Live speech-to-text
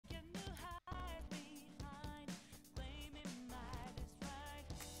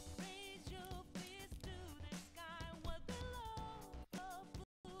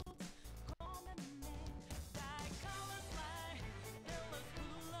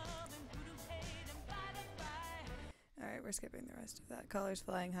We're skipping the rest of that. Colors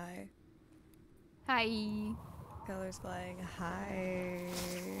flying high. Hi. Colors flying high.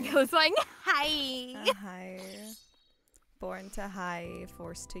 Colors flying high. High. Born to high,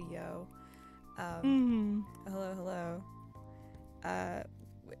 forced to yo. Hello, hello. I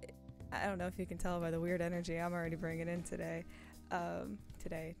don't know if you can tell by the weird energy I'm already bringing in today.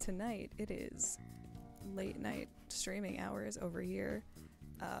 Tonight, it is late night streaming hours over here.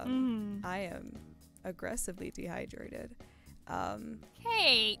 I am aggressively dehydrated.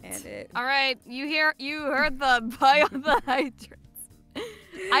 Kate. And all right, you heard the buy on the hydrants.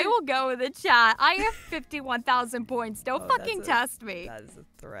 I will go with the chat. I have 51,000 points. Don't fucking test me. That is a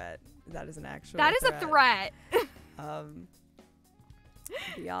threat. That is an actual That is a threat.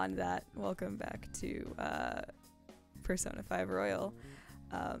 Beyond that, welcome back to Persona 5 Royal.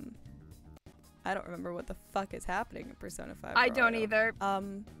 I don't remember what the fuck is happening in Persona 5 Royal. I don't either.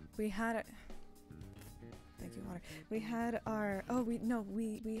 We had a... Thank you, water. We had our...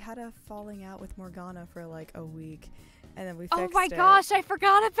 we had a falling out with Morgana for like a week. And then we fixed it. Oh my gosh, I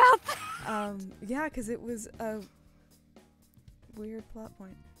forgot about that! Yeah, because it was a weird plot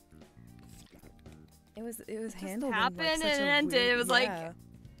point. It was handled happened in, like, and ended. Weird, it was yeah.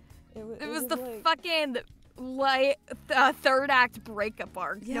 like... It was the like, fucking... third act breakup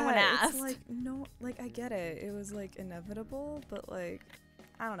arc. Yeah, no one asked. It's like, no, like, I get it. It was, like, inevitable, but, like,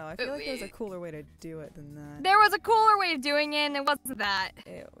 I don't know. I feel like there was a cooler way to do it than that. There was a cooler way of doing it, and it wasn't that.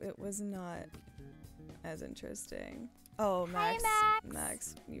 It was not as interesting. Oh, Max. Hi,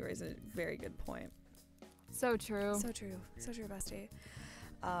 Max, you raise a very good point. So true. So true. So true, bestie.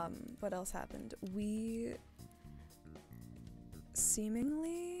 What else happened? We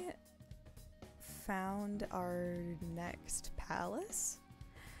seemingly found our next palace.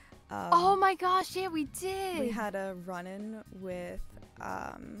 Oh my gosh, yeah, we did. We had a run-in with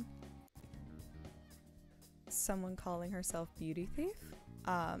someone calling herself Beauty Thief,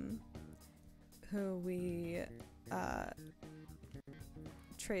 who we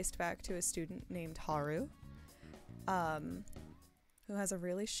traced back to a student named Haru, who has a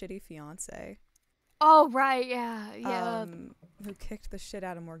really shitty fiance. Oh, right, yeah. Who kicked the shit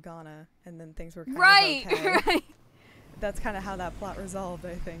out of Morgana, and then things were kind of okay. Right. That's kind of how that plot resolved,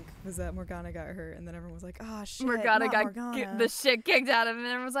 I think, was that Morgana got hurt, and then everyone was like, "Ah, shit, Morgana got the shit kicked out of him, and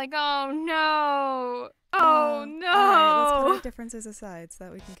everyone was like, "Oh no, oh no." All right, let's put our differences aside so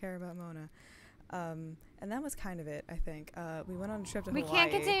that we can care about Mona. And that was kind of it, I think. We went on a trip to Hawaii. We can't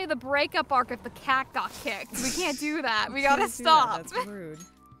continue the breakup arc if the cat got kicked. We can't do that. We gotta stop. That's rude.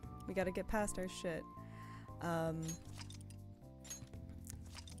 We gotta get past our shit.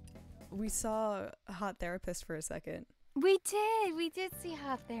 We saw a hot therapist for a second. We did see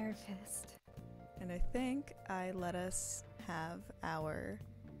Hot Therapist. And I think I let us have our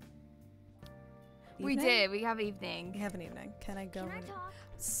evening? We did, we have evening. We have an evening. Can I go? Can I talk?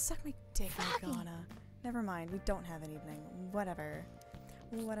 Suck my dick, Morgana. Never mind, we don't have an evening. Whatever.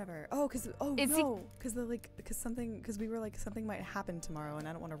 Oh, because we were like, something might happen tomorrow, and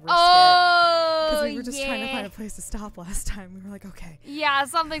I don't want to risk it. Because we were just trying to find a place to stop last time. We were like, okay. Yeah,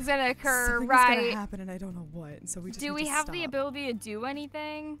 something's gonna occur, something's right? gonna happen, and I don't know what. And so we just. Do we have the ability to do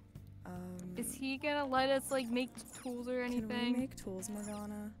anything? Is he gonna let us like make tools or anything? Can we make tools,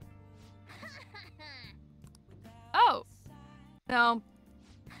 Morgana? Oh. No.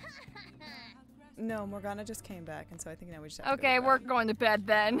 No, Morgana just came back, and so I think now we just have to Okay, go to we're bed. going to bed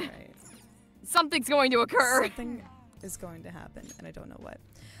then. Right. Something's going to occur. Something is going to happen, and I don't know what.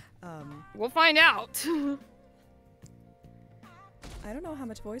 We'll find out. I don't know how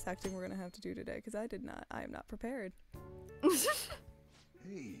much voice acting we're gonna have to do today, because I am not prepared.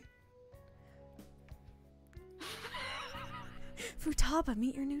 Hey. Futaba,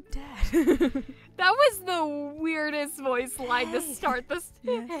 meet your new dad. That was the weirdest voice line to start this.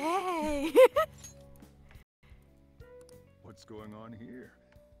 Yeah. Hey. What's going on here?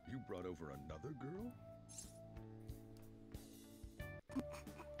 You brought over another girl?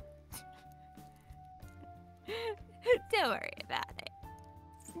 Don't worry about it.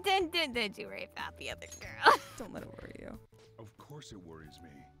 Don't you worry about the other girl. Don't let it worry you. Of course it worries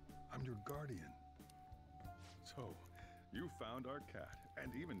me. I'm your guardian. So, you found our cat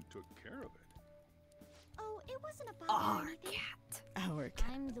and even took care of it. Oh, it wasn't about Our anything. cat. Our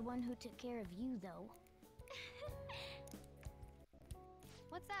cat. I'm the one who took care of you, though.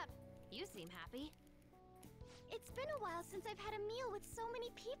 What's up? You seem happy. It's been a while since I've had a meal with so many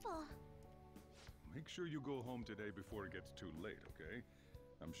people. Make sure you go home today before it gets too late, okay?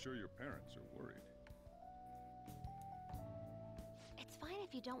 I'm sure your parents are worried. It's fine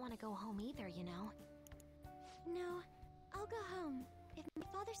if you don't want to go home either, you know. No, I'll go home. If my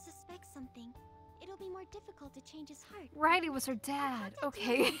father suspects something, it'll be more difficult to change his heart. Right, it was her dad.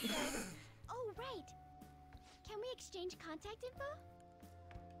 Okay. Oh, right. Can we exchange contact info?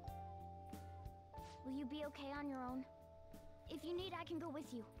 Will you be okay on your own? If you need, I can go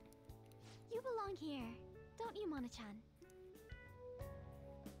with you. You belong here, don't you, Mona-chan?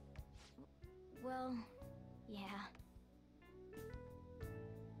 Well, yeah.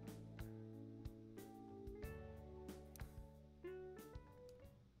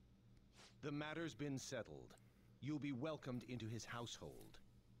 The matter's been settled. You'll be welcomed into his household.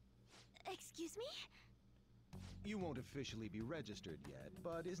 Excuse me? You won't officially be registered yet,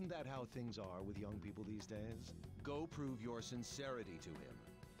 but isn't that how things are with young people these days? Go prove your sincerity to him.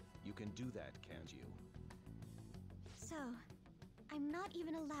 You can do that, can't you? So, I'm not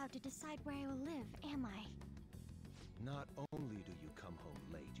even allowed to decide where I will live, am I? Not only do you come home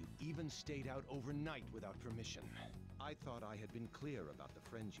late, you even stayed out overnight without permission. I thought I had been clear about the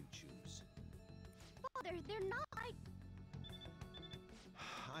friends you choose. Father, they're not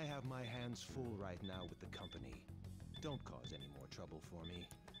I have my hands full right now with the company. Don't cause any more trouble for me.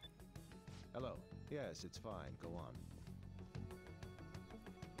 Hello. Yes, it's fine. Go on.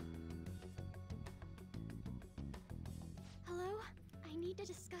 Hello? I need to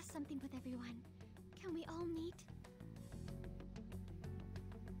discuss something with everyone. Can we all meet?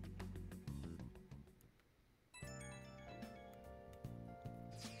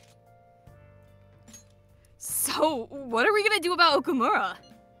 So, what are we gonna do about Okumura?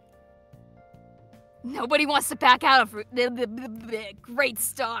 Nobody wants to back out of great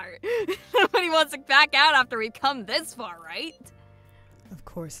start. Nobody wants to back out after we've come this far, right? Of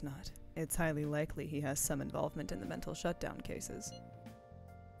course not. It's highly likely he has some involvement in the mental shutdown cases.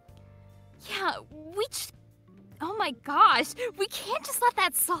 Yeah, oh my gosh, we can't just let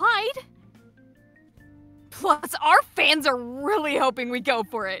that slide. Plus, our fans are really hoping we go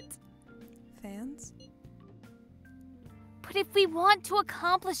for it. Fans? But if we want to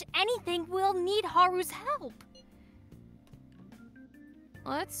accomplish anything, we'll need Haru's help.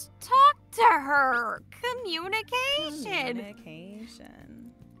 Let's talk to her.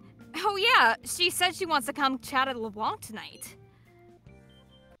 Communication. Oh yeah, she said she wants to come chat at LeBlanc tonight.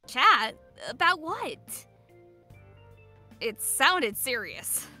 Chat? About what? It sounded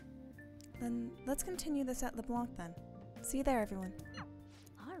serious. Then let's continue this at LeBlanc then. See you there, everyone.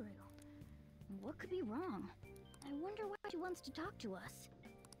 Haru, what could be wrong? I wonder why she wants to talk to us.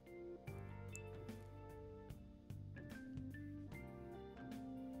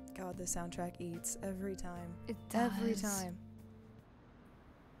 God, the soundtrack eats every time. It does. Every time.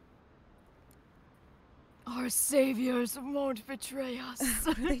 Our saviors won't betray us.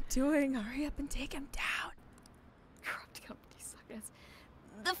 What are they doing? Hurry up and take him down. Corrupt company suckers.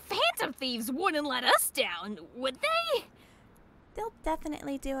 The Phantom Thieves wouldn't let us down, would they? They'll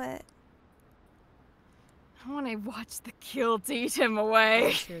definitely do it. I want to watch the guilt eat him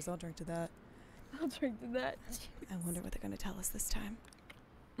away. Cheers, I'll drink to that. I'll drink to that. I wonder what they're going to tell us this time.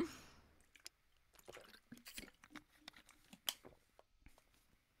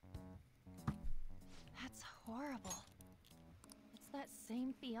 That's horrible. It's that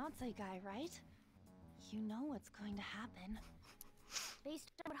same fiance guy, right? You know what's going to happen.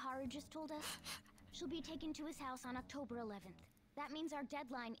 Based on what Haru just told us, she'll be taken to his house on October 11th. That means our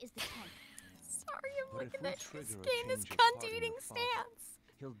deadline is the 10th. Sorry, I'm But if looking we at trigger this a game, this change of heart in cunt-eating your father, stance.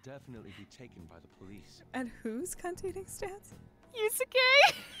 He'll definitely be taken by the police. And who's cunt-eating stance?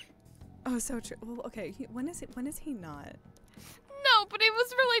 Yusuke? Oh, so true. Well, okay. When is he not? No, but it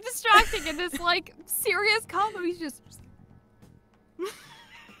was really distracting in this, like, serious combo. He's just...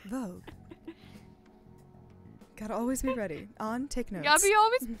 Vogue. Gotta always be ready. On, take notes. Gotta be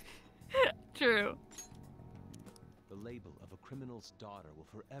always... True. The label of a criminal's daughter will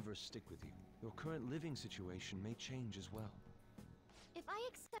forever stick with you. Your current living situation may change as well. If I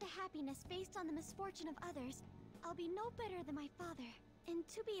accept a happiness based on the misfortune of others, I'll be no better than my father. And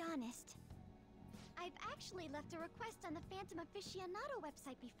to be honest, I've actually left a request on the Phantom Aficionado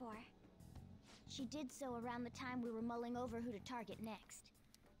website before. She did so around the time we were mulling over who to target next.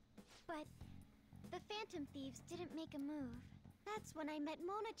 But the Phantom Thieves didn't make a move. That's when I met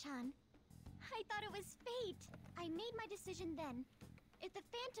Mona-chan. I thought it was fate. I made my decision then. If the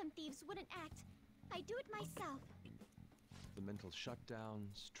Phantom Thieves wouldn't act, I'd do it myself. The mental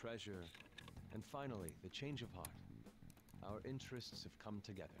shutdowns, treasure, and finally, the change of heart. Our interests have come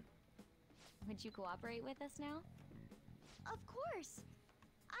together. Would you cooperate with us now? Of course!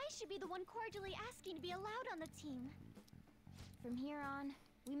 I should be the one cordially asking to be allowed on the team. From here on,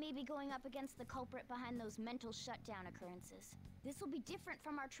 we may be going up against the culprit behind those mental shutdown occurrences. This will be different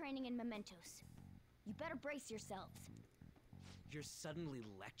from our training in Mementos. You better brace yourselves. You're suddenly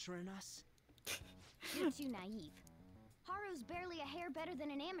lecturing us? You're too naive. Haru's barely a hair better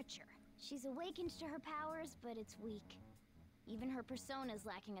than an amateur. She's awakened to her powers, but it's weak. Even her persona's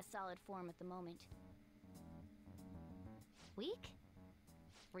lacking a solid form at the moment. Weak?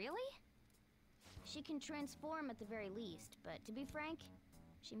 Really? She can transform at the very least, but to be frank,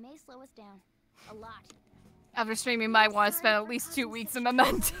 she may slow us down. A lot. After streaming, might want to spend at least 2 weeks in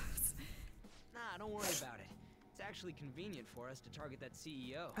Mementos. Nah, don't worry about it. It's actually convenient for us to target that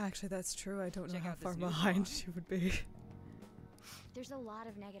CEO. Actually, that's true. I don't know Check how out this far news behind blog. she would be. There's a lot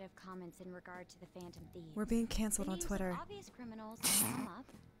of negative comments in regard to the Phantom Thieves. We're being canceled The on names of Twitter. obvious criminals have come up,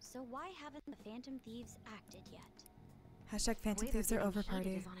 so why haven't the Phantom Thieves acted yet? Hashtag Phantom The way Thieves they're are over getting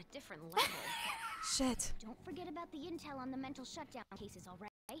heated party. is on a different level. Shit. Don't forget about the intel on the mental shutdown cases, all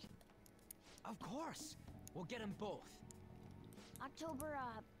right? Of course. We'll get them both. October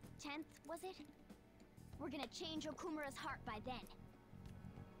 10th, was it? We're gonna change Okumura's heart by then.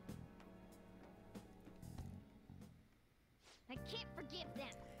 I can't forgive them.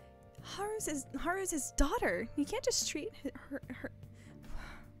 Haru's his daughter. You can't just treat her.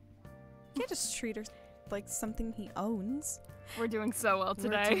 You can't just treat her like something he owns. We're doing so well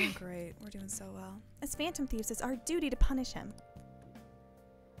today. We're doing great. We're doing so well. As Phantom Thieves, it's our duty to punish him.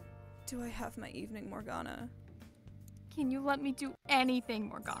 Do I have my evening, Morgana? Can you let me do anything,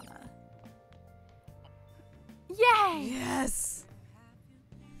 Morgana? Yay! Yes.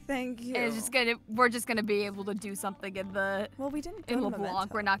 Thank you. And it's just gonna, we're just gonna be able to do something in the Well, we didn't go in to LeBlanc.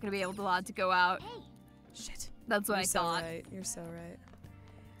 Memento. We're not gonna be able to allowed to go out. Hey, Shit. That's what You're I so thought. right. You're so right.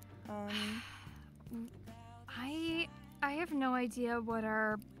 I have no idea what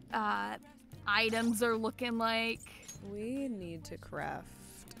our items are looking like. We need to craft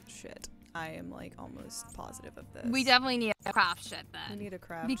shit. I am like almost positive of this. We definitely need to craft shit We then. need to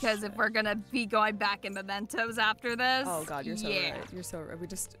craft Because shit. if we're gonna be going back in Mementos after this, Oh god, you're so yeah. right. You're so right. We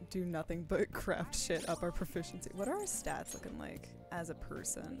just do nothing but craft shit up our proficiency. What are our stats looking like as a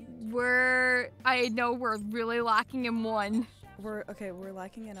person? I know we're really lacking in one. We're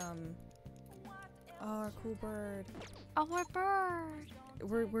lacking in oh, our cool bird. Oh, our bird.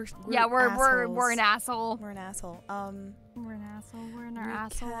 We're Yeah, we're assholes. an asshole. We're an asshole. We're an asshole. We're in our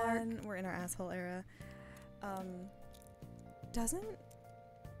asshole arc. We're in our asshole era. Doesn't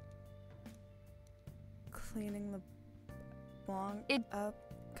cleaning the bong up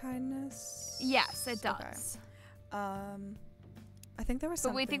kindness? Yes, it Okay. does. I think there was But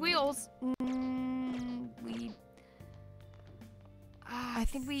something. we think we also I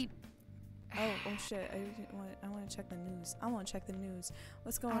think we. Oh shit! I want to check the news. I want to check the news.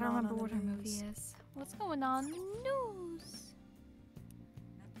 What's going I on? don't remember the what our news? movie is. What's going on in the news?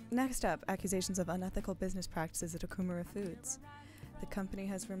 Next up, accusations of unethical business practices at Okumura Foods. The company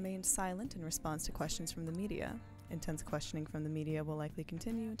has remained silent in response to questions from the media. Intense questioning from the media will likely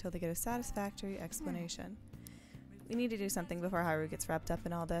continue until they get a satisfactory explanation. We need to do something before Haru gets wrapped up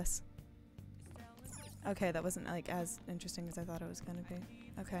in all this. Okay, that wasn't like as interesting as I thought it was gonna be.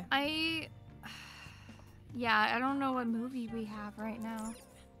 Okay. Yeah, I don't know what movie we have right now.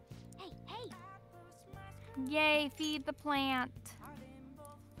 hey, hey! Yay, feed the plant.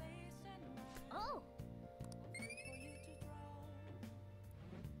 Oh!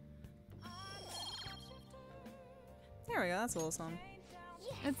 There we go. That's a little song.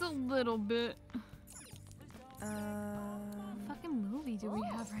 It's a little bit. What Um, fucking movie do we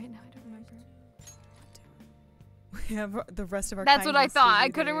have right now? I don't remember. we have the rest of our. That's what I kindness thought. I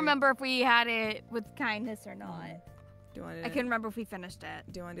DVD. couldn't remember if we had it with kindness or not. Do you want to? I couldn't remember if we finished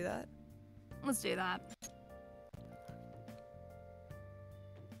it. Do you want to do that? Let's do that.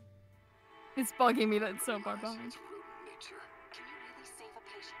 It's bugging me that it's so far behind. Can you really save a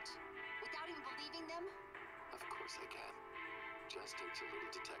patient without even believing them? Of course I can. Just takes a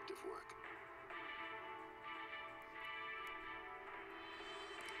little detective work.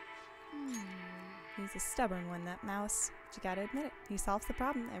 He's a stubborn one, that mouse. But you gotta admit it. He solves the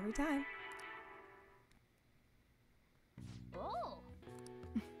problem every time. Oh!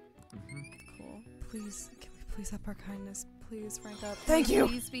 Cool. Please, can we please up our kindness? Please rank up. Thank you.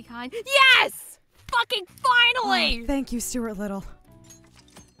 Please be kind. Yes! Fucking finally! Oh, thank you, Stuart Little.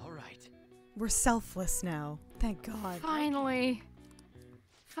 All right. We're selfless now. Thank God. Finally.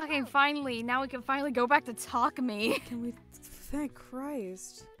 Fucking finally. Now we can finally go back to Takumi. Can we? Thank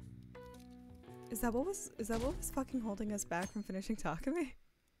Christ. Is that what was fucking holding us back from finishing Takumi?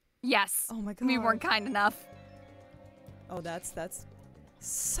 Yes. Oh my God. We weren't kind enough. Oh, that's.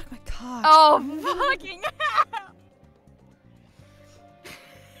 Suck my cock. Oh, fucking hell!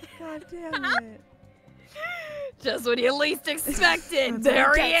 God damn it. Just what you least expected. That's There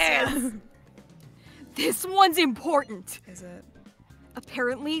what he gets ya. is. This one's important. Is it?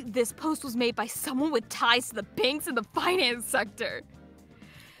 Apparently, this post was made by someone with ties to the banks and the finance sector.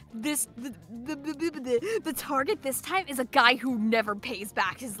 The target this time is a guy who never pays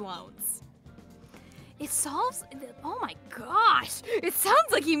back his loans. It solves... Oh my gosh! It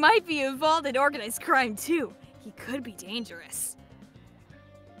sounds like he might be involved in organized crime too. He could be dangerous.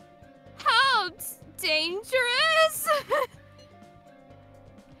 How dangerous?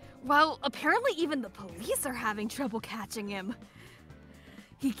 Well, apparently even the police are having trouble catching him.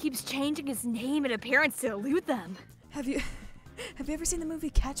 He keeps changing his name and appearance to elude them. Have you ever seen the movie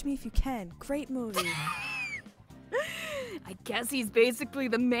Catch Me If You Can? Great movie. I guess he's basically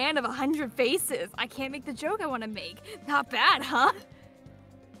the man of 100 faces. I can't make the joke I want to make. Not bad, huh?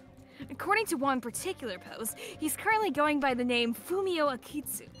 According to one particular post, he's currently going by the name Fumio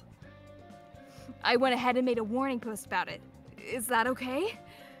Akitsu. I went ahead and made a warning post about it. Is that okay?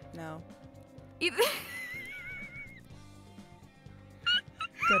 No. Either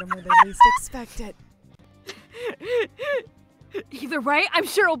Get him where they least expect it. Either way, I'm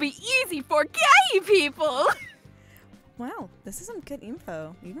sure it'll be easy for gay people! Wow, this is some good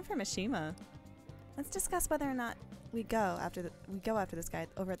info, even for Mishima. Let's discuss whether or not we go after this guy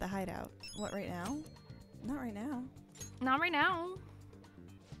over at the hideout. What, right now? Not right now. Not right now.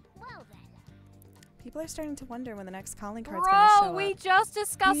 Well then. People are starting to wonder when the next calling card's gonna show Bro, we up. just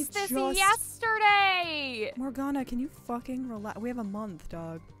discussed this yesterday! Morgana, can you fucking relax? We have a month,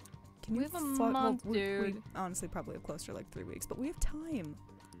 dog. Can We you have a month, we dude. honestly probably have closer to like 3 weeks, but we have time.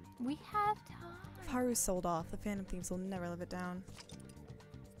 We have time. If Haru's sold off, the Phantom Thieves will never live it down.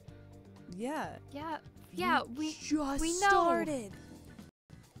 Yeah. Yeah, we know. started.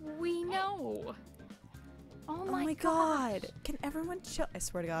 We know. Oh my god. Can everyone chill? I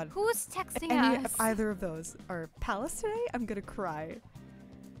swear to God. Who's texting If us? either of those are Palace today, I'm gonna cry.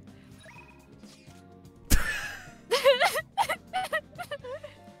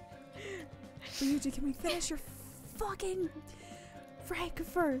 Ryuji, can we finish your fucking rank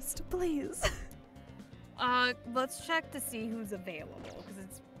first, please? Let's check to see who's available, because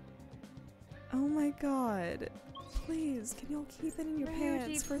it's... Oh my god. Please, can y'all keep it in your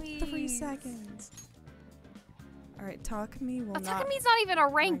pants for 3 please. seconds? Alright, Takumi will not Takumi's not even a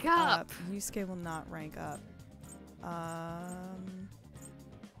rank up. Yusuke will not rank up.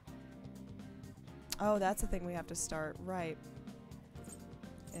 Oh, that's the thing we have to start. Right.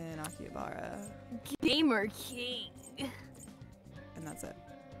 In Akihabara. Gamer King. And that's it.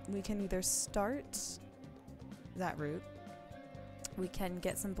 We can either start that route. We can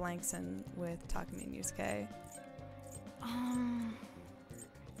get some blanks in with Takumi and Yusuke.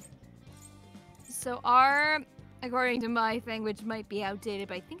 So according to my thing, which might be outdated,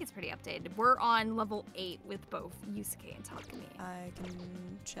 but I think it's pretty updated, we're on level 8 with both Yusuke and Takumi. I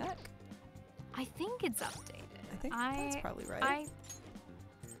can check. I think it's updated. I think that's probably right.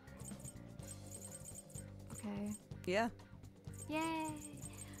 Okay. Yeah. Yay.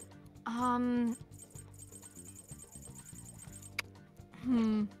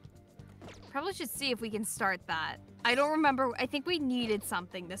 Probably should see if we can start that. I don't remember. I think we needed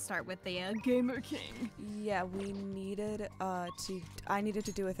something to start with the Gamer King. Yeah, we needed I needed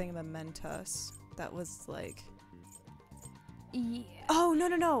to do a thing in Mementos that was like. Yeah. Oh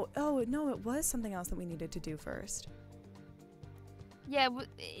no! Oh no, it was something else that we needed to do first. Yeah,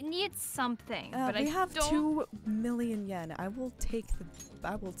 it needs something. But we I have don't... 2 million yen. I will take the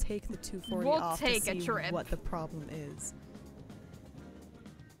 240 We'll off take to a see trip. what the problem is.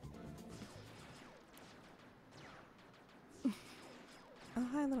 Oh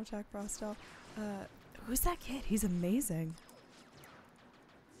hi, little Jack Brostel. Who's that kid? He's amazing.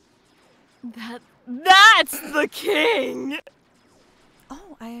 That's the king.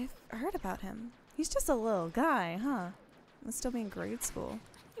 Oh, I've heard about him. He's just a little guy, huh? Must still be in grade school.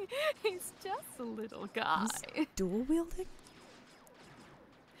 He's just a little guy. He's dual wielding?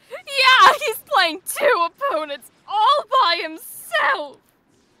 Yeah, he's playing 2 opponents all by himself.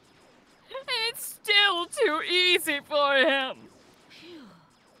 And it's still too easy for him.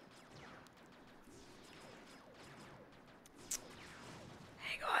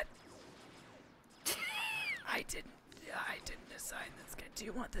 Hang on. I didn't assign this guy. Do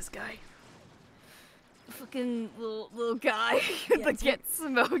you want this guy? Fucking little guy Yeah, that gets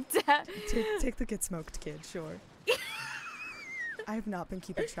smoked at. Take the get smoked kid, sure. I have not been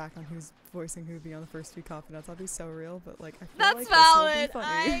keeping track on who's voicing who beyond the first 2 confidants. I'll be so real, but like I feel That's like valid. this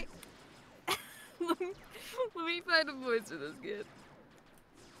will be funny. Let me find a voice for this kid.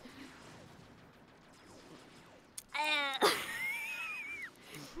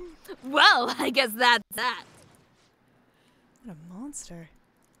 Well, I guess that's that. What a monster.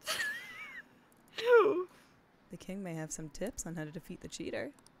 The king may have some tips on how to defeat the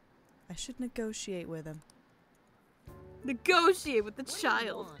cheater. I should negotiate with him. Negotiate with the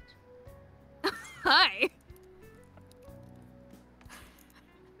child. Hi.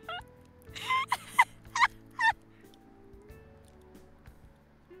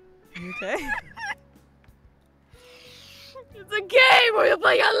 You okay? It's a game where you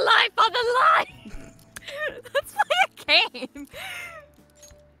put your life on the line. Let's play a game.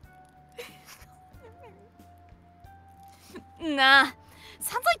 Nah,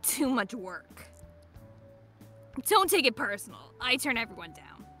 sounds like too much work. Don't take it personal. I turn everyone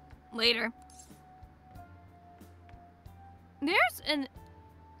down. Later. There's an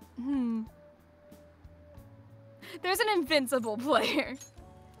invincible player.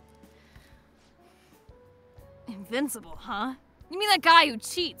 Invincible, huh? You mean that guy who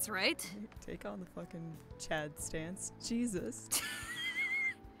cheats, right? Take on the fucking Chad stance. Jesus.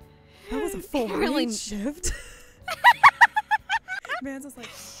 That was a full Really read shift. Man's just like,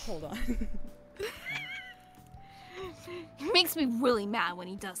 hold on. It makes me really mad when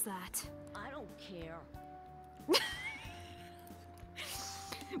he does that. I don't care.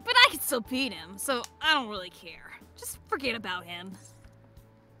 But I can still beat him, so I don't really care. Just forget about him.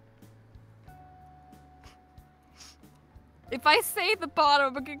 If I stay at the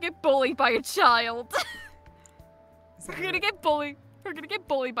bottom, I'm gonna get bullied by a child. We're gonna get bullied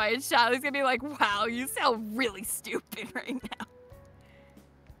by a child. He's gonna be like, wow, you sound really stupid right now.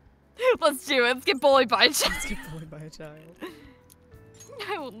 Let's do it. Let's get bullied by a child. Let's get bullied by a child.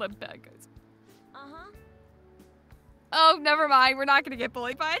 I won't let bad guys. Uh-huh. Oh, never mind. We're not gonna get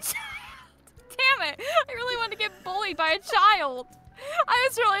bullied by a child. Damn it. I really wanted to get bullied by a child. I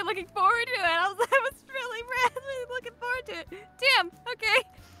was really looking forward to it. I was really looking forward to it. Damn, okay.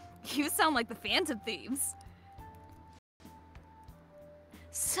 You sound like the Phantom Thieves.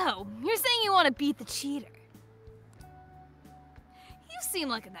 So, you're saying you want to beat the cheater. You seem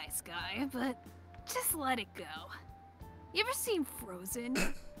like a nice guy, but just let it go. You ever seen Frozen?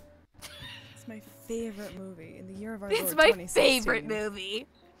 It's my favorite movie in the year of our It's Lord my 2016. favorite movie.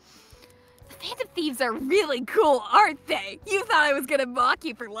 The Phantom Thieves are really cool, aren't they? You thought I was gonna mock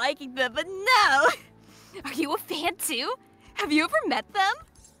you for liking them, but no! Are you a fan too? Have you ever met them?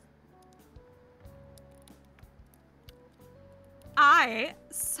 I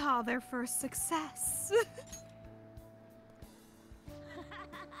saw their first success.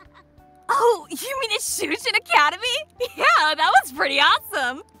 Oh, you mean at Shushin Academy? Yeah, that was pretty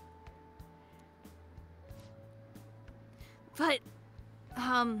awesome. But,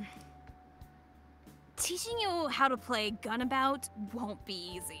 teaching you how to play Gunabout won't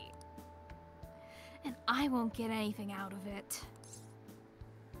be easy. And I won't get anything out of it.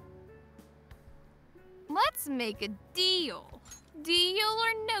 Let's make a deal. Deal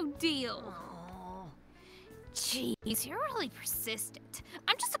or no deal? Jeez, you're really persistent.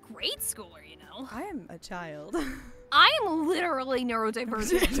 I'm just a grade schooler, you know. I am a child. I am literally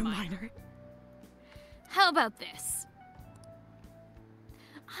neurodivergent A minor. How about this?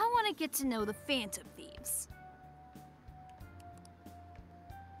 I want to get to know the Phantom Thieves.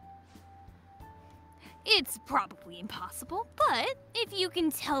 It's probably impossible, but if you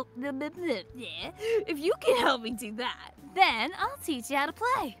can help me do that, then I'll teach you how to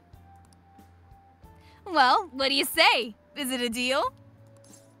play. Well, what do you say? Is it a deal?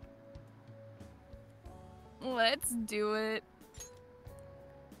 Let's do it.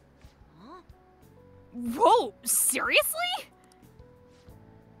 Huh? Whoa, seriously?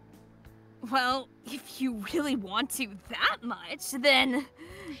 Well, if you really want to that much, then...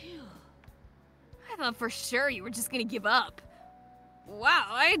 I thought for sure you were just gonna give up. Wow,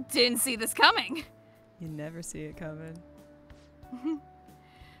 I didn't see this coming. You never see it coming.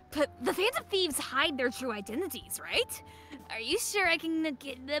 But the Phantom Thieves hide their true identities, right? Are you sure I can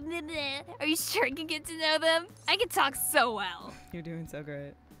get Are you sure I can get to know them? I can talk so well. You're doing so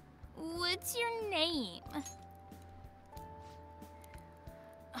great. What's your name?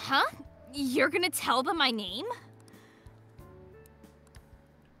 Huh? You're gonna tell them my name?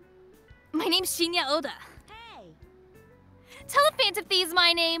 My name's Shinya Oda. Hey! Tell the Phantom Thieves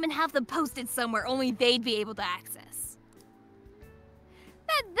my name and have them posted somewhere only they'd be able to access.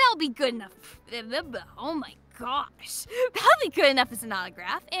 That'll be good enough. Oh my gosh. That'll be good enough as an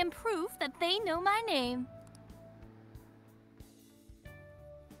autograph and proof that they know my name.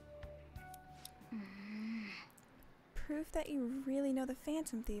 Proof that you really know the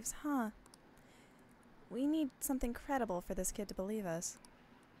Phantom Thieves, huh? We need something credible for this kid to believe us.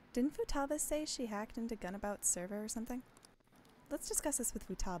 Didn't Futaba say she hacked into Gunabout's server or something? Let's discuss this with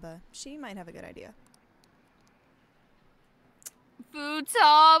Futaba. She might have a good idea.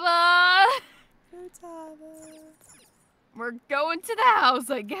 Futaba! Futaba. We're going to the house,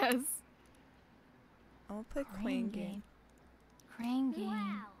 I guess. I want to play Crane game. Crane game.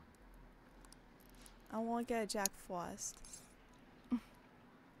 Wow. I want to get a Jack Frost.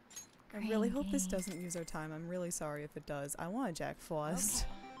 I really hope this doesn't use our time. I'm really sorry if it does. I want a Jack Frost.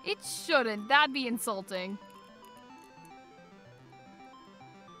 It shouldn't. That'd be insulting.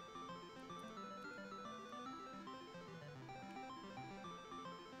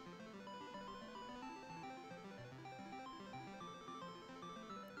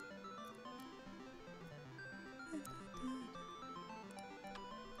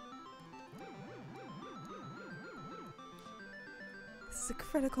 This is a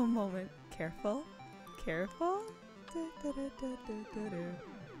critical moment. Careful. Careful.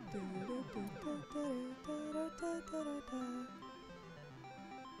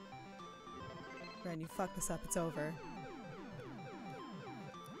 Ren, you fuck this up, it's over.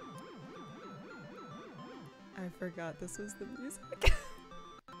 I forgot this was the music.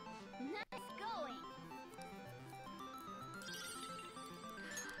 Nice going.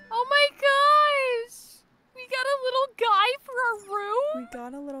 Oh my gosh! We got a little guy for our room? We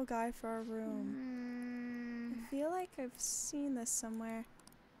got a little guy for our room. I feel like I've seen this somewhere.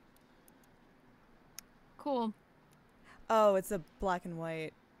 Cool. Oh, it's a black and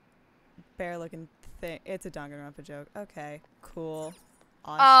white bear looking thing. It's a Danganronpa joke. Okay, cool.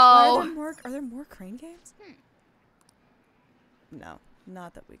 Awesome. Oh. Are there more Crane games? No,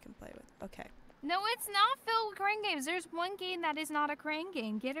 not that we can play with. Okay. No, it's not filled with crane games. There's one game that is not a crane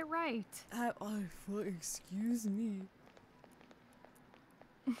game. Get it right. Excuse me.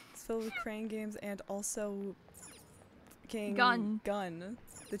 It's filled with Crane games and also Gun.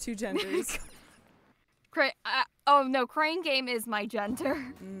 The two genders. Oh no, crane game is my gender.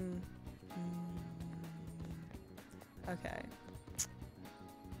 Okay.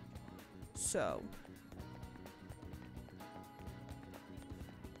 So.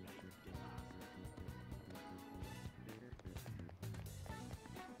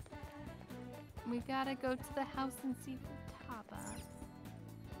 We gotta go to the house and see Futaba.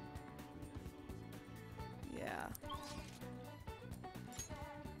 Yeah.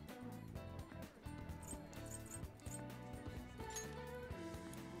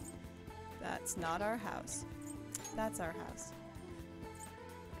 That's not our house. That's our house.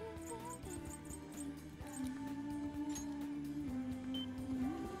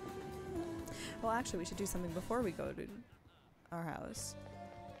 Well, actually, we should do something before we go to our house.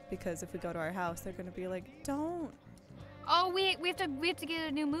 Because if we go to our house, they're gonna be like, "Don't." Oh, we have to get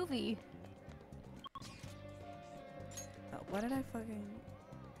a new movie. Oh, what did I fucking?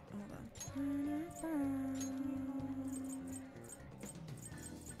 Hold on.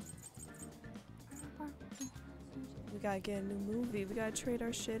 We gotta get a new movie. We gotta trade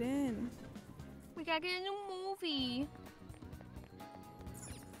our shit in. We gotta get a new movie.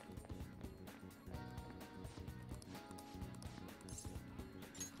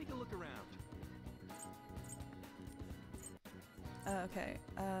 Take a look around. Okay.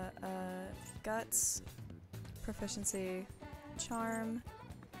 Guts, proficiency, charm,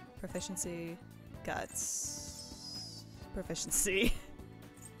 proficiency, guts, proficiency.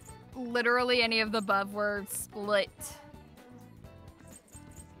 Literally any of the above were split.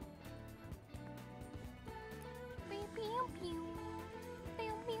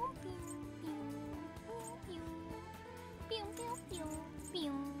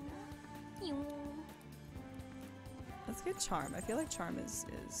 Let's get charm. I feel like charm is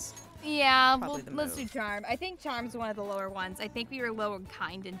Yeah, probably the let's do move. charm. I think charm's one of the lower ones. I think we were lower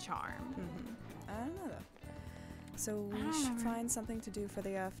kind in charm. I don't know though. So we should find something to do for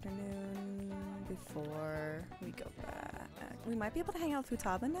the afternoon before we go back. We might be able to hang out with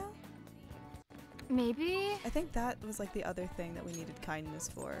Futaba now? Maybe? I think that was like the other thing that we needed kindness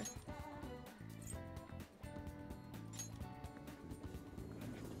for.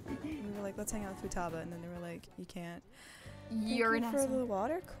 We were like, let's hang out with Futaba, and then they were like, you can't. You're an Thank you for asshole. the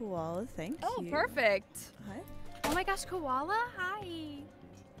water, koala. Thank you. Oh, perfect. Hi. Oh my gosh, koala, hi.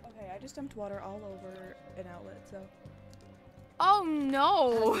 Okay, I just dumped water all over an outlet, so Oh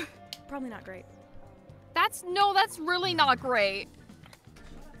no. probably not great. That's really not great.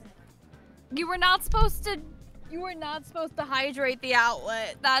 You were not supposed to hydrate the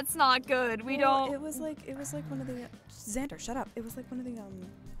outlet. That's not good. We Well, don't. It was like one of the Xander, shut up. It was like one of the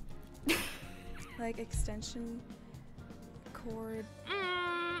like extension cord.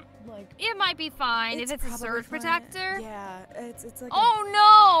 Like It might be fine if it's a probably surge fine. protector. Yeah, it's like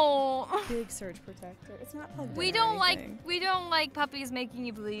Oh no. a big surge protector. It's not plugged in. We or don't like puppies making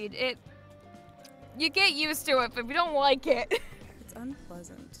you bleed. You get used to it, but we don't like it. It's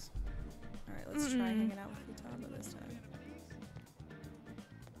unpleasant. All right, Let's try hanging out with Futaba this time.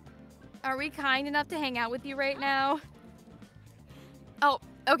 Are we kind enough to hang out with you right now? Oh,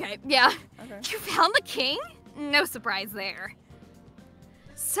 okay, yeah. Okay. You found the king? No surprise there.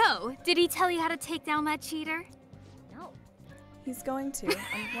 So, did he tell you how to take down that cheater? No. He's going to,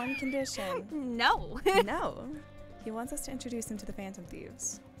 on one condition. No. No. He wants us to introduce him to the Phantom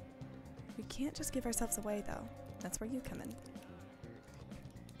Thieves. We can't just give ourselves away, though. That's where you come in.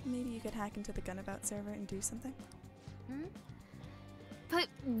 Maybe you could hack into the Gunabout server and do something? Hmm? But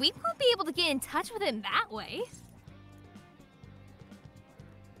we won't be able to get in touch with him that way.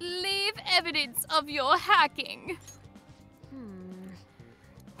 Leave evidence of your hacking.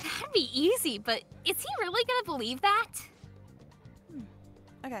 That'd be easy, but is he really gonna believe that?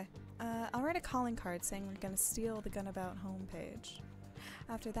 Okay. I'll write a calling card saying we're gonna steal the Gunabout homepage.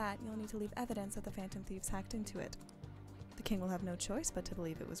 After that, you'll need to leave evidence that the Phantom Thieves hacked into it. The king will have no choice but to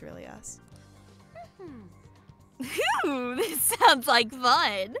believe it was really us. Ooh, this sounds like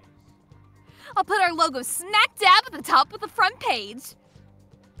fun. I'll put our logo smack dab at the top of the front page.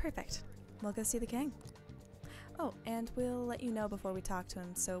 Perfect. We'll go see the king. Oh, and we'll let you know before we talk to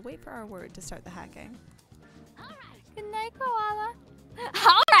him, so wait for our word to start the hacking. Good night, Koala.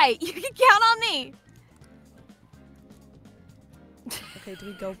 Alright, you can count on me. Okay, do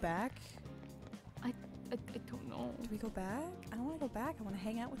we go back? I don't know. Do we go back? I don't want to go back. I want to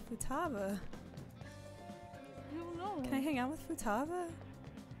hang out with Futaba. I don't know. Can I hang out with Futaba?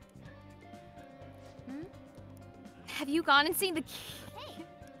 Have you gone and seen the king?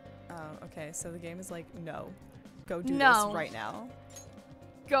 Oh, okay. So the game is like, no. Go do No. this right now.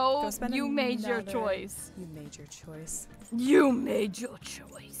 Go, spend you made your another- choice. You made your choice. You made your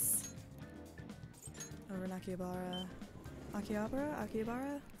choice. Over in Akihabara.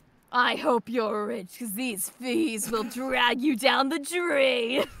 Akihabara? I hope you're rich, because these fees will drag you down the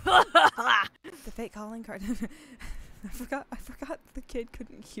drain. The fake calling card. I forgot the kid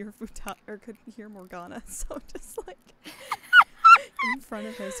couldn't hear Futaba or couldn't hear Morgana, so just like in front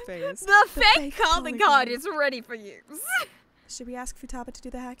of his face. The fake calling calling card card. is ready for use. Should we ask Futaba to do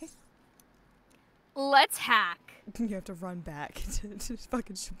the hacking? Let's hack. You have to run back to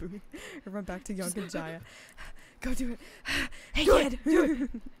fucking Shibuya. Or run back to Young Jaya. Go do it. Hey, kid. Do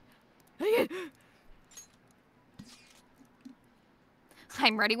it.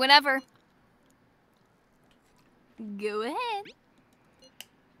 I'm ready whenever. Go ahead.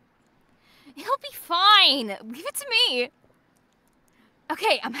 It'll be fine. Leave it to me.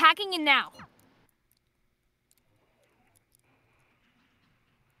 Okay, I'm hacking in now.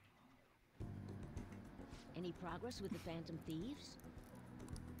 Any progress with the Phantom Thieves?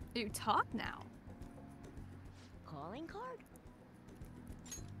 You talk now. Calling card?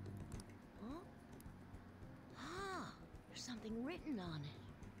 Huh? Ah, there's something written on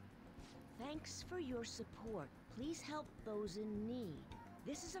it. Thanks for your support. Please help those in need.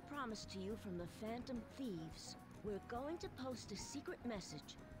 This is a promise to you from the Phantom Thieves. We're going to post a secret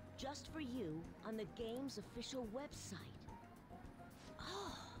message just for you on the game's official website.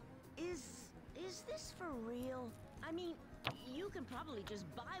 Oh, is this for real? I mean, you can probably just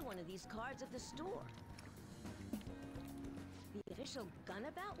buy one of these cards at the store. The official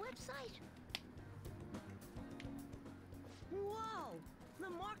Gunabout website? Whoa! The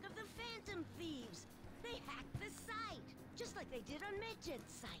mark of the Phantom Thieves! They hacked the site! Just like they did on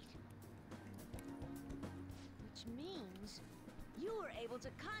Midget's site. Which means you were able to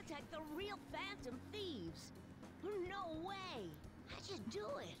contact the real Phantom Thieves. No way! How'd you do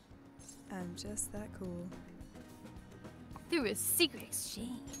it? I'm just that cool. Through a secret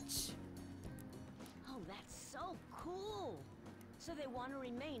exchange. Oh, that's so cool! So they want to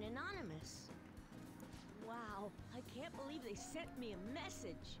remain anonymous. Wow, I can't believe they sent me a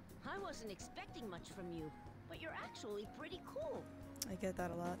message. I wasn't expecting much from you, but you're actually pretty cool. I get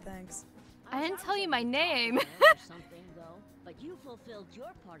that a lot, thanks. I didn't tell you my name. Or something though, but you fulfilled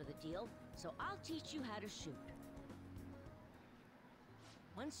your part of the deal, so I'll teach you how to shoot.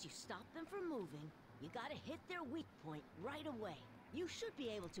 Once you stop them from moving, you gotta hit their weak point right away. You should be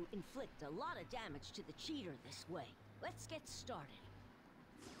able to inflict a lot of damage to the cheater this way. Let's get started.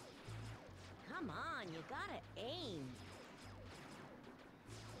 Come on, you gotta aim.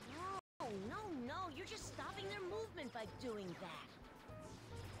 No, you're just stopping their movement by doing that.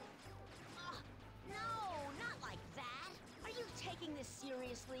 No, not like that. Are you taking this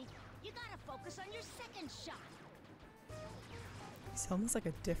seriously? You gotta focus on your second shot. He's almost like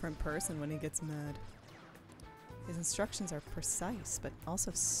a different person when he gets mad. His instructions are precise, but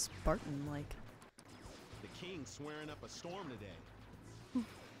also Spartan-like. The king's swearing up a storm today.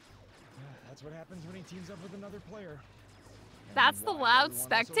 That's what happens when he teams up with another player. That's the loud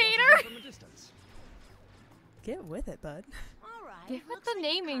spectator? Get with it, bud. All right. Give it looks the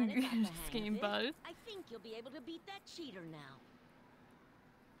like you naming kinda got the hang scheme, of it. bud. I think you'll be able to beat that cheater now.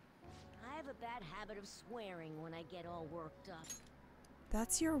 I have a bad habit of swearing when I get all worked up.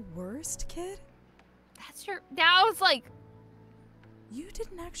 That's your worst, kid? That's your. That was like. You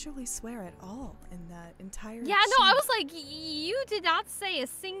didn't actually swear at all in that entire. Yeah, no, I scene. was like, you did not say a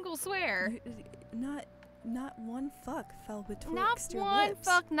single swear. Not one fuck fell betwixt Not your one lips.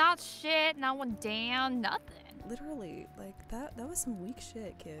 fuck, not shit, not one damn, nothing. Literally, like that was some weak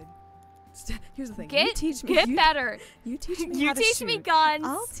shit, kid. Here's the thing. Get you teach me. get better. You teach me. You how to teach me shoot. guns.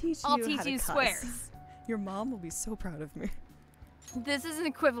 I'll teach I'll you teach how to you cuss. swears. Your mom will be so proud of me. This is an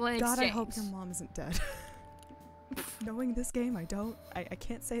equivalent God, exchange. I hope your mom isn't dead. Knowing this game, I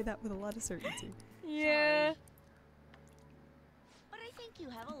can't say that with a lot of certainty. Yeah. Sorry. But I think you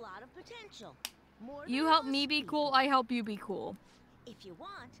have a lot of potential. More You than help most me be people. cool, I help you be cool. If you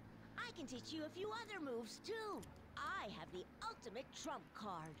want, I can teach you a few other moves too. I have the ultimate trump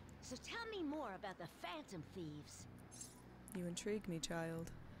card. So tell me more about the Phantom Thieves. You intrigue me,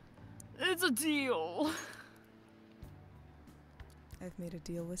 child. It's a deal. I've made a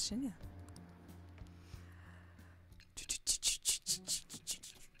deal with Shinya.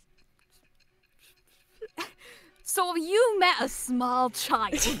 So you met a small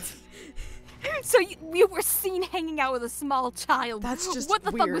child. So you were seen hanging out with a small child. That's just what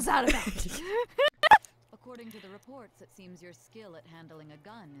the fuck weird. was that about? According to the reports, it seems your skill at handling a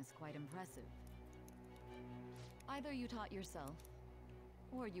gun is quite impressive. Either you taught yourself,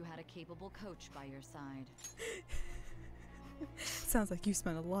 or you had a capable coach by your side. Sounds like you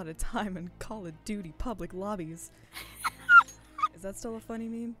spent a lot of time in Call of Duty public lobbies. Is that still a funny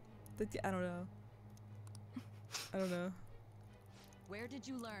meme? I don't know. I don't know. Where did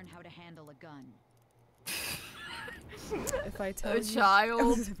you learn how to handle a gun? If I tell A you,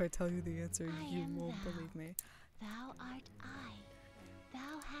 child. if I tell you the answer, I you am won't thou. believe me. Thou art I.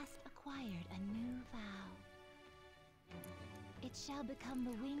 Thou hast acquired a new vow. It shall become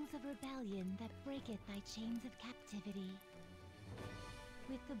the wings of rebellion that breaketh thy chains of captivity.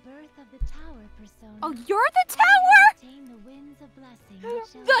 With the birth of the tower persona. Oh, you're the thou tower? hast attained the winds of blessing that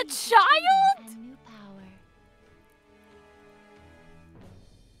shall The lead to child? freedom and new power.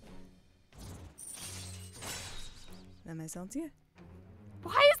 That might sound to you.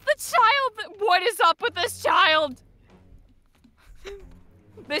 Why is the child? What is up with this child?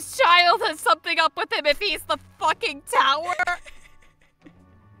 This child has something up with him if he's the fucking tower.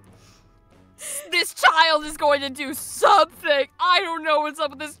 This child is going to do something. I don't know what's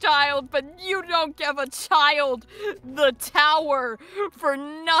up with this child, but you don't give a child the tower for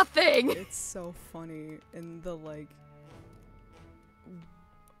nothing. It's so funny in the like.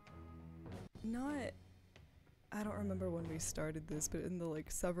 Not. I don't remember when we started this, but in the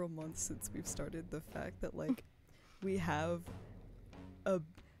like several months since we've started, the fact that like we have a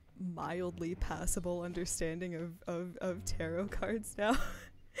mildly passable understanding of tarot cards now.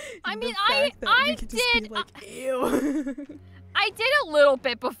 I mean, The fact that we I could just be did. like, ew. I did a little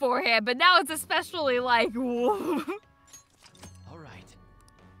bit beforehand, but now it's especially like. All right.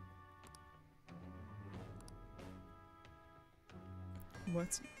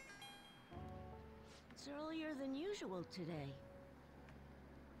 What's It's earlier than usual today.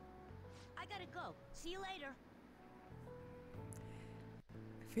 I gotta go. See you later.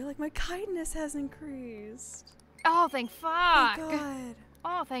 I feel like my kindness has increased. Oh, thank fuck. Oh God.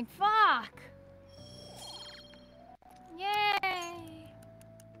 Oh, thank fuck. Yay.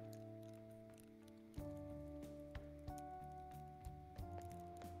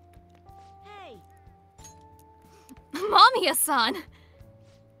 Hey, Mamiya-san.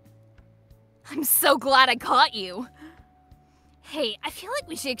 I'm so glad I caught you. Hey, I feel like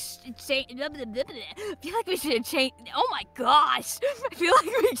we should exchange. I feel like we should exchange. Oh my gosh. I feel like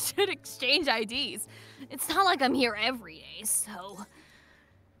we should exchange IDs. It's not like I'm here every day, so.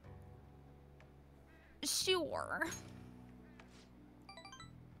 Sure.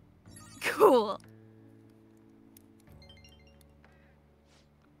 Cool.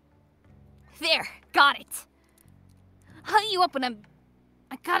 There, got it. I'll hit you up when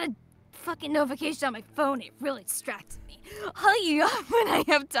I got a fucking notification on my phone. It really distracted me. I'll hit you up when I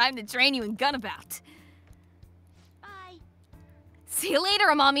have time to train you in Gunabout. bye. See you later,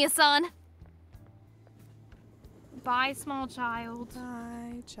 Amamiya-san. Bye, small child.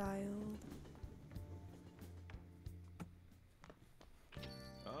 Bye, child.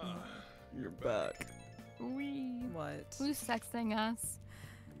 Ah, you're Back. Wee. What? Who's texting us?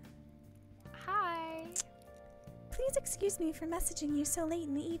 Hi. Please excuse me for messaging you so late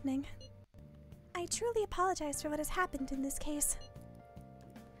in the evening. I truly apologize for what has happened in this case.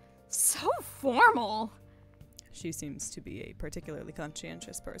 So formal. She seems to be a particularly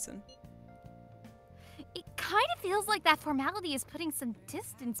conscientious person. It kind of feels like that formality is putting some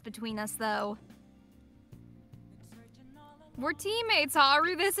distance between us, though. We're teammates,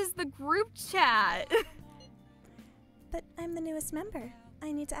 Haru. This is the group chat. But I'm the newest member.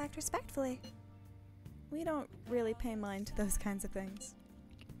 I need to act respectfully. We don't really pay mind to those kinds of things.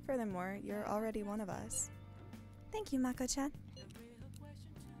 Furthermore, you're already one of us. Thank you, Mako-chan.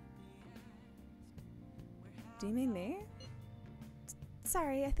 Do you mean me?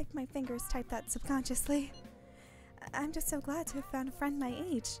 Sorry, I think my fingers typed that subconsciously. I'm just so glad to have found a friend my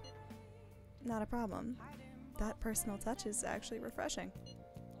age. Not a problem. That personal touch is actually refreshing.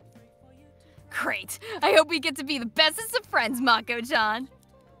 Great. I hope we get to be the bestest of friends, Mako-chan.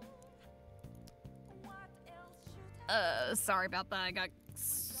 Sorry about that. I got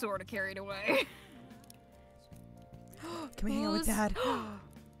sort of carried away. Can we hang out with Dad?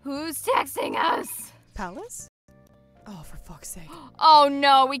 Who's texting us? Palace? Oh, for fuck's sake. Oh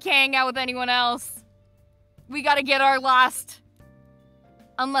no, we can't hang out with anyone else. We gotta get our last.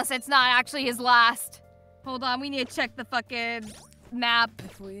 Unless it's not actually his last. Hold on, we need to check the fucking map.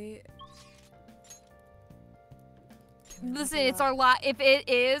 If we... Listen, it's our last. If it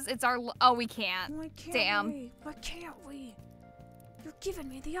is, it's our. Oh, we can't. Why can't Damn. we? Why can't we? You're giving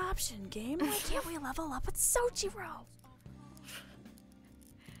me the option, game. Why can't we level up with Soichiro?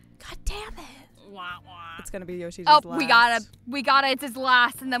 God damn it. Wah, wah. It's gonna be Yoshi's last. last. We gotta, it's his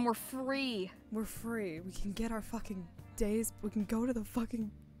last, and then we're free. We're free. We can get our fucking days. We can go to the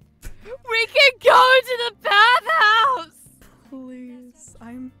fucking... We can go to the bathhouse! Please.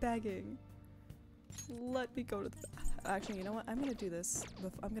 I'm begging. Let me go to the... Actually, you know what? I'm gonna do this.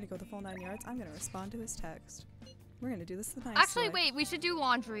 I'm gonna go the full 9 yards. I'm gonna respond to his text. We're gonna do this the nice Actually, way. wait. We should do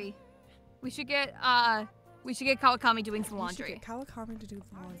laundry. We should get Kawakami doing some laundry. We should get Kawakami to do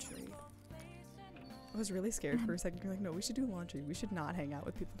laundry. I was really scared for a second. You're like, no, we should do laundry. We should not hang out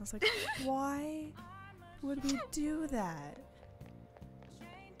with people. And I was like, why would we do that?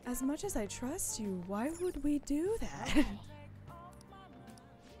 As much as I trust you, why would we do that?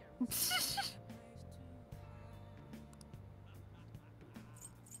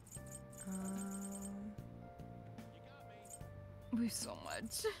 We have so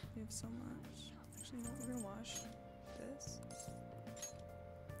much. We have so much. Actually, no, we're gonna wash this.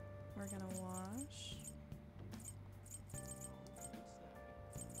 We're gonna wash.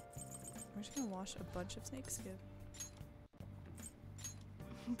 We're just gonna wash a bunch of snake skin.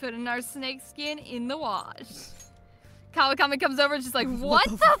 Putting our snake skin in the wash. Kawakami comes over and just like, what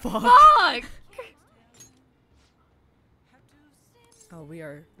the fuck? Oh, we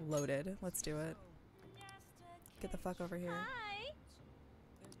are loaded. Let's do it. Get the fuck over here. Hi.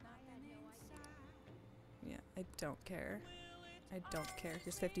 Yeah, I don't care. I don't care.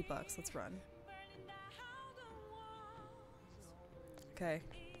 Here's $50. Let's run. Okay.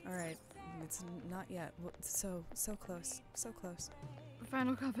 All right. It's not yet. So close. So close.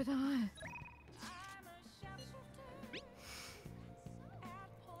 Final confidant.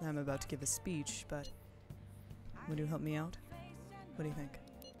 I'm about to give a speech, but would you help me out? What do you think?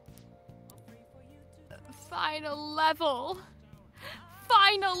 Final level.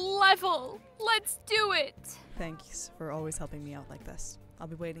 Final level. Let's do it. Thanks for always helping me out like this. I'll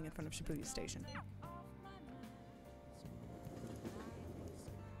be waiting in front of Shibuya Station.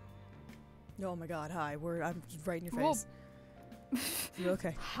 Oh my god, hi. I'm right in your face. You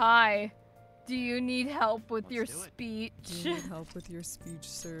okay? Hi. Do you need help with your speech? Do you need help with your speech,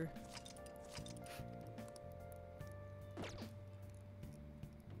 sir?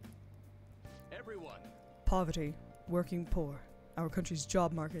 Everyone. Poverty, working poor. Our country's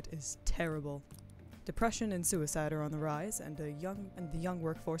job market is terrible. Depression and suicide are on the rise, and the young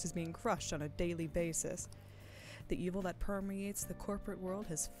workforce is being crushed on a daily basis. The evil that permeates the corporate world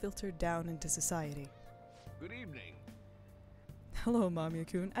has filtered down into society. Good evening. Hello,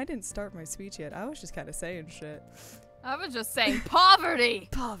 Mamiya-kun. I didn't start my speech yet. I was just kind of saying shit. I was just saying poverty.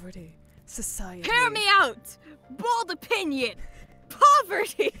 Poverty. Society. Hear me out. Bold opinion.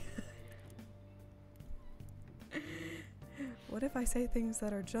 Poverty. What if I say things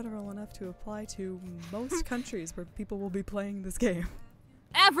that are general enough to apply to most countries where people will be playing this game?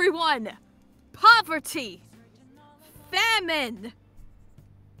 Everyone. Poverty. Famine.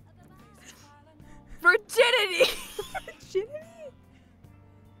 Virginity. Virginity?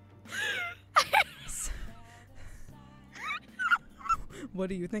 What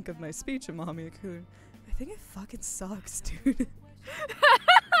do you think of my speech, Mamiya-kun? I think it fucking sucks, dude.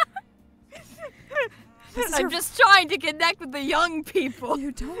 I I'm just trying to connect with the young people.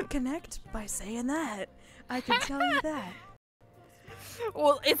 You don't connect by saying that. I can tell you that.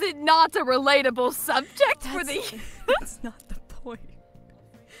 Well, is it not a relatable subject for the... That's not the point.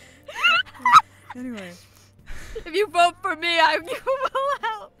 Anyway. If you vote for me,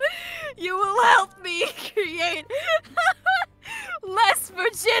 you will help me create less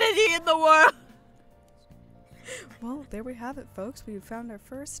virginity in the world. Well, there we have it, folks. We found our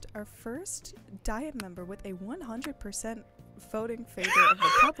first diet member with a 100% voting favor of the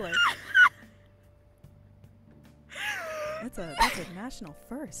public. That's a national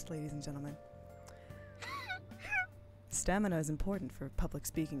first, ladies and gentlemen. Stamina is important for public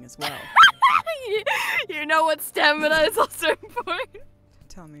speaking as well. You know what stamina is also important?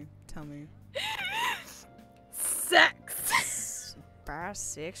 Tell me. Sex.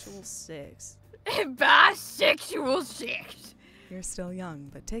 Bisexual sex. Bisexual sex. You're still young,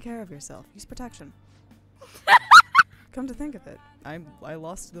 but take care of yourself. Use protection. Come to think of it, I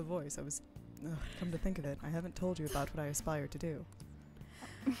lost the voice. Come to think of it, I haven't told you about what I aspire to do.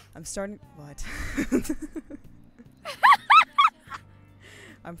 I'm starting... What?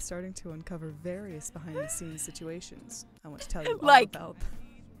 I'm starting to uncover various behind-the-scenes situations. I want to tell you all about them.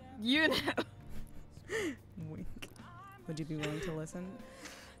 You know. Wink. Would you be willing to listen?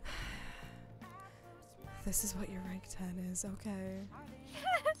 This is what your rank 10 is, okay?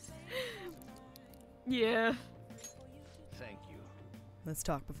 Yeah. Thank you. Let's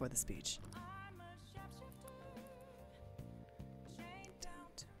talk before the speech.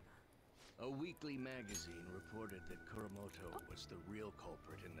 A weekly magazine reported that Kuramoto was the real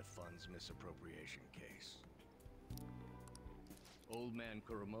culprit in the fund's misappropriation case. Old man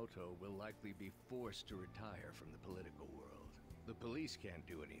Kuramoto will likely be forced to retire from the political world. The police can't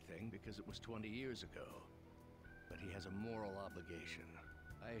do anything because it was 20 years ago. But he has a moral obligation.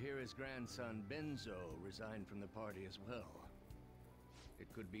 I hear his grandson Benzo resigned from the party as well.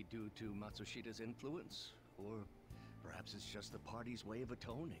 It could be due to Matsushita's influence, or perhaps it's just the party's way of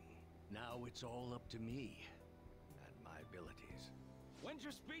atoning. Now it's all up to me and my abilities. When's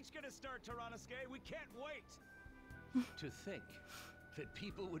your speech gonna start, Tyranosuke? We can't wait! To think that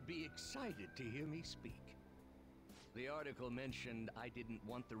people would be excited to hear me speak. The article mentioned I didn't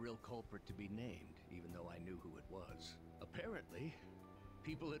want the real culprit to be named, even though I knew who it was. Apparently,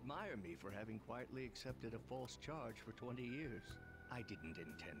 people admire me for having quietly accepted a false charge for 20 years. I didn't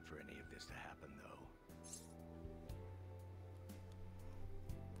intend for any of this to happen, though.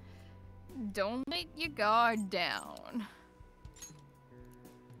 Don't let your guard down.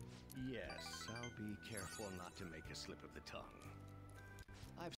 Yes, I'll be careful not to make a slip of the tongue.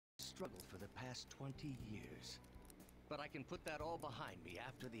 I've struggled for the past 20 years, but I can put that all behind me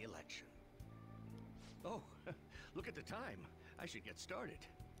after the election. Oh, look at the time. I should get started.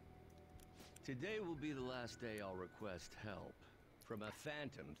 Today will be the last day I'll request help from a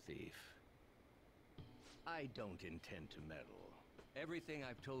phantom thief. I don't intend to meddle. Everything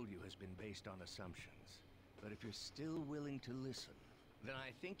I've told you has been based on assumptions. But if you're still willing to listen, then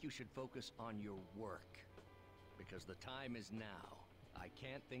I think you should focus on your work. Because the time is now. I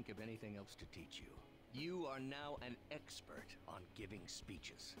can't think of anything else to teach you. You are now an expert on giving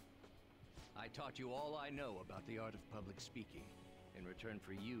speeches. I taught you all I know about the art of public speaking, in return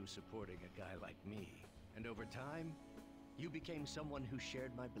for you supporting a guy like me. And over time, you became someone who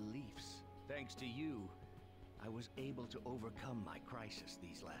shared my beliefs. Thanks to you, I was able to overcome my crisis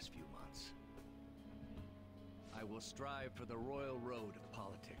these last few months. I will strive for the royal road of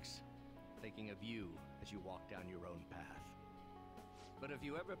politics, thinking of you as you walk down your own path. But if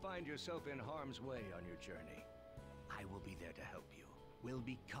you ever find yourself in harm's way on your journey, I will be there to help you. We'll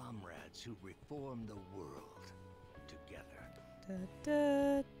be comrades who reform the world together. Da,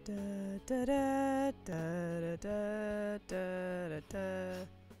 da, da, da, da, da, da, da, da.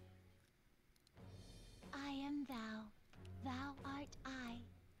 I am thou, thou art I.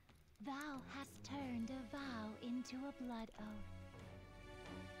 Thou hast turned a vow into a blood oath.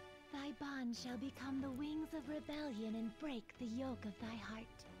 Thy bond shall become the wings of rebellion and break the yoke of thy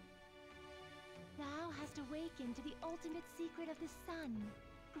heart. Thou hast awakened to the ultimate secret of the sun,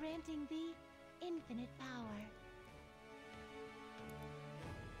 granting thee infinite power.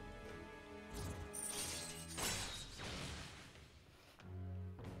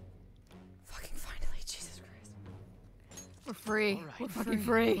 Fucking finally, Jesus Christ. We're free. All right. We're fucking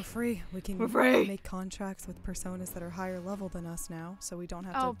free. We're free. We can We're free. make contracts with personas that are higher level than us now, so we don't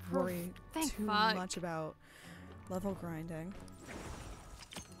have Oh, to worry thank too fuck. much about level grinding.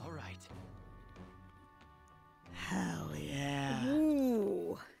 All right. Hell yeah.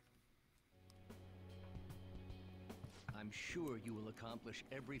 Ooh. I'm sure you will accomplish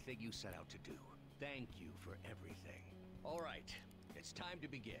everything you set out to do. thank you for everything. All right, it's time to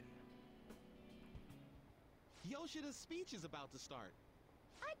begin. Yoshida's speech is about to start.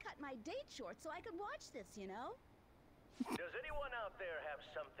 I cut my date short so I could watch this, you know? Does anyone out there have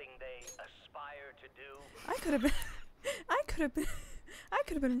something they aspire to do? I could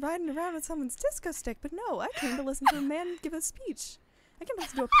have been riding around with someone's disco stick, but no, I came to listen to a man give a speech. I came to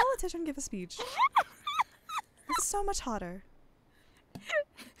listen to a politician give a speech. It's so much hotter.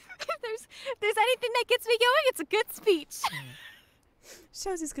 If there's anything that gets me going, it's a good speech.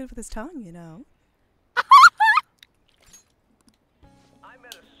 Shows he's good with his tongue, you know. I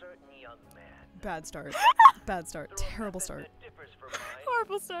met a certain young man. Bad start. Bad start. Terrible start.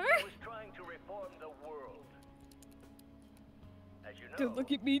 Horrible start. He was trying to reform the world. As you know, Don't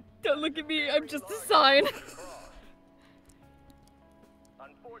look at me. Don't look at me. I'm just a sign.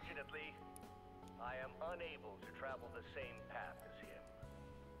 Unfortunately, I am unable to travel the same path as him.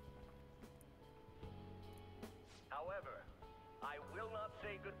 However, I will not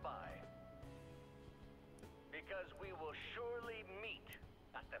say goodbye, because we will surely meet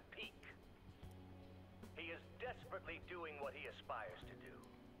at the peak. He is desperately doing what he aspires to do.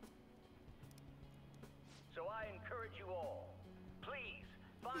 So I encourage you all, please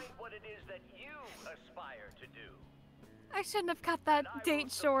find what it is that you aspire to do. I shouldn't have cut that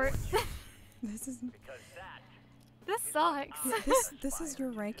date short. This is. This sucks. This is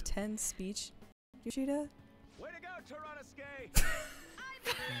your rank 10 speech, Yoshida. Way to go, Toronosuke! I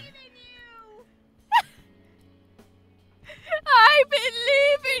believe in you! I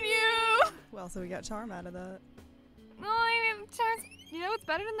believe in you! Well, so we got charm out of that. No, I mean, charm. You know, it's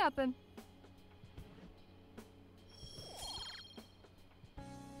better than nothing.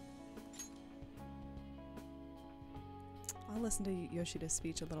 I'll listen to Yoshida's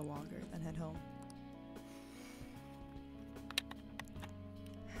speech a little longer, then head home.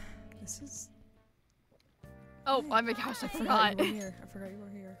 This is... Oh, oh my gosh, I forgot. You were here. I forgot you were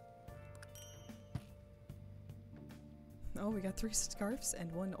here. Oh, we got 3 scarves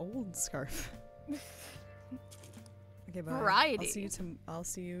and 1 old scarf. Okay, bye. Variety. I'll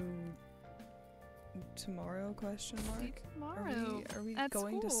see you tomorrow, question mark? Tomorrow. Are we at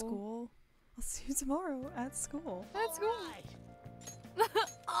going school. to school? I'll see you tomorrow at school. At school.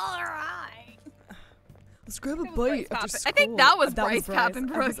 Alright. Let's grab a bite after school. I think that was Bryce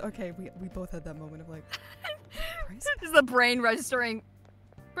Papenbrook. Okay, we both had that moment of like... This is the brain registering.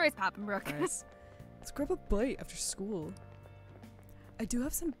 Bryce Papenbrook. Nice. Let's grab a bite after school. I do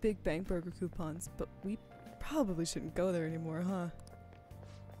have some Big Bang Burger coupons, but we probably shouldn't go there anymore, huh?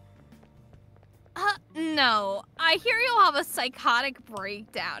 No. I hear you'll have a psychotic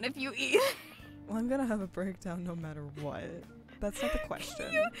breakdown if you eat. Well, I'm gonna have a breakdown no matter what. That's not the question.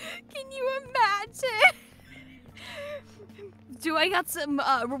 Can you imagine? Do I got some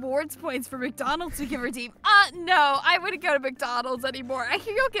rewards points for McDonald's we can redeem? No, I wouldn't go to McDonald's anymore. I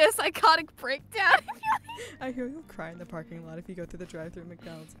hear you'll get a psychotic breakdown. I hear you'll cry in the parking lot if you go through the drive-thru at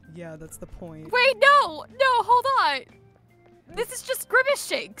McDonald's. Yeah, that's the point. Wait, no, hold on. This is just grimace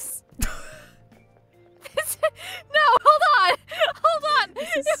shakes. No, hold on.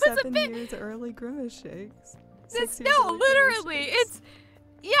 This is 7 years early grimace shakes. No, literally, it's.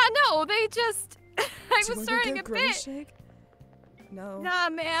 Yeah, no, they just. I was starting a bit. Shake? No. Nah,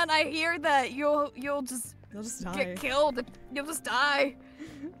 man, I hear that you'll just die. Get killed. You'll just die.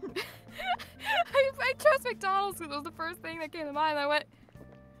 I chose McDonald's because it was the first thing that came to mind. I went,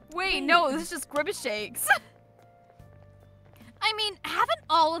 wait, no, this is just grimace shakes. I mean, haven't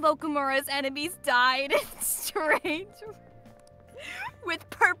all of Okumura's enemies died in strange with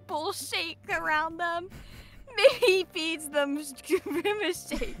purple shake around them? Maybe he feeds them grimace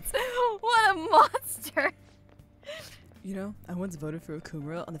shakes. What a monster. You know, I once voted for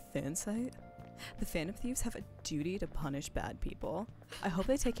Okumura on the fan site. The Phantom Thieves have a duty to punish bad people. I hope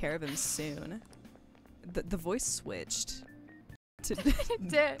they take care of him soon. The voice switched to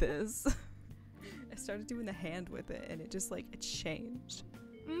this. I started doing the hand with it, and it just, like, it changed.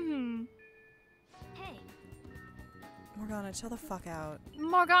 Mm-hmm. Hey. Morgana, chill the fuck out.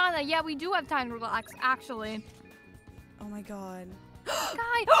 Morgana, yeah, we do have time to relax, actually. Oh my god.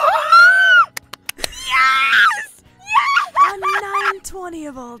 Guy. Yes! Yes! On 9/20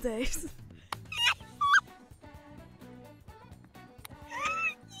 of all days.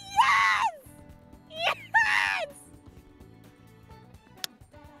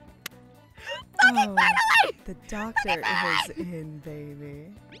 Oh, the doctor is in,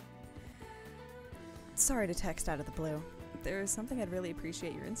 baby. Sorry to text out of the blue. There is something I'd really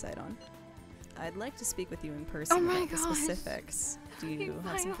appreciate your insight on. I'd like to speak with you in person about the specifics. Do you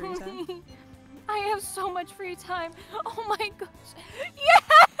have some free time? I have so much free time. Oh my gosh.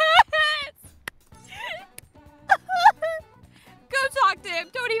 Yes!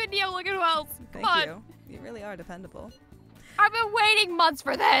 are dependable. I've been waiting months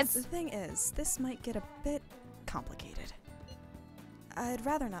for this! The thing is, this might get a bit complicated. I'd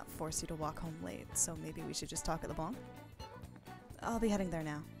rather not force you to walk home late, so maybe we should just talk at the bar? I'll be heading there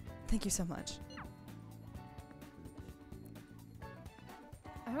now. Thank you so much.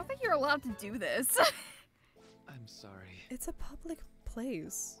 I don't think you're allowed to do this. I'm sorry. It's a public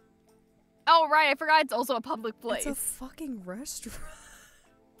place. Oh, right, I forgot it's also a public place. It's a fucking restaurant.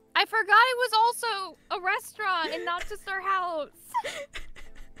 I forgot it was also a restaurant and not just our house.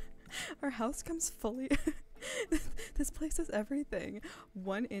 Our house comes fully... This place has everything.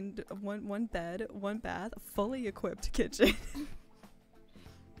 One bed, one bath, fully equipped kitchen.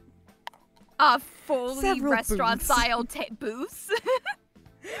 A fully Several restaurant-style booths?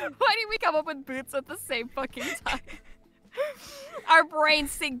 Why did we come up with booths at the same fucking time? Our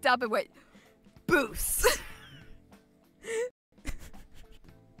brains synced up and went, booths.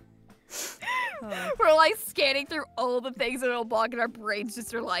 We're like scanning through all the things in a blog and our brains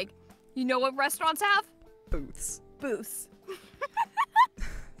just are like, you know what restaurants have? Booths. Booths.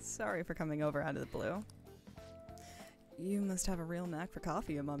 Sorry for coming over out of the blue. You must have a real knack for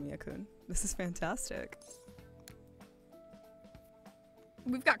coffee, Amamiya-kun. This is fantastic.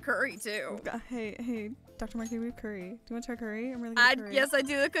 We've got curry too. Hey, Dr. Markey, we have curry. Do you want to try curry? I'm really good at curry. Yes, I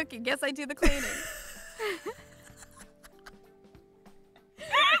do the cooking. Yes, I do the cleaning.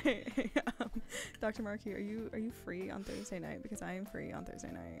 Hey, Dr. Markey, are you free on Thursday night? Because I am free on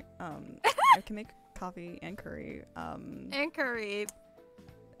Thursday night. I can make coffee and curry. And curry.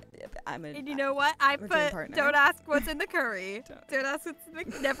 And you know what? I put, partner. don't ask what's in the curry. Don't ask what's in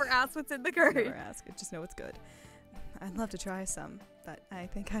the, never ask what's in the curry. Never ask. Just know it's good. I'd love to try some, but I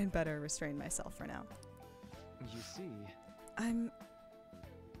think I'd better restrain myself for now. You see... I'm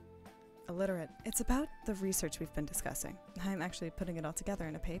illiterate. It's about the research we've been discussing. I'm actually putting it all together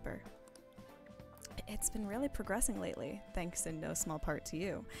in a paper. It's been really progressing lately, thanks in no small part to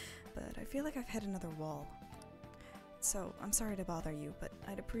you, but I feel like I've hit another wall. So, I'm sorry to bother you, but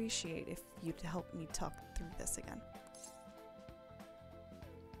I'd appreciate if you'd help me talk through this again.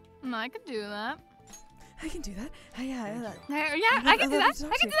 I could do that. I can do that. I can do that. I can do that.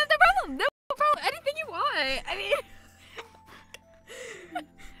 No problem. No problem. Anything you want. I mean...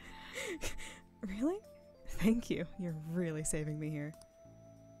 Really? Thank you. You're really saving me here.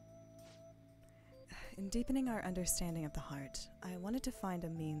 In deepening our understanding of the heart, I wanted to find a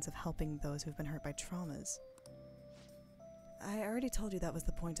means of helping those who've been hurt by traumas. I already told you that was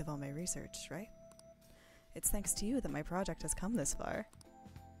the point of all my research, right? It's thanks to you that my project has come this far.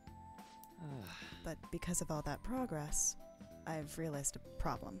 But because of all that progress, I've realized a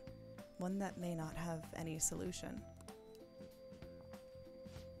problem. One that may not have any solution.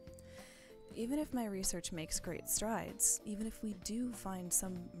 Even if my research makes great strides, even if we do find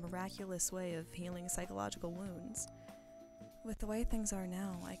some miraculous way of healing psychological wounds, with the way things are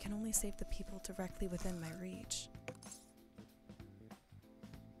now, I can only save the people directly within my reach.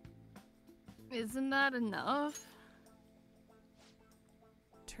 Isn't that enough?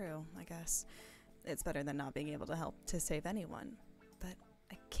 True, I guess. It's better than not being able to help to save anyone, but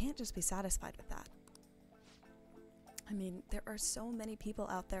I can't just be satisfied with that. I mean, there are so many people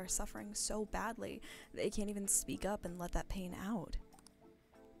out there suffering so badly, they can't even speak up and let that pain out.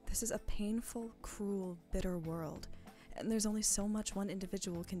 This is a painful, cruel, bitter world, and there's only so much one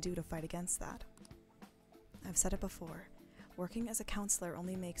individual can do to fight against that. I've said it before, working as a counselor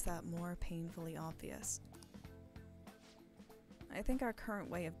only makes that more painfully obvious. I think our current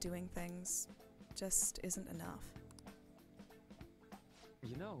way of doing things just isn't enough.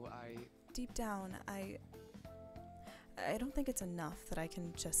 You know, Deep down, I don't think it's enough that I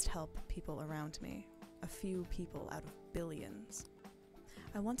can just help people around me. A few people out of billions.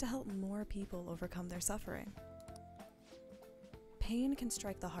 I want to help more people overcome their suffering. Pain can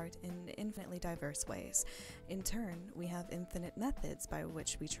strike the heart in infinitely diverse ways. In turn, we have infinite methods by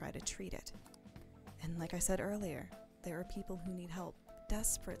which we try to treat it. And like I said earlier, there are people who need help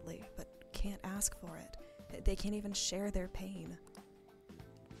desperately, but can't ask for it. They can't even share their pain.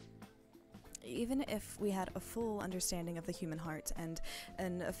 Even if we had a full understanding of the human heart and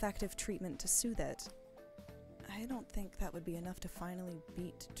an effective treatment to soothe it, I don't think that would be enough to finally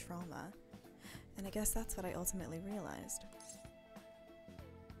beat trauma. And I guess that's what I ultimately realized.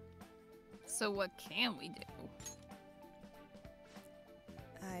 So what can we do?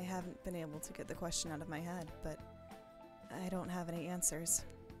 I haven't been able to get the question out of my head, but I don't have any answers.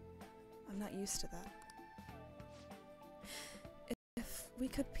 I'm not used to that. If we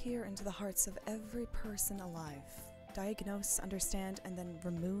could peer into the hearts of every person alive, diagnose, understand, and then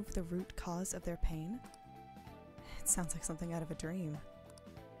remove the root cause of their pain, it sounds like something out of a dream.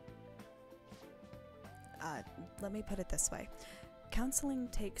 Let me put it this way. Counseling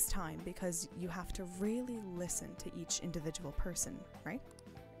takes time because you have to really listen to each individual person, right?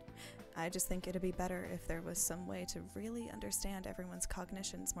 I just think it'd be better if there was some way to really understand everyone's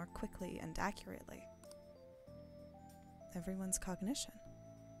cognitions more quickly and accurately. Everyone's cognition.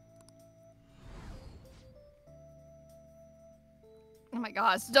 Oh my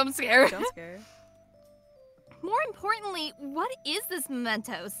gosh, jump scare. Jump scare. More importantly, what is this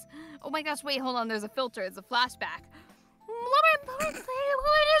mementos? Oh my gosh, wait, hold on, there's a filter, it's a flashback. More importantly,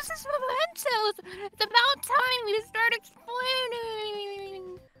 what is this mementos? It's about time we start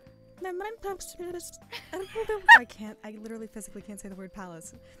explaining. Mementos. I literally physically can't say the word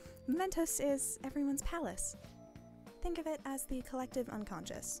palace. Mementos is everyone's palace. Think of it as the collective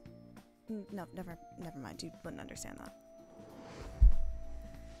unconscious. No, never mind, you wouldn't understand that.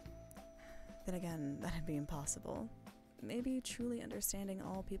 Then again, that'd be impossible. Maybe truly understanding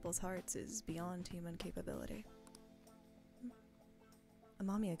all people's hearts is beyond human capability.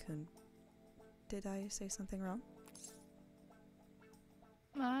 Amamiya-kun, did I say something wrong?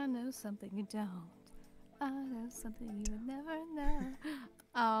 I know something you don't. I know something you would never know.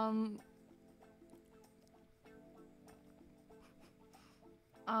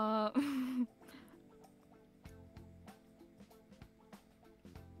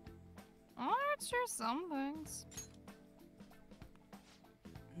 Aren't sure some things.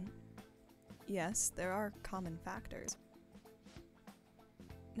 Yes, there are common factors.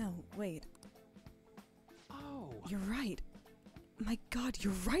 No, wait. Oh. You're right. My god,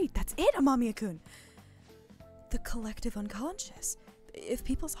 you're right. That's it, Amamiya-kun. The collective unconscious. If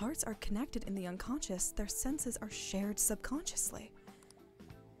people's hearts are connected in the unconscious, their senses are shared subconsciously.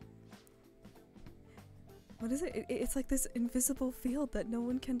 What is it? It's like this invisible field that no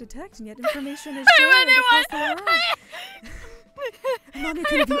one can detect, and yet information is shared across the world.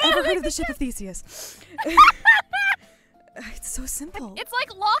 Amamiya-kun, have you ever heard of the ship of Theseus? It's so simple. It's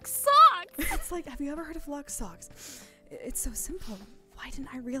like locked socks! It's like, have you ever heard of locked socks? It's so simple. Why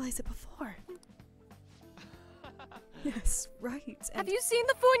didn't I realize it before? Yes, right. Have you seen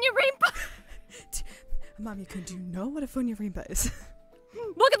the Funya Rimpa? Amamiya-kun, do you know what a Funya Rimpa is?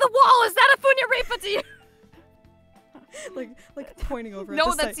 Look at the wall! Is that a Funya Rimpa to you? like pointing over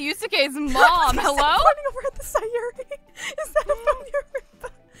no, at the that's Yusuke's mom. Hello? Pointing over at the Sayuri. Is that a Funya Rimpa?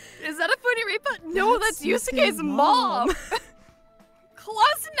 Is that a Funya Rimpa? No, that's Yusuke's mom.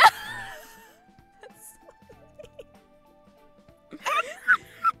 Close enough.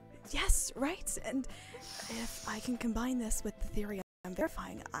 Yes, right. And if I can combine this with the theory I'm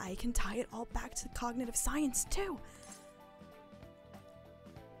verifying, I can tie it all back to cognitive science too.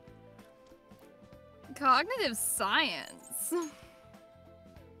 Cognitive science?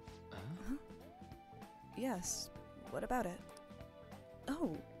 Yes. What about it?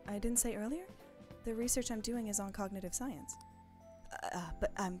 Oh, I didn't say earlier? The research I'm doing is on cognitive science.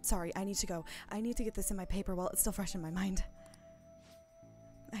 But I'm sorry, I need to go. I need to get this in my paper while it's still fresh in my mind.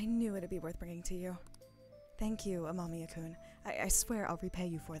 I knew it'd be worth bringing to you. Thank you, Amamiya-kun. I swear I'll repay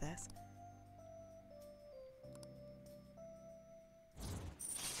you for this.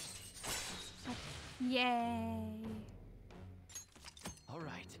 Yay. All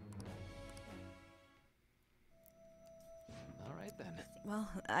right. All right then. Well,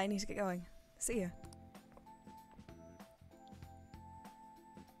 I need to get going. See ya.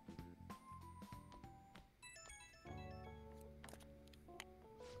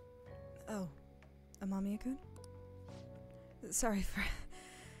 Oh, Amamiya-kun? Sorry for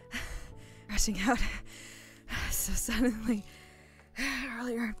rushing out so suddenly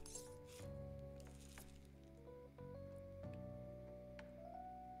earlier.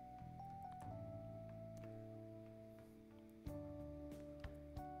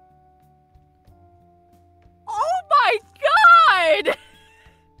 Oh my god!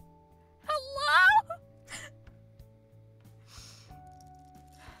 Hello?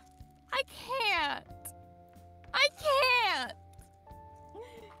 I can't. I can't.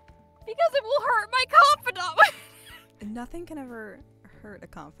 Because it will hurt my confidant. Nothing can ever hurt a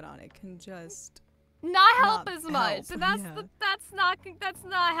confidant. It can just not help as much. Help. That's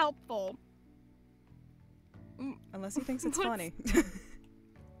not helpful. Unless he thinks it's funny.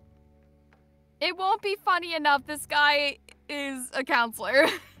 It won't be funny enough. This guy is a counselor.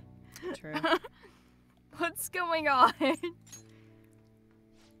 True. What's going on?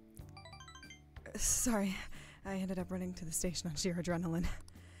 Sorry, I ended up running to the station on sheer adrenaline.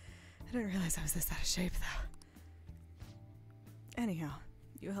 I didn't realize I was this out of shape, though. Anyhow,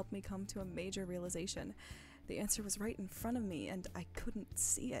 you helped me come to a major realization. The answer was right in front of me, and I couldn't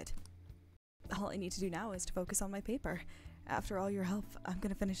see it. All I need to do now is to focus on my paper. After all your help, I'm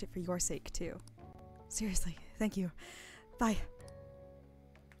gonna finish it for your sake, too. Seriously, thank you. Bye.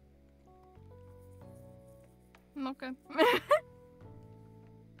 Okay.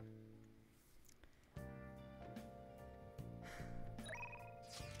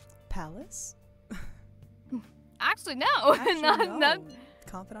 Palace? Actually, no. Actually, not, no.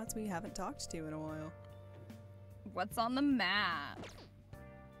 Confidants we haven't talked to in a while. What's on the map?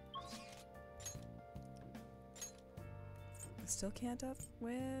 Still can't up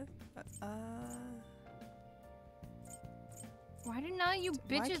with... Why do none of you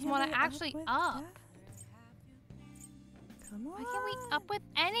Why bitches can't want I to up actually with up? that? Come on. Why can't we up with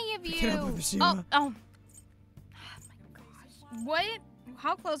any of We you? can up with Mishima. Oh my gosh. What?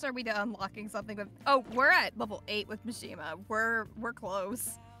 How close are we to unlocking something with... Oh, we're at level 8 with Mishima. We're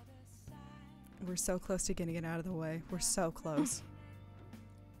close. We're so close to getting it out of the way. We're so close.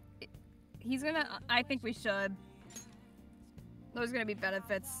 He's gonna... I think we should. There's gonna be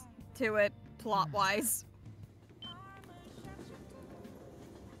benefits to it, plot-wise.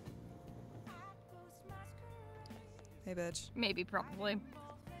 Hey, bitch. Maybe, probably.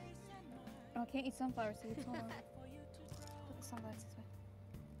 Oh, I can't eat sunflower seeds. Hold on. Put the sunflower seeds away.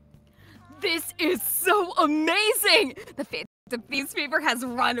 This is so amazing! The Beast Fever has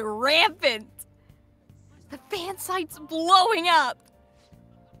run rampant! The fan site's blowing up!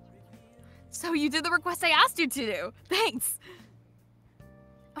 So you did the request I asked you to do. Thanks!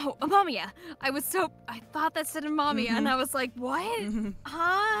 Oh, Amamiya. I thought that said Amamiya, and I was like, what?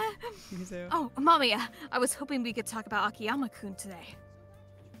 Huh? Me too. Oh, Amamiya. I was hoping we could talk about Akiyama-kun today.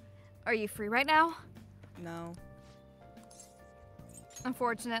 Are you free right now? No.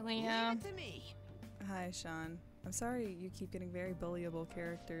 Unfortunately, yeah. Leave it to me. Hi, Sean. I'm sorry you keep getting very bullyable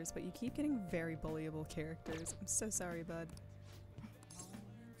characters, but you keep getting very bullyable characters. I'm so sorry, bud.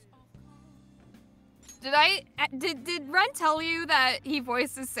 Did Ren tell you that he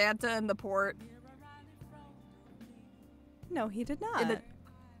voices Santa in the port? No, he did not.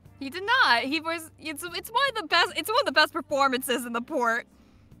 He did not. He voiced it's one of the best. It's one of the best performances in the port.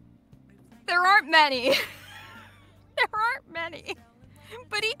 There aren't many. There aren't many.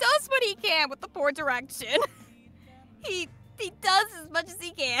 But he does what he can with the port direction. He does as much as he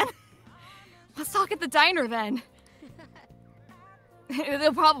can. Let's talk at the diner then.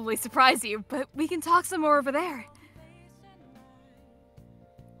 It'll probably surprise you, but we can talk some more over there.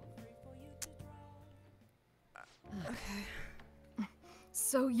 Okay.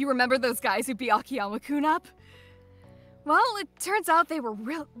 So you remember those guys who beat Akiyama-kun up? Well, it turns out they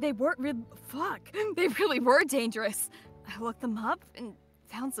really were dangerous. I looked them up and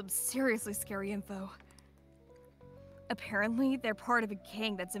found some seriously scary info. Apparently, they're part of a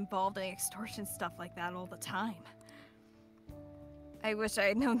gang that's involved in extortion stuff like that all the time. I wish I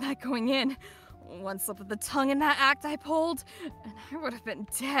had known that going in. One slip of the tongue in that act I pulled, and I would have been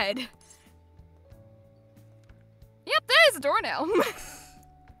dead. Yep, that is a door now.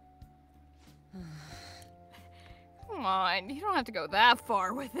 Come on, you don't have to go that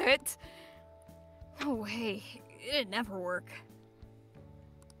far with it. No way, it'd never work.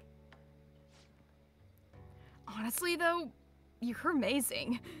 Honestly, though, you're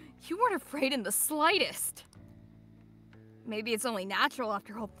amazing. You weren't afraid in the slightest. Maybe it's only natural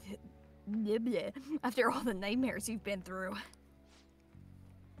after all the nightmares you've been through.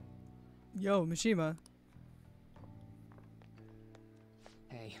 Yo, Mishima.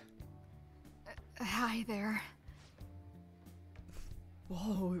 Hey. Hi there.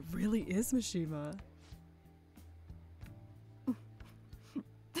 Whoa, it really is Mishima.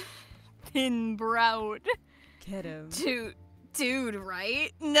 Thin-browed. Get him. Dude,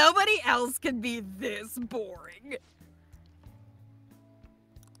 right? Nobody else can be this boring.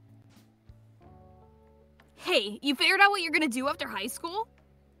 Hey, you figured out what you're gonna do after high school?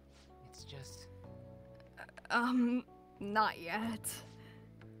 It's just... Not yet.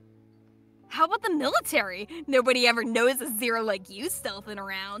 How about the military? Nobody ever knows a zero like you stealthing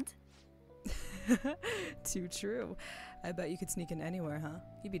around. Too true. I bet you could sneak in anywhere, huh?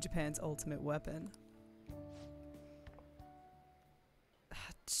 You'd be Japan's ultimate weapon.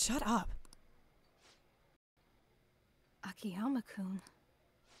 Shut up. Akiyama-kun.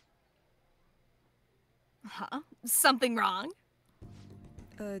 Huh? Something wrong?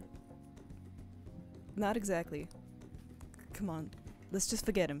 Not exactly. Come on, let's just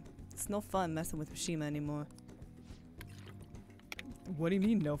forget him. It's no fun messing with Mishima anymore. What do you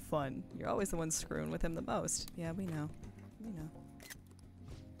mean, no fun? You're always the one screwing with him the most. Yeah, we know. We know.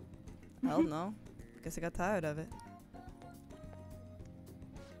 Hell no. Guess I got tired of it.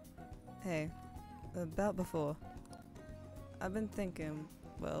 Hey, about before. I've been thinking,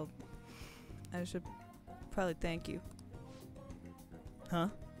 well, I should probably thank you. Huh?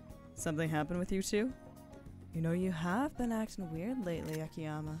 Something happened with you two? You know, you have been acting weird lately,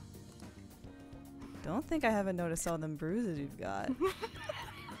 Akiyama. Don't think I haven't noticed all them bruises you've got.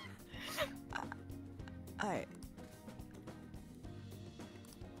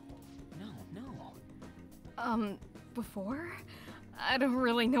 No. Before? I don't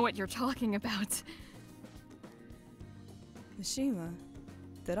really know what you're talking about. Mishima,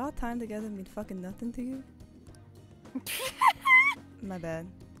 did our time together mean fucking nothing to you? My bad.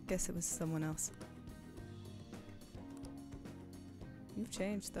 Guess it was someone else. You've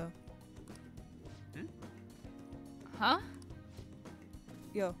changed, though. Huh?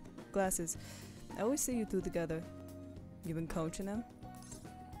 Yo, glasses. I always see you two together. You been coaching them?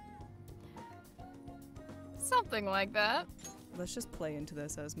 Something like that. Let's just play into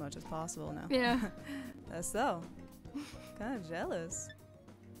this as much as possible now. Yeah. That's so. Kinda jealous.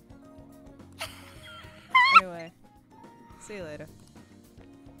 Anyway, see you later.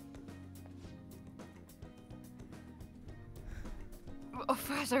 Oh,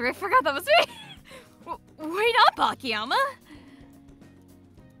 sorry, I forgot that was me! Wait up, Akiyama!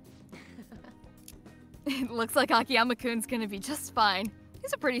 It looks like Akiyama-kun's gonna be just fine.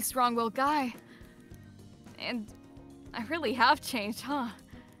 He's a pretty strong-willed guy. And I really have changed, huh?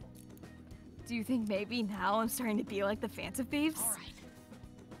 Do you think maybe now I'm starting to be like the Phantom Thieves? All right.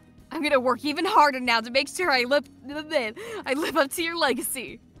 I'm gonna work even harder now to make sure I live up to your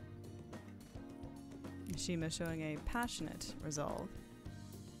legacy. Mishima showing a passionate resolve.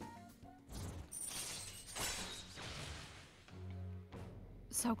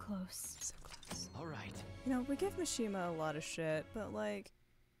 So close. So close. All right. You know, we give Mishima a lot of shit, but like...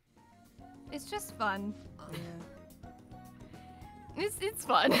 It's just fun. Yeah. It's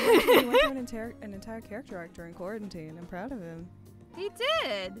fun. He went through an entire character arc during quarantine. I'm proud of him. He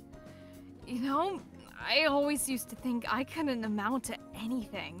did. You know, I always used to think I couldn't amount to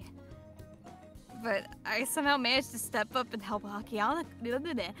anything. But I somehow managed to step up and help Akiyama-kun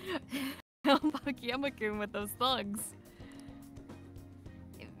with those thugs.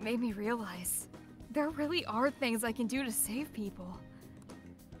 It made me realize there really are things I can do to save people.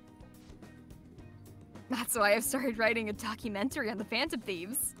 That's why I've started writing a documentary on the Phantom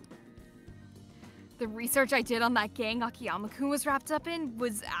Thieves. The research I did on that gang Akiyama-kun was wrapped up in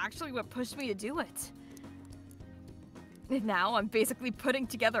was actually what pushed me to do it. And now I'm basically putting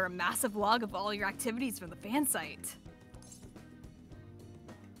together a massive log of all your activities from the fan site.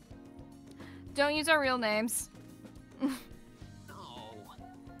 Don't use our real names. No.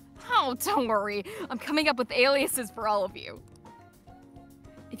 Oh, don't worry. I'm coming up with aliases for all of you.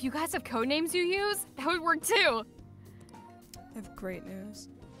 If you guys have codenames you use, that would work too. I have great news.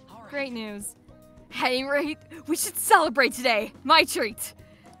 All right. Great news. Hey, right? We should celebrate today. My treat.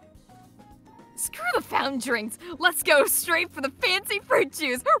 Screw the fountain drinks. Let's go straight for the fancy fruit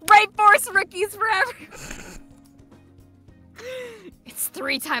juice. Right, Force Rookies forever. It's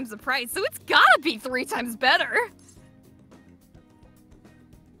 3 times the price, so it's gotta be 3 times better.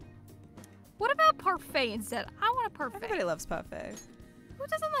 What about parfait instead? I want a parfait. Everybody loves parfait. Who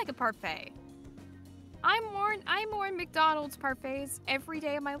doesn't like a parfait? I mourn McDonald's parfaits every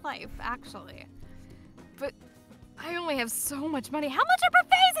day of my life, actually. But I only have so much money. How much are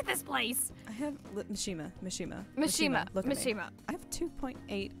parfaits at this place? I have Mishima. Look at me. I have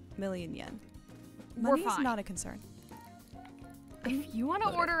 2.8 million yen. Money is not a concern. If you want to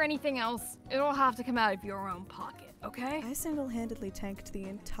order anything else, it'll have to come out of your own pocket, okay? I single-handedly tanked the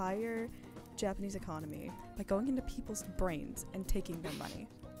entire Japanese economy by going into people's brains and taking their money.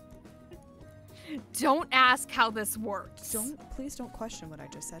 Don't ask how this works. Please don't question what I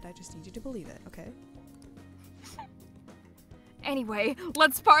just said. I just need you to believe it, okay? Anyway,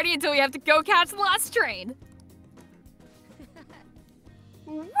 let's party until we have to go catch the last train.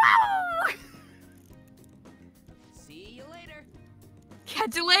 Woo! See you later.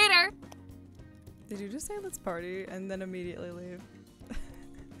 Catch you later. Did you just say let's party and then immediately leave?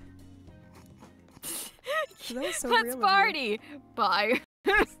 That was so let's real party. Bye.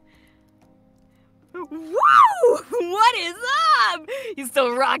 Whoa! What is up? You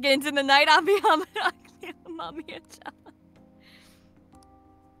still rocking into the night,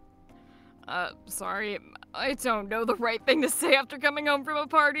 sorry, I don't know the right thing to say after coming home from a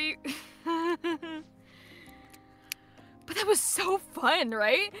party. But that was so fun,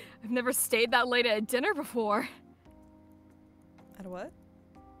 right? I've never stayed that late at a dinner before. At a what?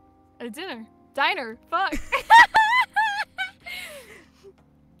 At a dinner. Diner. Fuck.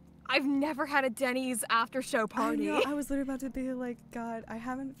 I've never had a Denny's after show party. I know, I was literally about to be like, God, I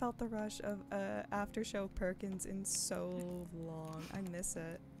haven't felt the rush of after show Perkins in so long. I miss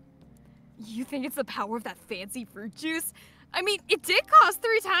it. You think it's the power of that fancy fruit juice? I mean, it did cost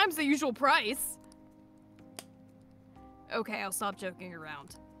 3 times the usual price. Okay, I'll stop joking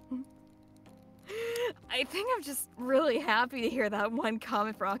around. I think I'm just really happy to hear that one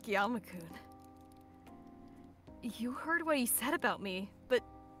comment for Akiyama-kun. You heard what he said about me, but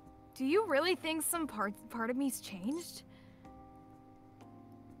do you really think some part of me's changed?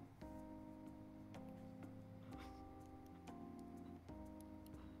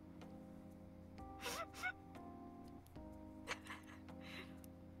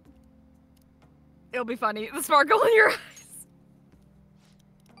 It'll be funny. The sparkle in your eyes.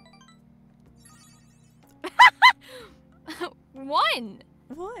 One.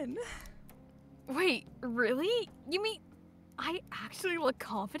 Wait, really? You mean I actually look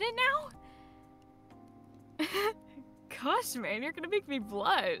confident now? Gosh, man, you're gonna make me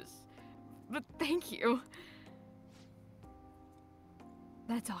blush. But thank you.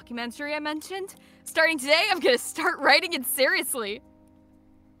 That documentary I mentioned? Starting today, I'm gonna start writing it seriously.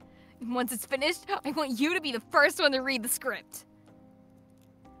 And once it's finished, I want you to be the first one to read the script.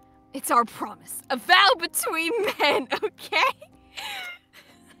 It's our promise. A vow between men, okay?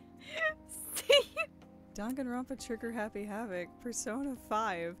 See you. Danganronpa Trigger Happy Havoc, Persona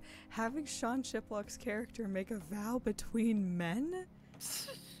 5, having Sean Chiplock's character make a vow between men?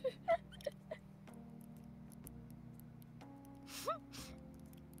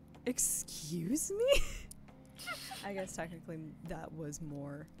 Excuse me? I guess technically that was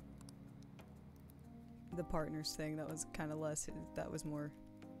more the partners thing. That was kind of less. That was more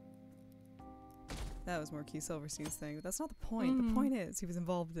Keith Silverstein's thing. But that's not the point. The point is he was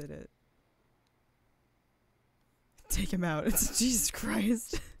involved in it. Take him out. It's Jesus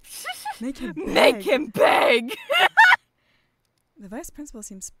Christ. Make him beg. Make him beg. The vice principal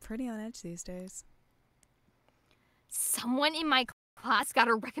seems pretty on edge these days. Someone in my class got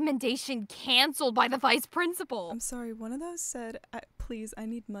a recommendation canceled by the vice principal. I'm sorry, one of those said, please, I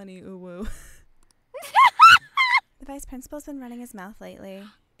need money, uwu. The vice principal's been running his mouth lately.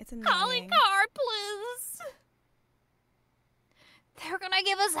 It's annoying. Calling card, please. They're gonna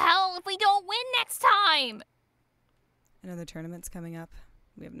give us hell if we don't win next time. Another tournament's coming up.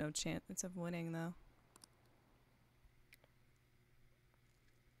 We have no chance of winning, though.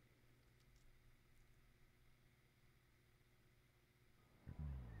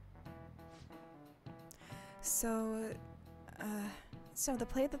 So the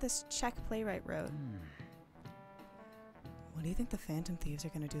play that this Czech playwright wrote. What do you think the Phantom Thieves are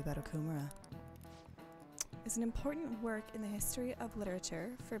going to do about Okumura? It's an important work in the history of literature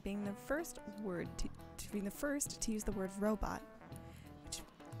for being the first to use the word robot.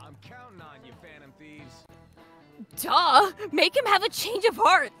 I'm counting on you, Phantom Thieves. Duh! Make him have a change of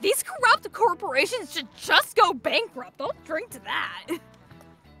heart. These corrupt corporations should just go bankrupt. Don't drink to that.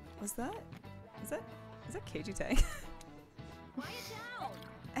 Is that KG Tang?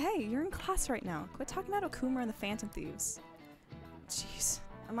 Hey, you're in class right now. Quit talking about Okumura and the Phantom Thieves. Jeez.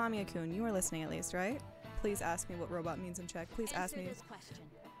 Amamiya-kun, you were listening at least, right? Please ask me what robot means in Czech. Please ask me.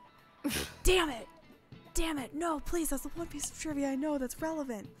 Damn it! Damn it! No, please, that's the one piece of trivia I know that's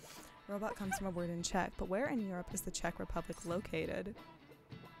relevant. Robot comes from a word in Czech, but where in Europe is the Czech Republic located?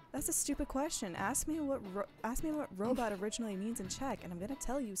 That's a stupid question. Ask me what robot originally means in Czech, and I'm gonna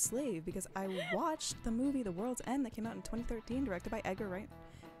tell you slave because I watched the movie The World's End that came out in 2013, directed by Edgar Wright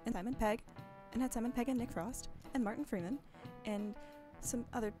and Simon Pegg, and had Simon Pegg and Nick Frost and Martin Freeman and some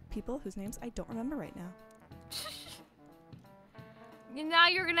other people whose names I don't remember right now. Now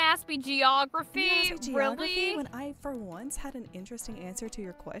you're gonna ask me geography? Really? When I, for once, had an interesting answer to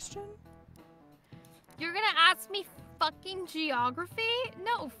your question? You're gonna ask me fucking geography?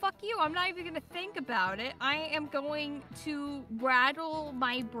 No, fuck you. I'm not even gonna think about it. I am going to rattle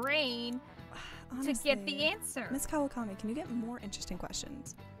my brain Honestly, to get the answer. Miss Kawakami, can you get more interesting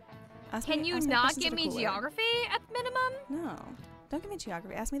questions? Can you not give me geography at the minimum? No. Don't give me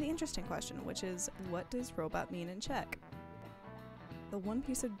geography. Ask me the interesting question, which is, what does robot mean in Czech? The one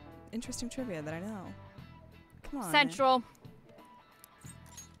piece of interesting trivia that I know. Come on. Central.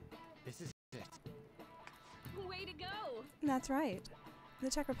 This is it. Way to go! That's right. The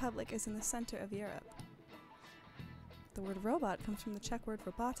Czech Republic is in the center of Europe. The word robot comes from the Czech word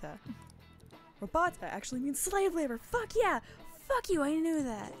robota. Robota actually means slave labor. Fuck yeah! Fuck you, I knew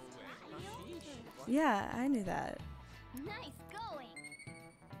that. Yeah, I knew that. Nice going.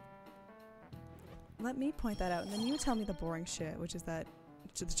 Let me point that out, and then you tell me the boring shit, which is that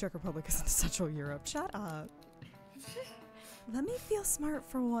the Czech Republic is in Central Europe. Shut up. Let me feel smart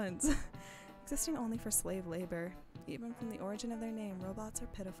for once. Existing only for slave labor. Even from the origin of their name, robots are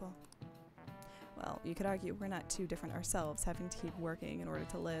pitiful. Well, you could argue we're not too different ourselves, having to keep working in order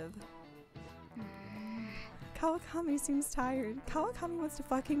to live. Kawakami seems tired. Kawakami wants to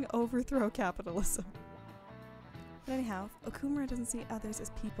fucking overthrow capitalism. But anyhow, Okumura doesn't see others as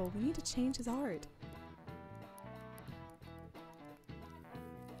people. We need to change his art.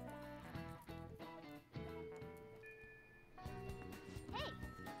 Hey.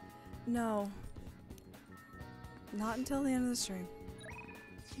 No. Not until the end of the stream.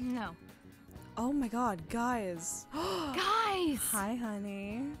 No. Oh my god, guys. Guys! Hi,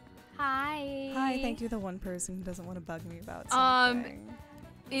 honey. Hi. Hi, thank you, the one person who doesn't want to bug me about something.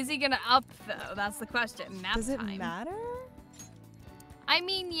 Is he gonna up, though? That's the question. Nap Does it time. matter? I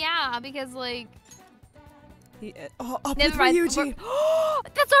mean, yeah, because, like... Up with Never mind. Ryuji!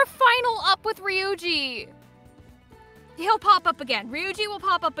 That's our final up with Ryuji! He'll pop up again. Ryuji will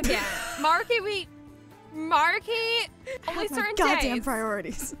pop up again. Marky only certain goddamn days.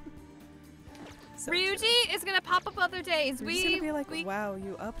 Priorities. So Ryuji is gonna pop up other days. We're just gonna be like, wow,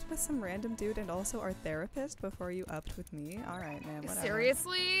 you upped with some random dude and also our therapist before you upped with me? Alright, man, whatever.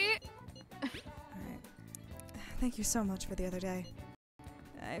 Seriously? Alright. Thank you so much for the other day.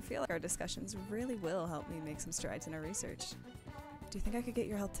 I feel like our discussions really will help me make some strides in our research. Do you think I could get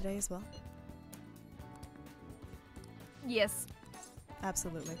your help today as well? Yes.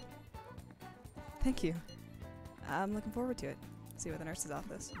 Absolutely. Thank you. I'm looking forward to it. See you at the nurse's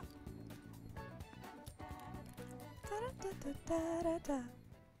office.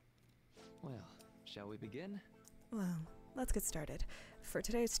 Well, shall we begin? Well, let's get started. For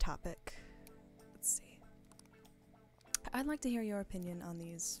today's topic, let's see. I'd like to hear your opinion on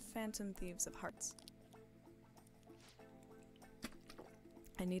these phantom thieves of hearts.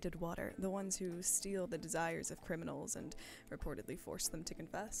 I needed water, the ones who steal the desires of criminals and reportedly force them to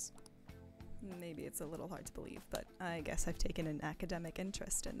confess. Maybe it's a little hard to believe, but I guess I've taken an academic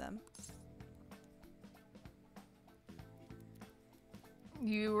interest in them.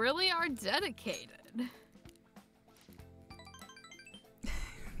 You really are dedicated.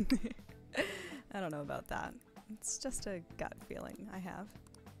 I don't know about that. It's just a gut feeling I have.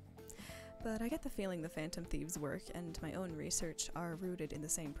 But I get the feeling the Phantom Thieves' work and my own research are rooted in the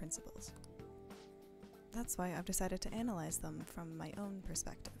same principles. That's why I've decided to analyze them from my own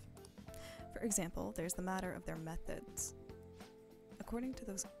perspective. For example, there's the matter of their methods. According to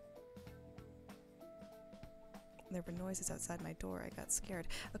those... There were noises outside my door, I got scared.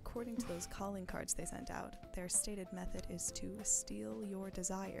 According to those calling cards they sent out, their stated method is to steal your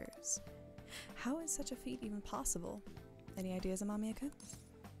desires. How is such a feat even possible? Any ideas, Amamiya-kun?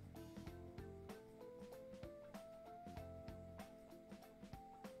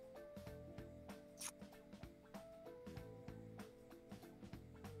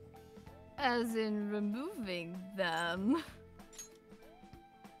 As in removing them.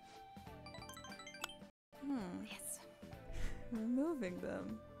 Yes. Removing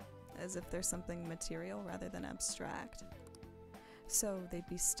them. As if they're something material rather than abstract. So they'd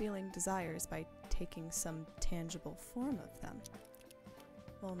be stealing desires by taking some tangible form of them.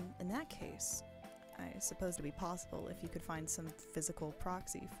 Well, in that case, I suppose it'd be possible if you could find some physical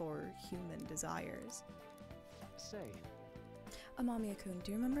proxy for human desires. Say. Amamiya-kun,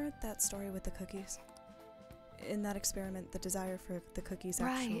 do you remember that story with the cookies? In that experiment, the desire for the cookies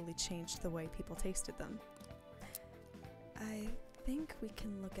actually changed the way people tasted them. I think we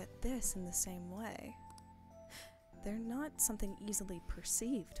can look at this in the same way. They're not something easily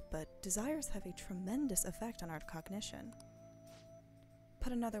perceived, but desires have a tremendous effect on our cognition.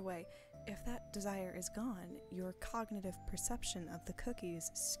 Put another way, if that desire is gone, your cognitive perception of the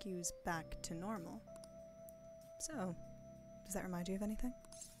cookies skews back to normal. So, does that remind you of anything?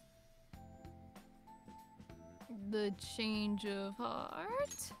 The change of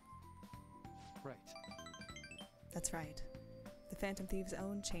heart? Right. That's right. The Phantom Thieves'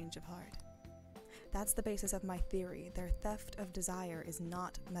 own change of heart. That's the basis of my theory. Their theft of desire is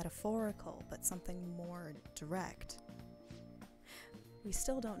not metaphorical, but something more direct. We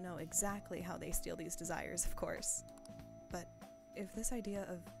still don't know exactly how they steal these desires, of course. But if this idea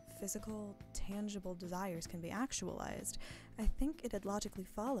of physical, tangible desires can be actualized, I think it'd logically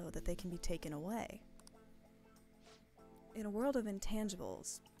follow that they can be taken away. In a world of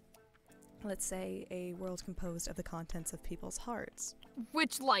intangibles, let's say a world composed of the contents of people's hearts.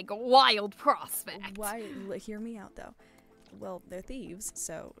 Which, like, wild prospect. Why? Hear me out, though. Well, they're thieves,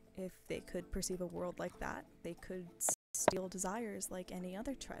 so if they could perceive a world like that, they could steal desires like any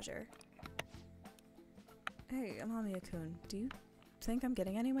other treasure. Hey, Amamiya-kun, do you think I'm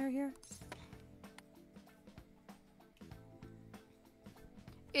getting anywhere here?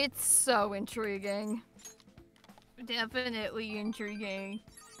 It's so intriguing. Definitely intriguing.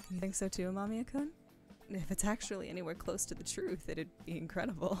 You think so too, Amamiya-kun? If it's actually anywhere close to the truth, it'd be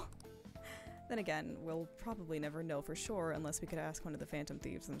incredible. Then again, we'll probably never know for sure unless we could ask one of the Phantom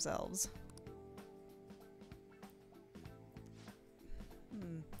Thieves themselves.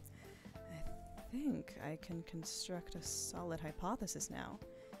 I think I can construct a solid hypothesis now.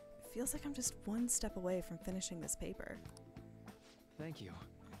 It feels like I'm just one step away from finishing this paper. Thank you.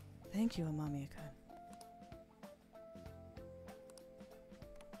 Thank you, Amamiya-kun.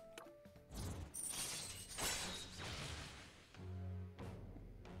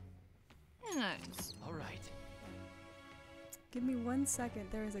 Nice. All right. Give me 1 second.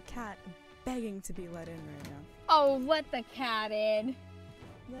 There is a cat begging to be let in right now. Oh, let the cat in.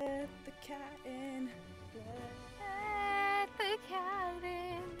 Let the cat in. Let the cat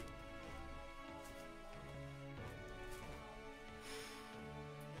in.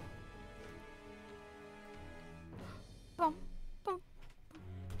 Bum, bum,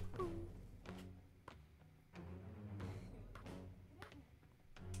 bum.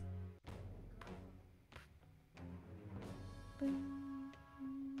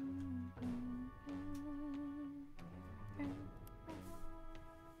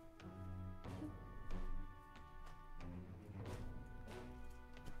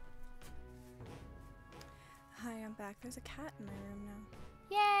 Hi, I'm back. There's a cat in my room now.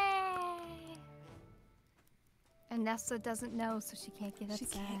 Yay! And Nessa doesn't know, so she can't get upset.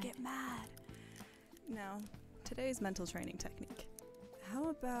 She can't get mad. Now, today's mental training technique. How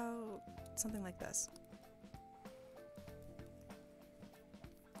about something like this?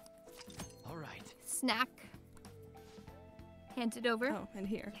 All right. Snack. Hand it over. Oh, and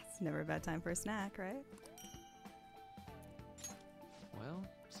here. It's never a bad time for a snack, right? Well,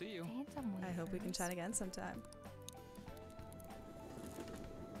 see you. I hope we can chat again sometime.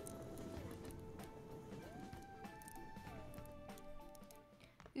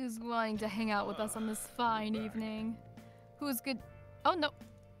 Who's wanting to hang out with us on this fine evening? Who's good? Oh, no.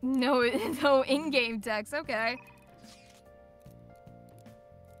 No, no in-game text. Okay.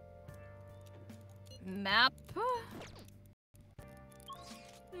 Map.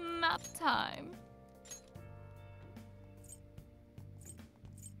 Map time.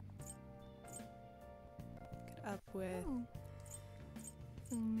 Get up with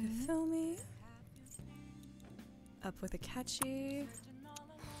Hifumi. Up with Akechi.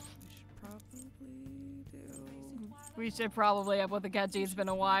 We should probably up with Akechi. It's been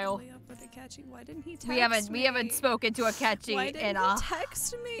a while. Up with Akechi. Why didn't he text We haven't spoken to Akechi Why didn't in he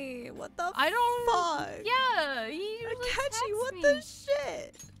text me? What the I don't fuck? Yeah, he usually Akechi, what texts the me.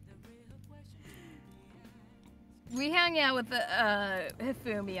 shit? We hang out with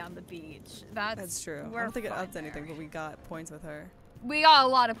Hifumi on the beach. That's true. I don't think it upped anything, but we got points with her. We got a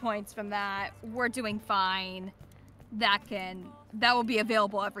lot of points from that. We're doing fine. That will be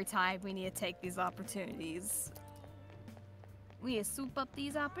available every time we need to take these opportunities. We soup up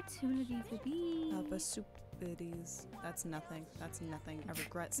these opportunities, baby. Up a soup biddies. That's nothing. That's nothing. I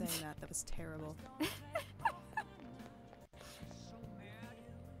regret saying that. That was terrible.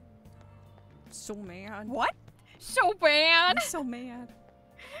 So mad. What? So bad. I'm so mad.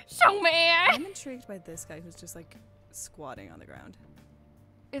 So mad. I'm intrigued by this guy who's just like squatting on the ground.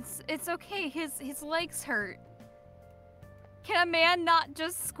 It's okay. His legs hurt. Can a man not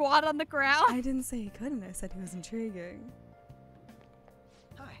just squat on the ground? I didn't say he couldn't. I said he was intriguing.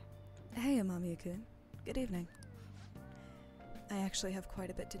 Hi. Hey, Amamiya-kun. Good evening. I actually have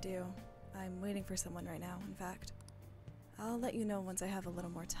quite a bit to do. I'm waiting for someone right now, in fact. I'll let you know once I have a little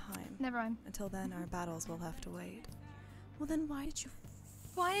more time. Never mind. Until then, our battles will have to wait. Well, then why did you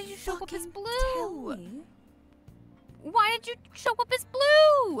show up as blue? Tell me? Why did you show up as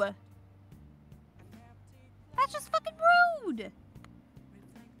blue? That's just fucking rude.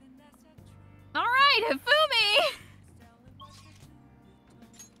 All right, Hifumi.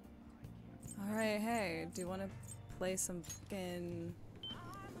 All right, hey, do you want to play some fucking... Do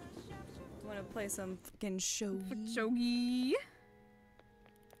you want to play some fucking shogi? Shogi.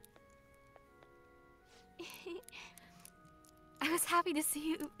 I was happy to see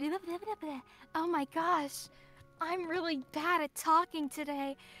you. Oh my gosh. I'm really bad at talking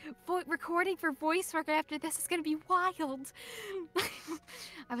today. Recording for voice work after this is gonna be wild.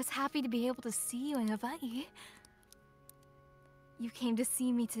 I was happy to be able to see you in Hawaii. You came to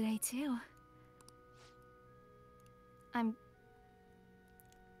see me today too.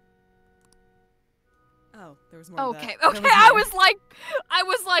 Oh, there was more to that. Okay, There okay. was I more.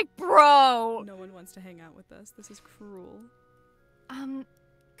 was like, bro. No one wants to hang out with us. This is cruel.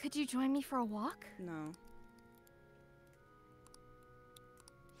 Could you join me for a walk? No.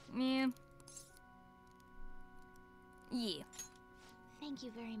 Yeah. Yeah. Thank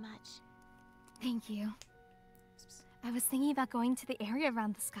you very much. Thank you. I was thinking about going to the area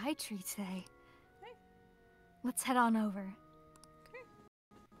around the Sky Tree today. Let's head on over.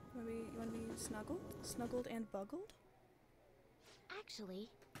 You wanna be snuggled and buggled? Actually,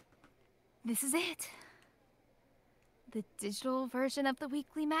 This is it. The digital version of the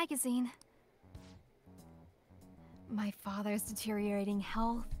weekly magazine. My father's deteriorating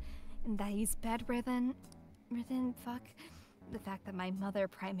health, and that he's bedridden. Fuck. The fact that my mother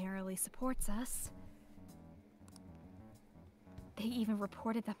primarily supports us. They even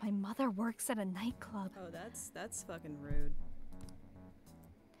reported that my mother works at a nightclub. Oh, that's fucking rude.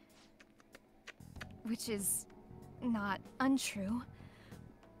 Which is not untrue.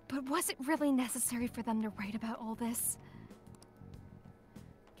 But was it really necessary for them to write about all this?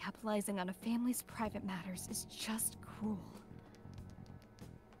 Capitalizing on a family's private matters is just cruel.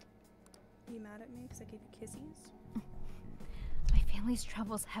 You mad at me because I gave you kissies? My family's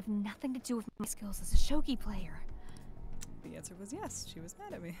troubles have nothing to do with my skills as a shogi player. The answer was yes. She was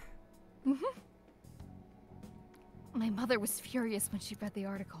mad at me. My mother was furious when she read the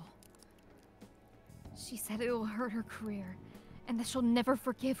article. She said it will hurt her career, and that she'll never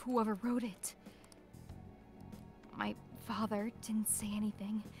forgive whoever wrote it. My father didn't say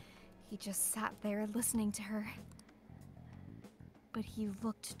anything. He just sat there listening to her. But he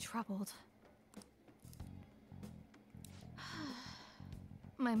looked troubled.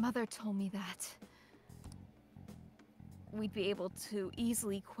 My mother told me that we'd be able to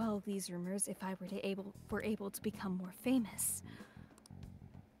easily quell these rumors if I were able to become more famous.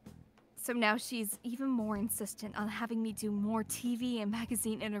 So now she's even more insistent on having me do more TV and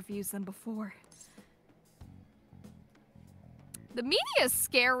magazine interviews than before. The media is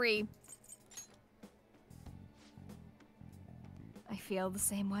scary. I feel the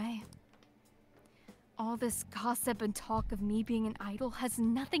same way. All this gossip and talk of me being an idol has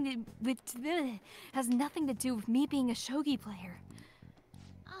nothing to do with me being a shogi player.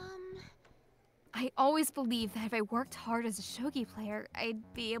 I always believed that if I worked hard as a shogi player,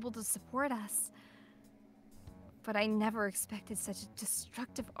 I'd be able to support us. But I never expected such a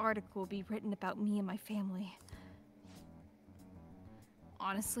destructive article be written about me and my family.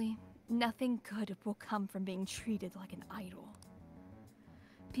 Honestly, nothing good will come from being treated like an idol.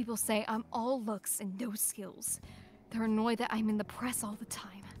 People say I'm all looks and no skills. They're annoyed that I'm in the press all the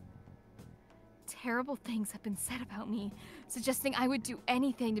time. Terrible things have been said about me, suggesting I would do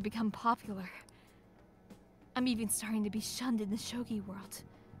anything to become popular. I'm even starting to be shunned in the shogi world.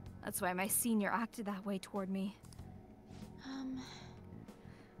 That's why my senior acted that way toward me.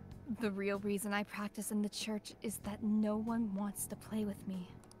 The real reason I practice in the church is that no one wants to play with me.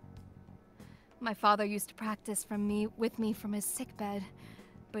 My father used to practice with me from his sickbed,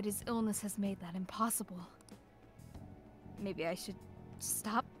 but his illness has made that impossible. Maybe I should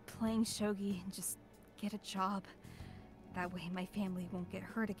stop playing shogi and just get a job. That way my family won't get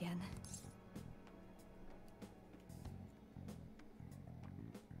hurt again.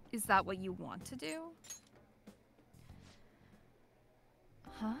 Is that what you want to do?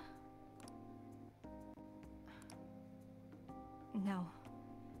 Huh? No.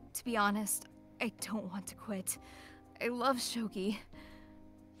 To be honest, I don't want to quit. I love shogi.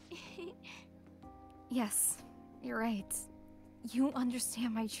 Yes, you're right. You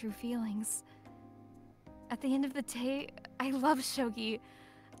understand my true feelings. At the end of the day, I love shogi.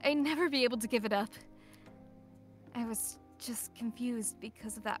 I'd never be able to give it up. I was just confused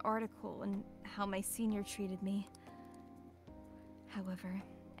because of that article and how my senior treated me. However,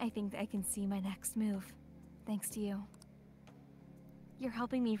 I think I can see my next move, thanks to you. You're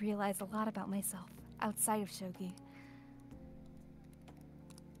helping me realize a lot about myself outside of shogi.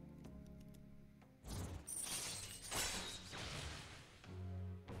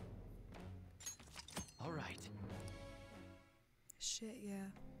 All right. Shit, yeah.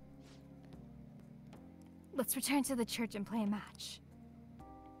 Let's return to the church and play a match.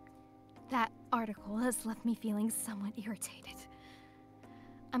 That article has left me feeling somewhat irritated.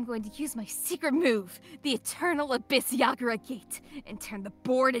 I'm going to use my secret move, the Eternal Abyss Yagura Gate, and turn the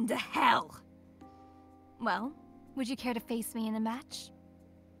board into hell. Well, would you care to face me in a match?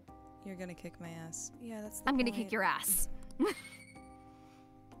 You're gonna kick my ass. Yeah, that's the I'm gonna point. kick your ass.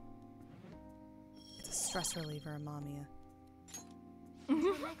 It's a stress reliever, Amamiya.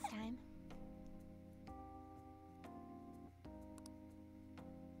 Until next time.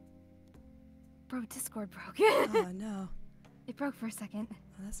 Bro, Discord broke. Oh no. It broke for a second.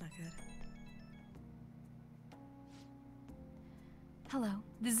 Oh, that's not good. Hello,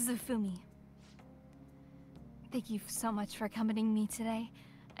 this is Ufumi. Thank you so much for accompanying me today.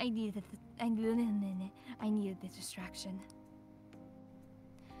 I needed the distraction.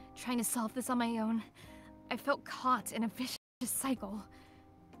 Trying to solve this on my own, I felt caught in a vicious cycle.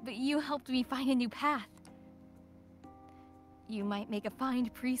 But you helped me find a new path. You might make a fine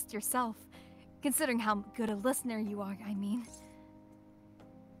priest yourself, considering how good a listener you are, I mean.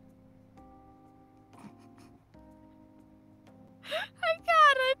 I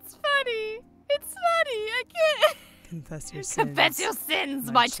got it. It's funny. It's funny. I can't. Confess your sins. Confess your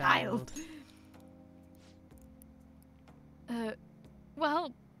sins, my child.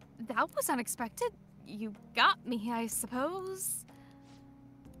 Well, that was unexpected. You got me, I suppose.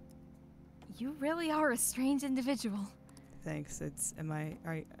 You really are a strange individual. Thanks. Am I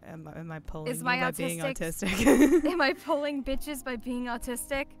pulling Is you my by being autistic? autistic? Am I pulling bitches by being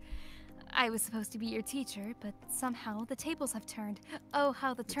autistic? I was supposed to be your teacher, but somehow the tables have turned. Oh,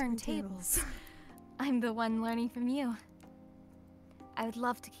 how the turntables. I'm the one learning from you. I would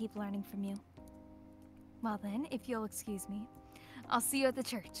love to keep learning from you. Well then, if you'll excuse me, I'll see you at the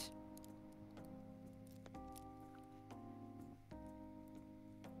church.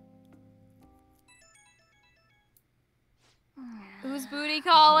 Who's booty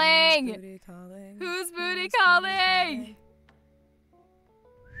calling? Who's booty calling? Who's booty calling?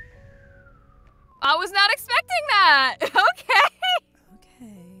 I was not expecting that. Okay.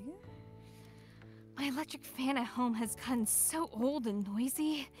 My electric fan at home has gotten so old and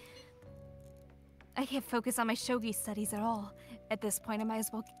noisy. I can't focus on my shogi studies at all. At this point, I might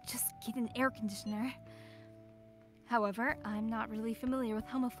as well just get an air conditioner. However, I'm not really familiar with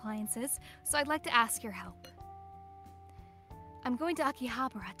home appliances, so I'd like to ask your help. I'm going to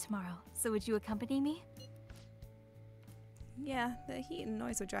Akihabara tomorrow, so would you accompany me? Yeah, the heat and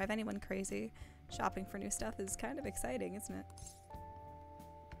noise would drive anyone crazy. Shopping for new stuff is kind of exciting, isn't it?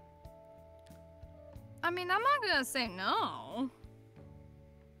 I mean, I'm not gonna say no.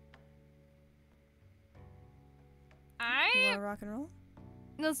 You wanna rock and roll?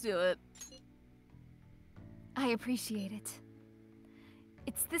 Let's do it. I appreciate it.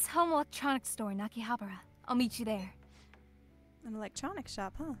 It's this home electronics store in Akihabara. I'll meet you there. An electronics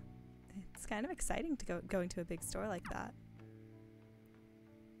shop, huh? It's kind of exciting to go into a big store like that.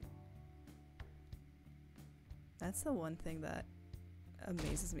 That's the one thing that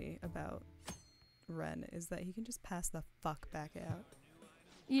amazes me about Ren, is that he can just pass the fuck back out.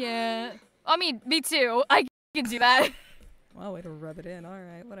 Yeah. I mean, me too. I can do that. Well, way to rub it in.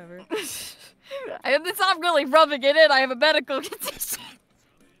 Alright, whatever. It's not really rubbing it in. I have a medical condition.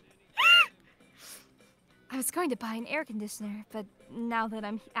 I was going to buy an air conditioner, but now that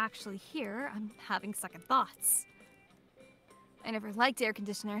I'm actually here, I'm having second thoughts. I never liked air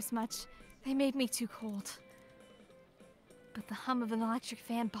conditioners much. They made me too cold. But the hum of an electric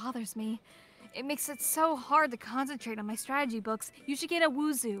fan bothers me. It makes it so hard to concentrate on my strategy books. You should get a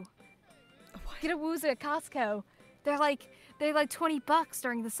Wuzu. Get a Wuzu at Costco. They're like $20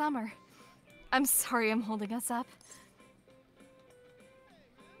 during the summer. I'm sorry I'm holding us up.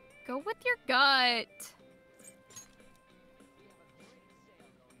 Go with your gut.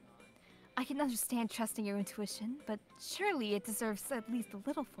 I can understand trusting your intuition, but surely it deserves at least a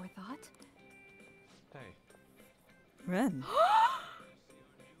little forethought. Hey. Ren.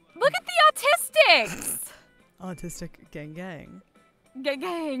 Look at the autistics! Autistic gang gang.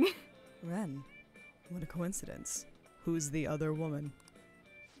 Gang. Ren. What a coincidence. Who's the other woman?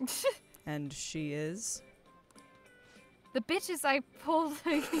 And she is? The bitches I pulled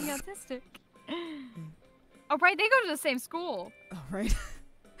being autistic. Oh, right, they go to the same school. Oh, right.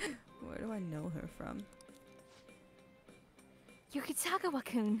 Where do I know her from?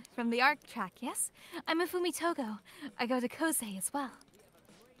 Yukitagawa-kun from the art track, yes? I'm a Fumitogo. I go to Kosei as well.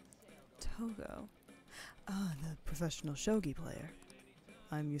 Togo. Ah, the professional shogi player.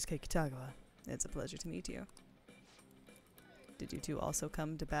 I'm Yusuke Kitagawa. It's a pleasure to meet you. Did you two also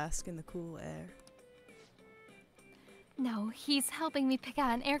come to bask in the cool air? No, he's helping me pick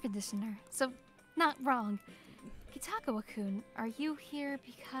out an air conditioner, so not wrong. Kitagawa-kun, are you here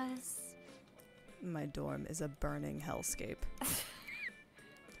because... My dorm is a burning hellscape.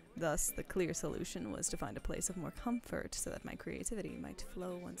 Thus, the clear solution was to find a place of more comfort so that my creativity might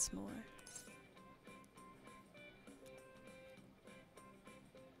flow once more.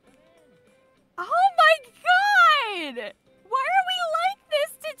 Oh my god! Why are we like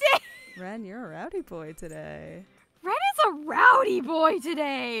this today? Ren, you're a rowdy boy today. Ren is a rowdy boy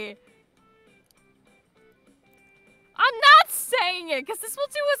today! I'm not saying it, because this will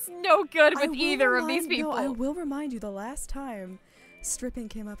do us no good with either of these people. No, I will remind you, the last time stripping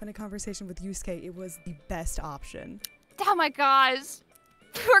came up in a conversation with Yusuke, it was the best option. Oh my gosh.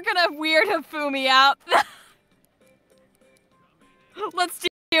 We're gonna weird Hifumi out. Let's do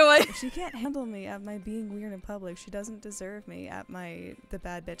it. If she can't handle me at my being weird in public, she doesn't deserve me at the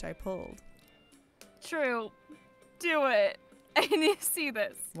bad bitch I pulled. True. Do it. I need to see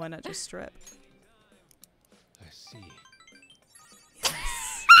this. Why not just strip? I see.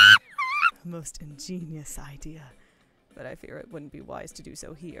 A most ingenious idea, but I fear it wouldn't be wise to do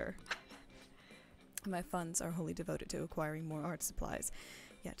so here. My funds are wholly devoted to acquiring more art supplies,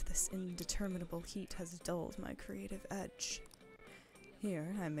 yet this indeterminable heat has dulled my creative edge. Here,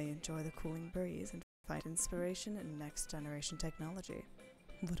 I may enjoy the cooling breeze and find inspiration in next-generation technology.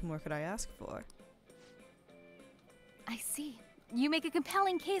 What more could I ask for? I see. You make a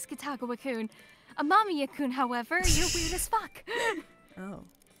compelling case, Katagawa-kun. Amamiya-kun, however, you're weird as fuck. Oh,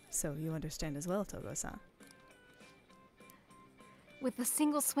 so you understand as well, Togo-san. With a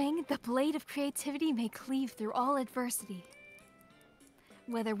single swing, the blade of creativity may cleave through all adversity.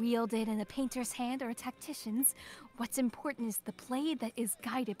 Whether wielded in a painter's hand or a tactician's, what's important is the blade that is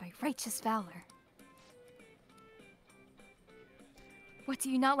guided by righteous valor. What,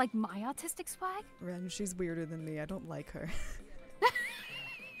 do you not like my autistic swag? Ren, she's weirder than me. I don't like her.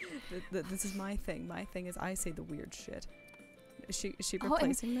 This is my thing. My thing is I say the weird shit. Is she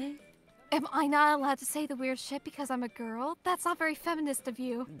replacing me? Am I not allowed to say the weird shit because I'm a girl? That's not very feminist of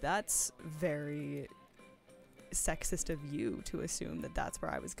you. That's very sexist of you to assume that that's where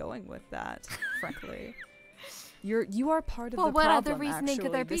I was going with that, frankly. You are part of the problem, what other reasoning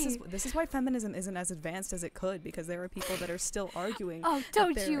could there actually. be? This is why feminism isn't as advanced as it could, because there are people that are still arguing. Oh,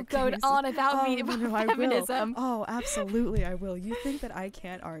 don't you go on about me about feminism. Oh, absolutely I will. You think that I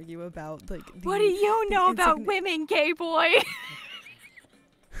can't argue about, like, what do you know about women, gay boy?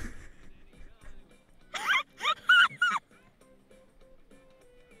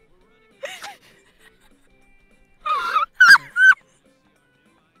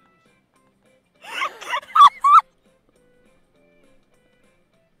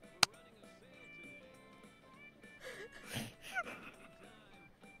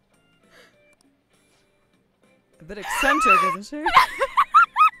 A bit eccentric, isn't she?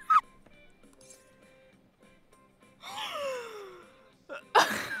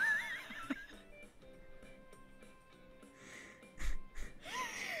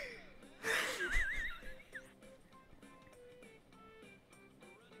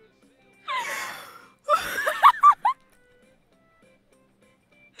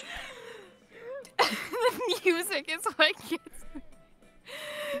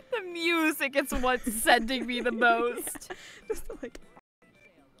 The music is what's sending me the most. Just like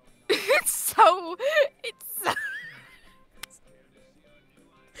it's so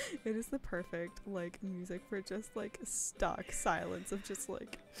it is the perfect like music for just like stock silence of just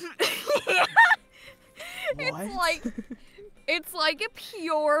like what? It's like a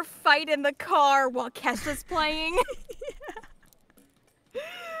pure fight in the car while Kesha's playing.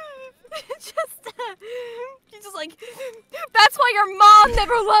 Just like, that's why your mom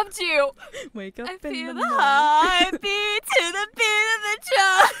never loved you. Wake up I in feel the the heartbeat to the beat of the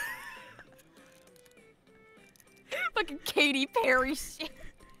drum. Fucking Katy Perry shit.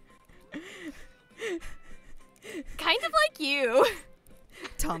 Kind of like you.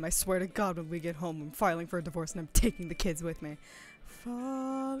 Tom, I swear to God, when we get home, I'm filing for a divorce and I'm taking the kids with me.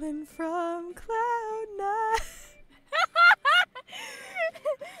 Falling from cloud nine.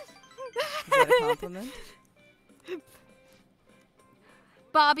 Is that a compliment?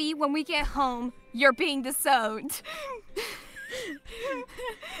 Bobby, when we get home, you're being disowned.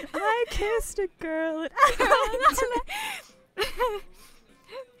 I kissed a girl and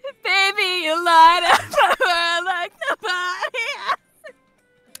baby, you light up my world like nobody else.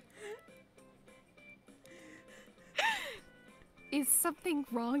 Is something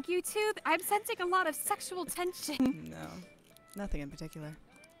wrong, you two? I'm sensing a lot of sexual tension. No, nothing in particular.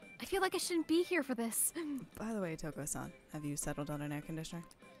 I feel like I shouldn't be here for this. By the way, Toko-san, have you settled on an air conditioner?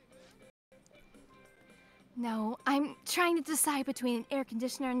 No, I'm trying to decide between an air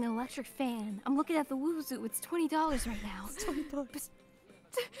conditioner and an electric fan. I'm looking at the Woozoo. It's $20 right now. It's $20.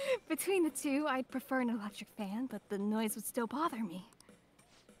 Between the two, I'd prefer an electric fan, but the noise would still bother me.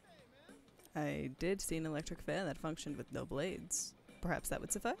 I did see an electric fan that functioned with no blades. Perhaps that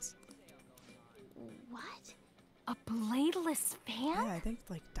would suffice? What? A bladeless fan? Yeah, I think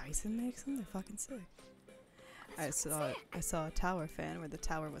like Dyson makes them. They're fucking sick. I saw a tower fan where the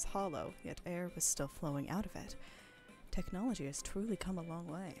tower was hollow, yet air was still flowing out of it. Technology has truly come a long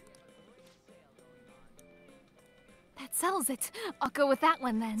way. That sells it. I'll go with that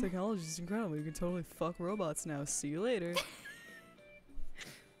one then. Technology is incredible. You can totally fuck robots now. See you later.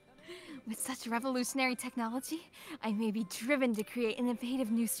 With such revolutionary technology, I may be driven to create innovative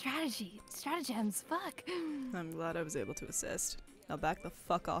new stratagems. Fuck. I'm glad I was able to assist. Now back the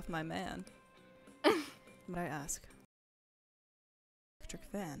fuck off my man. But I ask. Electric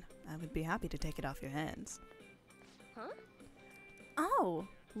fan. I would be happy to take it off your hands. Huh? Oh,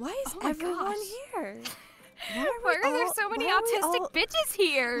 why is Oh my everyone gosh. here? Why are there so many autistic bitches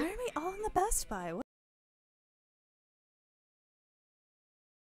here? Why are we all in the Best Buy? What?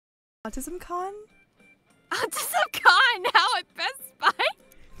 Autism Con? Autism Con now at Best Buy?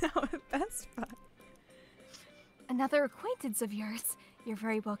 Now at Best Buy. Another acquaintance of yours. You're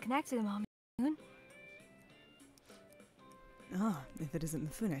very well connected, Mom. Ah, if it isn't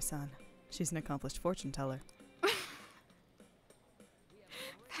Mifune-san. She's an accomplished fortune teller.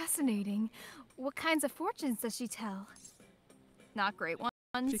 Fascinating. What kinds of fortunes does she tell? Not great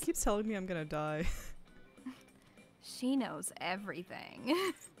ones. She keeps telling me I'm gonna die. She knows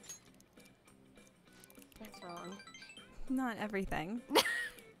everything. That's wrong. Not everything.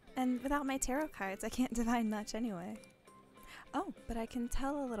 And without my tarot cards, I can't divine much anyway. Oh, but I can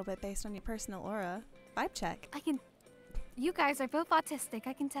tell a little bit based on your personal aura. Vibe check. You guys are both autistic,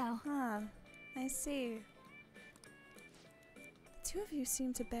 I can tell. Ah, I see. The two of you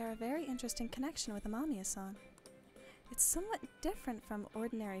seem to bear a very interesting connection with Amamiya-san. It's somewhat different from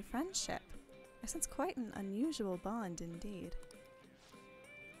ordinary friendship. I sense quite an unusual bond indeed.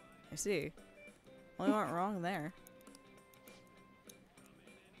 I see. Well, you weren't wrong there.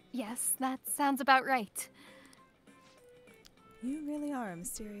 Yes, that sounds about right. You really are a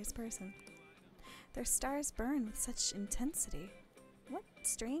mysterious person. Their stars burn with such intensity. What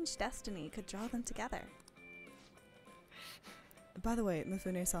strange destiny could draw them together? By the way,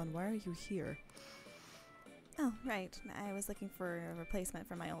 Mifune-san, why are you here? Oh, right. I was looking for a replacement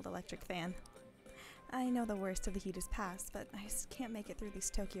for my old electric fan. I know the worst of the heat is past, but I just can't make it through these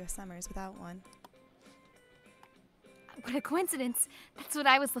Tokyo summers without one. What a coincidence. That's what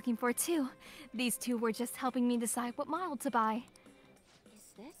I was looking for, too. These two were just helping me decide what model to buy.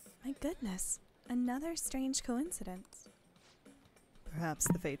 Is this? My goodness. Another strange coincidence. Perhaps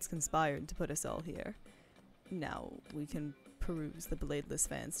the fates conspired to put us all here. Now we can peruse the bladeless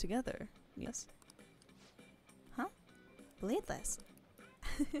fans together, yes? Huh? Bladeless?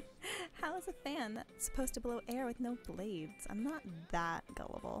 How is a fan that's supposed to blow air with no blades? I'm not that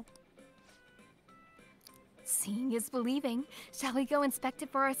gullible. Seeing is believing. Shall we go inspect it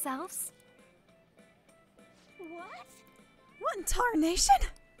for ourselves? What? What in tarnation?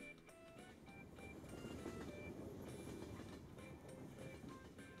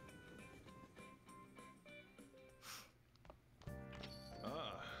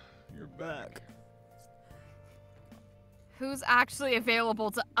 You're back. Who's actually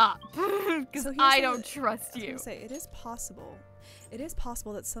available to up? Because So I don't trust you. I was gonna say, it is possible. It is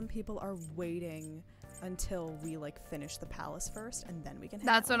possible that some people are waiting until we finish the palace first, and then we can.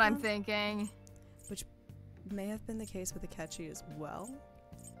 That's hang what out I'm with them, thinking. which may have been the case with Akechi as well.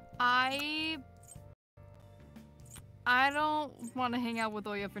 I don't want to hang out with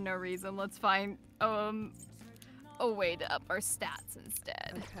Oya for no reason. Let's find a way to up our stats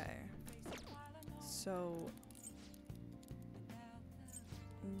instead. Okay. So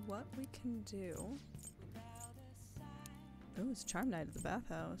what we can do? Oh, it's charm night at the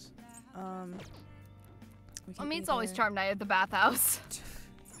bathhouse. I mean, it's always charm night at the bathhouse.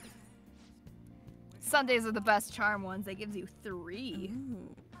 Sundays are the best charm ones. They gives you 3.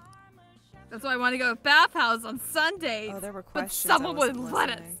 Ooh. That's why I want to go to bathhouse on Sundays. Oh, there were but questions. someone would let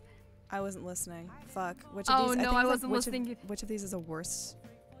us. I wasn't listening. Fuck. Which of these? No, I wasn't listening. Which of these is a worse,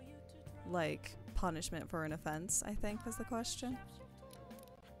 punishment for an offense? I think was the question.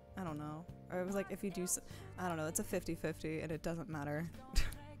 I don't know. Or it was if you do. I don't know. It's a 50-50, and it doesn't matter.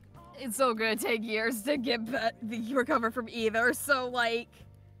 It's so gonna take years to recover from either. So I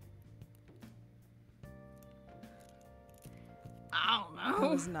don't know.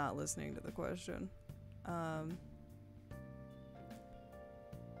 I was not listening to the question.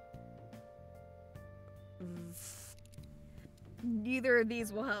 Neither of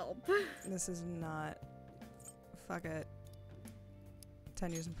these will help. This is not. Fuck it.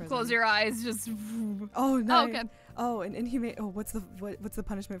 10 years in prison. Close your eyes. Just. Oh no. Oh, okay. Oh, an inhumane. Oh, what's the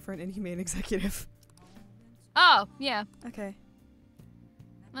punishment for an inhumane executive? Oh yeah. Okay.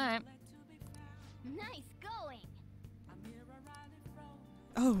 All right. Nice going.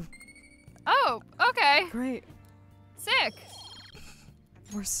 Oh. Oh. Okay. Great. Sick.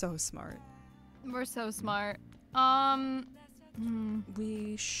 We're so smart. We're so smart.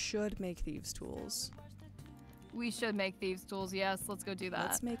 We should make thieves' tools. We should make thieves' tools. Yes, let's go do that.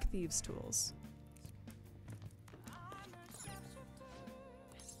 Let's make thieves' tools.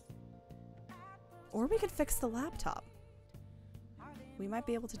 Or we could fix the laptop. We might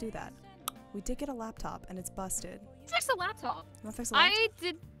be able to do that. We did get a laptop and it's busted. Fix the laptop. You wanna fix the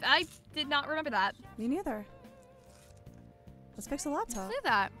laptop? I did not remember that. Me neither. Let's fix the laptop. Let's do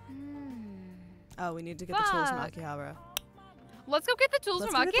that. Oh, we need to get the tools from Akihabara. let's go get the tools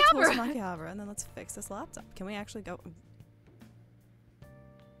Let's from go get the tools from Akihabara. Akihabara, and then let's fix this laptop. Can we actually go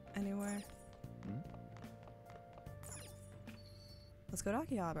anywhere? Let's go to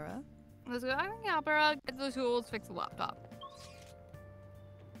Akihabara. Let's go to Akihabara, get the tools, fix the laptop.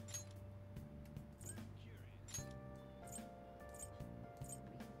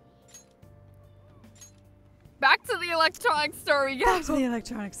 Back to the electronics store we go. Back to the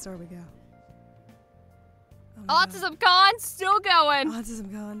electronics store we go. Autism Con still going.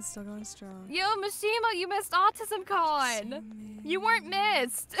 Autism Con still going strong. Yo, Mishima, you missed Autism Con. You weren't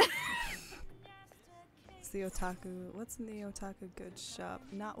missed. It's the otaku. What's in the otaku goods shop?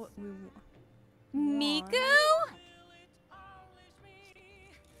 Not what we want. Miku?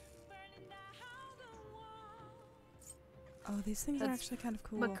 Oh, these things are actually kind of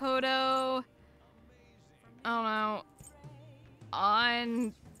cool. Makoto. I don't know.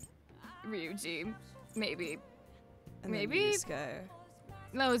 On Ryuji. Maybe. And Maybe? Yusuke.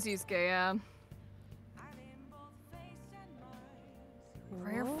 No, it's Yusuke, yeah.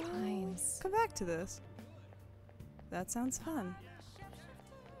 Rare Whoa. finds. Come back to this. That sounds fun.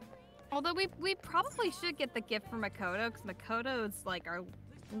 Although we probably should get the gift for Makoto, because Makoto is like our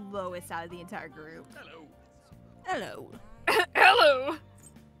lowest out of the entire group. Hello. Hello. Hello!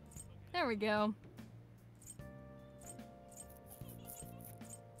 There we go.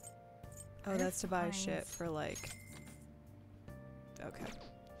 Oh, that's to buy shit for like... Okay.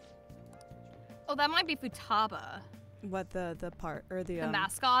 Oh, that might be Futaba. What, the part, or the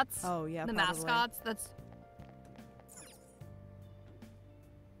mascots? Oh, yeah, The probably. mascots, that's...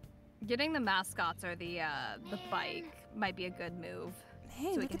 Getting the mascots or the bike might be a good move. Hey,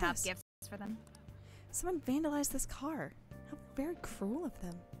 so we look can at have this. gifts for them. Someone vandalized this car. How very cruel of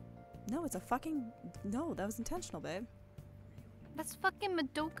them. No, it's a fucking... No, that was intentional, babe. That's fucking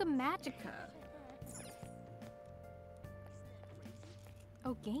Madoka Magica.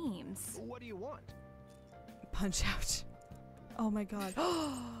 Oh, games. What do you want? Punch Out. Oh my god.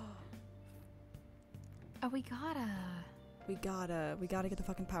 Oh, we gotta. We gotta get the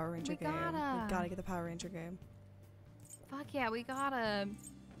fucking Power Ranger game. gotta. We gotta get the Power Ranger game. Fuck yeah, we gotta.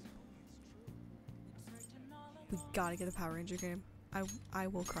 We gotta get the Power Ranger game. I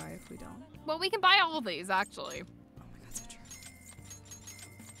will cry if we don't. Well, we can buy all of these, actually. Oh my god, so true.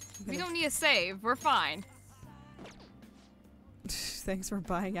 We don't need a save. We're fine. Thanks for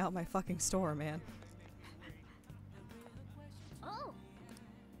buying out my fucking store, man. Oh.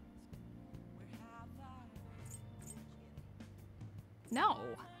 No.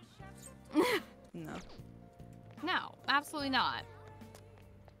 No. No, absolutely not.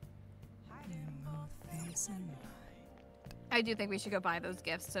 I do think we should go buy those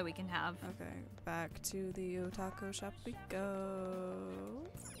gifts so we can have. Okay, back to the otaku shop we go.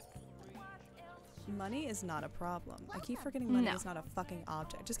 Money is not a problem. I keep forgetting money is not a fucking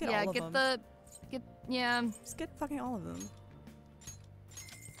object. Just get all of them. Yeah. Just get fucking all of them.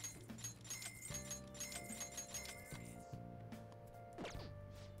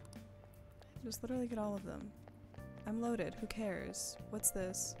 Just literally get all of them. I'm loaded. Who cares? What's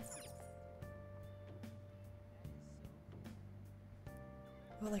this?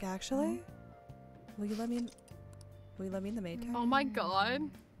 Well, like actually? Will you let me in the maid cafe? Oh my god.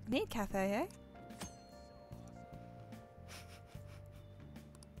 Maid cafe, eh?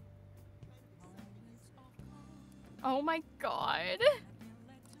 Oh my god.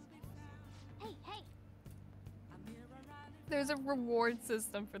 Hey, hey. There's a reward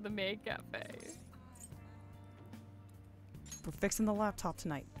system for the maid cafe. We're fixing the laptop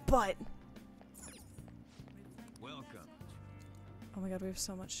tonight, but... Welcome. Oh my god, we have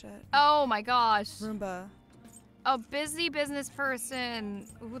so much shit. Oh my gosh. Roomba. A busy business person.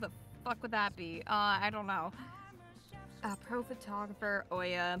 Who the fuck would that be? I don't know. A pro photographer,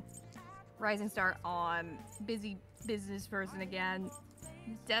 Oya. Rising star on. Busy business person again.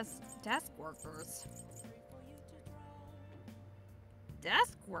 Desk workers.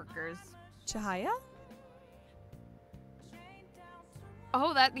 Desk workers. Chihaya?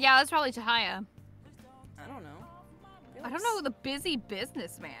 Oh, that's probably Chihaya. I don't know. I don't know who the busy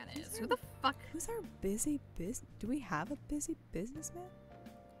businessman is. Who the fuck? Who's our busy business? Do we have a busy businessman?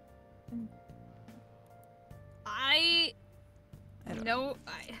 I don't know.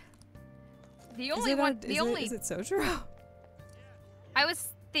 The only one. Is it Sojiro? I was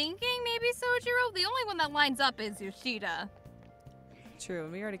thinking maybe Sojiro. The only one that lines up is Yoshida. True,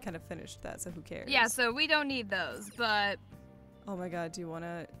 and we already kind of finished that, so who cares? Yeah, so we don't need those, but. Oh my god, do you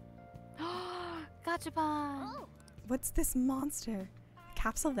wanna... Gachapon! Oh. What's this monster?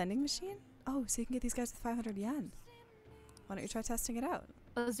 Capsule vending machine? Oh, so you can get these guys with 500 yen. Why don't you try testing it out?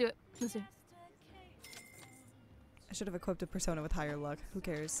 Let's do it. Let's do it. I should have equipped a persona with higher luck. Who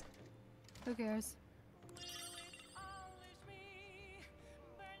cares? Who cares?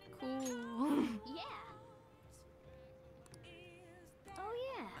 Cool. Yeah. Oh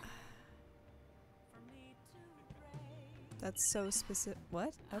yeah. That's so specific.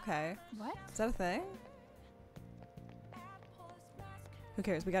 What? Okay. What? Is that a thing? Who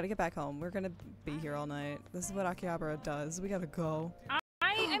cares? We gotta get back home. We're gonna be here all night. This is what Akihabara does. We gotta go.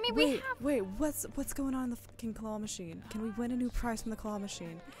 I mean, wait, wait. What's going on in the fucking claw machine? Can we win a new prize from the claw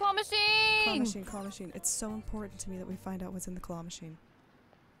machine? Claw machine! Claw machine, claw machine. It's so important to me that we find out what's in the claw machine.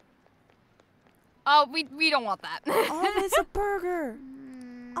 Oh, we don't want that. Oh, it's a burger.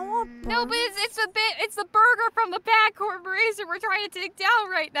 I want burger. No, but it's the burger from the Bat Corporation we're trying to take down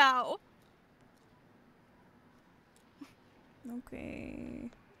right now. Okay.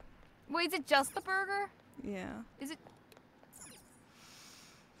 Wait, is it just the burger? Yeah. Is it?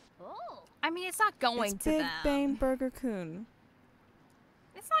 Oh. I mean, it's not going It's to Big them. Bang Burger Kun.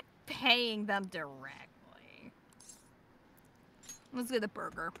 It's not paying them directly. Let's get the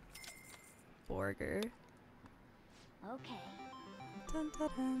burger. Burger. Okay. Dun, dun,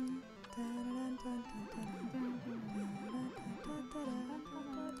 dun. Dun, dun, dun, dun,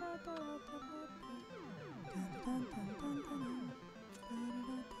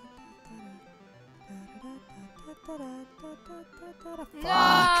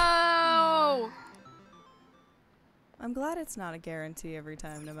 No! I'm glad it's not a guarantee every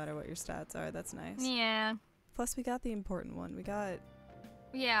time, no matter what your stats are. That's nice. Yeah. Plus, we got the important one. We got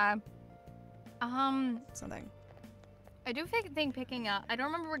Yeah. something. I do think picking up. I don't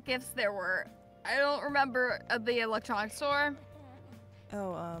remember what gifts there were. I don't remember the electronics store.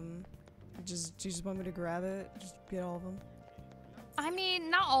 Oh, do you just want me to grab it? Just get all of them? I mean,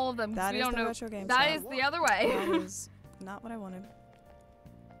 not all of them. 'Cause That we is don't the know. retro game That shop. is the other way. That is not what I wanted.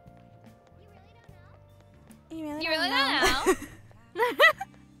 You really You really don't know?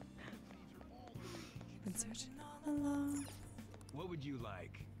 Been searching all along. What would you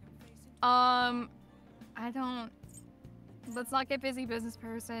like? I don't. Let's not get busy, business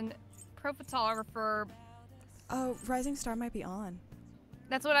person. Pro photographer. Oh, Rising Star might be on.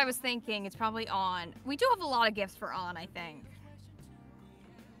 That's what I was thinking. It's probably on. We do have a lot of gifts for on, I think.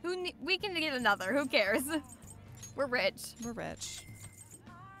 We can get another. Who cares? We're rich. We're rich.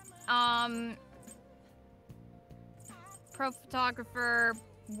 Pro photographer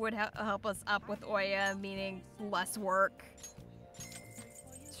would help us up with Oya, meaning less work.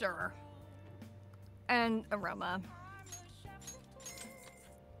 Sure. And Aroma.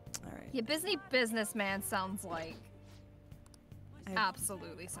 Alright. Yeah, busy businessman sounds like.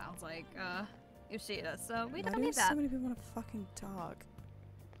 Absolutely sounds like Yoshida, so we don't need that. So many people want to fucking talk.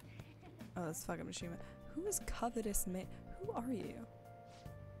 Oh, that's fucking Mishima. Who is Covetous Man? Who are you?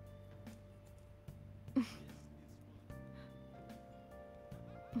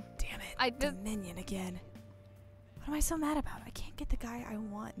 Damn it. Dominion again. What am I so mad about? I can't get the guy I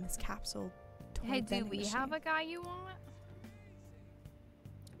want in this capsule. Hey, do we have a guy you want?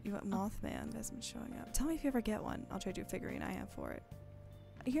 You want Mothman? Hasn't been showing up. Tell me if you ever get one. I'll trade you a figurine I have for it.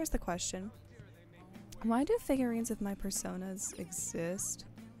 Here's the question. Why do figurines of my personas exist?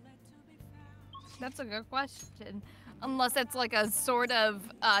 That's a good question. Unless it's like a sort of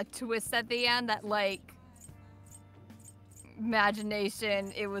twist at the end that like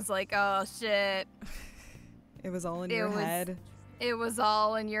imagination, it was like, oh shit. It was all in your head. It was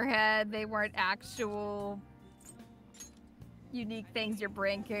all in your head. They weren't actual unique things your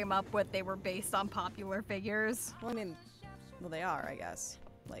brain came up with. They were based on popular figures. Well, I mean, well, they are, I guess.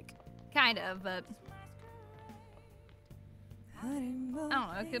 Like, kind of, but I don't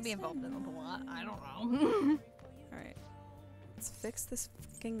know. It could be involved in a lot. I don't know. Alright. Let's fix this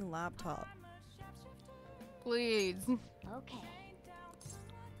fucking laptop. Please. Okay.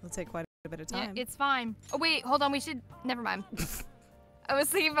 It'll take quite a bit of time. Yeah, it's fine. Oh, wait, hold on. We should. Never mind. I was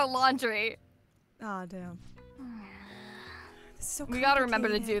thinking about laundry. Aw, damn. This is so We gotta remember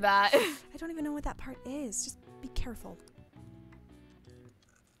to do that. I don't even know what that part is. Just be careful.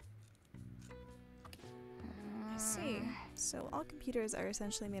 I see. So all computers are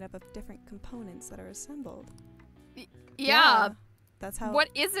essentially made up of different components that are assembled. Yeah. That's how. What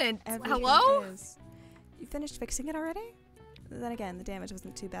isn't? everything Hello? is. You finished fixing it already? Then again, the damage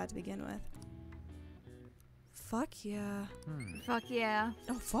wasn't too bad to begin with. Fuck yeah. Fuck yeah.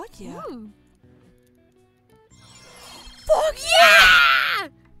 Oh, fuck yeah. Ooh. Fuck yeah!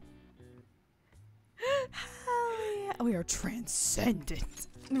 Hell yeah. We are transcendent.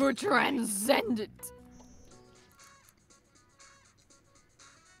 We're transcendent.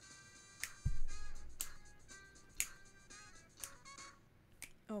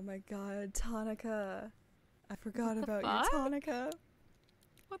 Oh my god, Tanaka. I forgot What the about fuck? you, Tonica.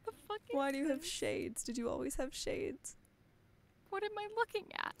 What the fuck is Why do you have this? shades? Did you always have shades? What am I looking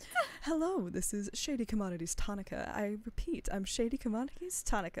at? Hello, this is Shady Commodities Tonica. I repeat, I'm Shady Commodities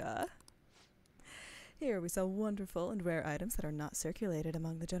Tonica. Here we sell wonderful and rare items that are not circulated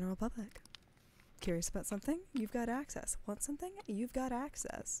among the general public. Curious about something? You've got access. Want something? You've got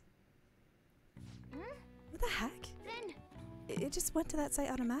access. What the heck? Then It just went to that site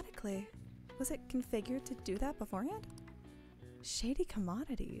automatically. Was it configured to do that beforehand? Shady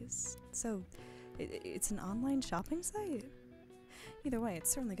Commodities. So, it's an online shopping site? Either way, it's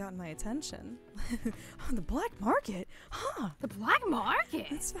certainly gotten my attention. Oh, the black market? Huh. The black market?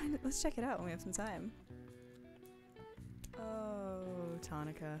 Let's find it. Let's check it out when we have some time. Oh,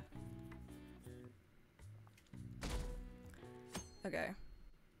 Tonica. Okay.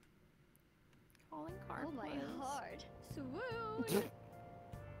 Calling card. oh my please. heart. Swoon.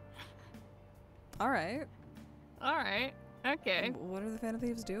 Alright. Alright. Okay. What are the Phantom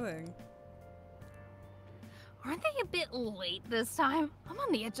Thieves doing? Aren't they a bit late this time? I'm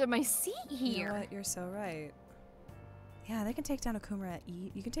on the edge of my seat You here. know what? You're so right. Yeah, they can take down Okumura at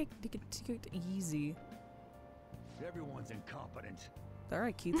You can take it easy. Everyone's incompetent.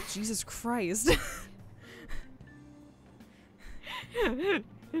 Alright, Keith. Jesus Christ.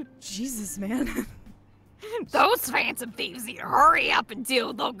 Jesus, man. Those Phantom Thieves need to hurry up and deal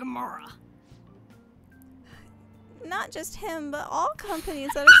with Okumura. Not just him, but all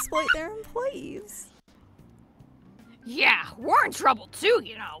companies that exploit their employees. Yeah, we're in trouble too,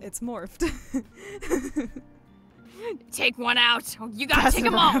 you know. It's morphed. Take one out. You gotta Pass take it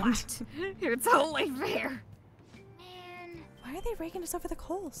them all around. out. It's only fair. Man. Why are they raking us over the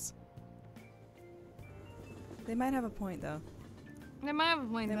coals? They might have a point, though. They might have a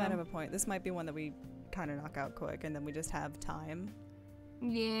point, They though. might have a point. This might be one that we kind of knock out quick, and then we just have time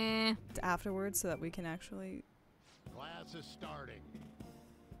Yeah. afterwards so that we can actually... Class is starting.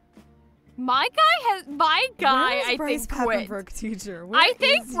 My guy, Where is I Bryce think, quit. Papenbrook, teacher? Where I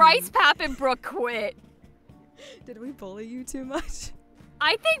think is he? Bryce Papenbrook quit. Did we bully you too much?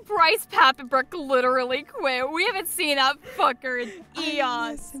 I think Bryce Papenbrook literally quit. We haven't seen that fucker in I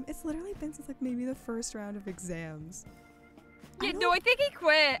eons. miss him. It's literally been since like maybe the first round of exams. Yeah, no, I think he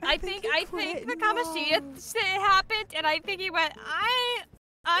quit. I think he quit. the Kamoshida shit happened, and I think he went,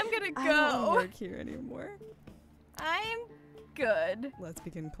 I'm gonna I don't go. work here anymore. I'm good. Let's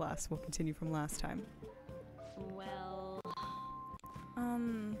begin class. We'll continue from last time. Well...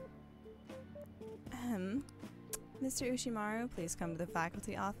 Mr. Ushimaru, please come to the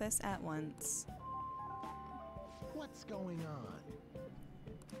faculty office at once. What's going on?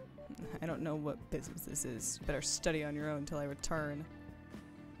 I don't know what business this is. You better study on your own until I return.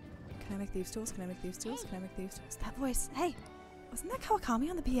 Can I make thieves' tools? Can I make thieves' tools? Can I make thieves' tools? That voice! Hey! Wasn't that Kawakami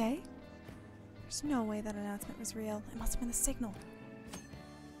on the PA? There's no way that announcement was real. It must have been the signal.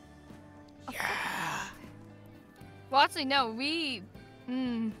 Yeah. Well, actually, no. We.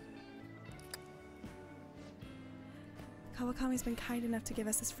 Kawakami's been kind enough to give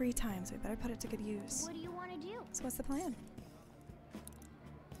us this free time, so we better put it to good use. What do you want to do? So what's the plan?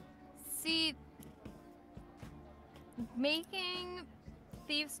 See, making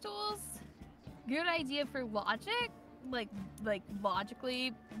thieves' tools, good idea for logic, like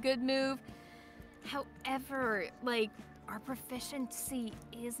logically good move. However, like our proficiency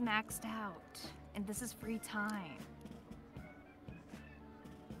is maxed out, and this is free time.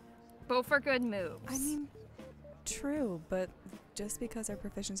 Both are good moves. I mean, true, but just because our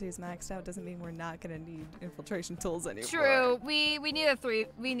proficiency is maxed out doesn't mean we're not gonna need infiltration tools anymore. True. We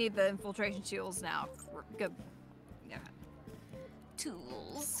need the infiltration tools now. Good. Yeah.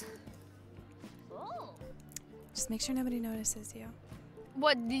 Tools. Oh. Just make sure nobody notices you.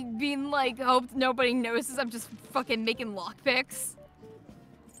 What, being like, hope nobody notices I'm just fucking making lockpicks?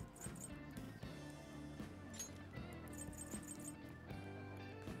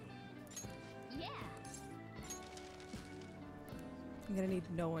 Yeah. I'm gonna need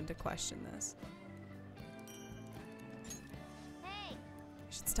no one to question this. Hey.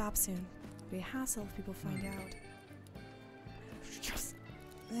 We should stop soon. It'll be a hassle if people find out.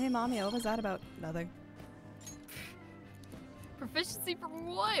 Hey, Mommy, what was that about? Nothing. Proficiency for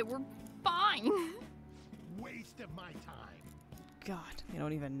what? We're fine. Waste of my time. God, you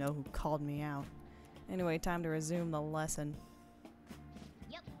don't even know who called me out. Anyway, time to resume the lesson.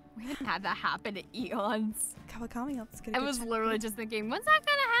 Yep. We haven't had that happen in eons. Kawakami, let's get a I good was check. literally just thinking, when's that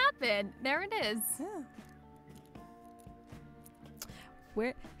gonna happen? There it is. Yeah.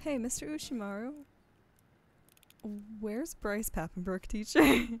 Where? Hey, Mr. Ushimaru. Where's Bryce Papenbrook, teacher?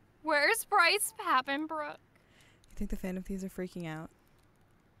 You Where's Bryce Papenbrook? think the Phantom Thieves are freaking out?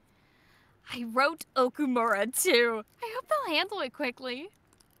 I wrote Okumura too. I hope they'll handle it quickly.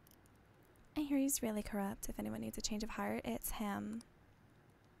 I hear he's really corrupt. If anyone needs a change of heart, it's him.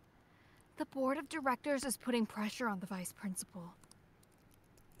 The board of directors is putting pressure on the vice principal.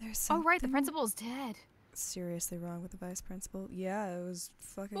 There's something Oh right, the principal's dead. seriously wrong with the vice principal. Yeah, it was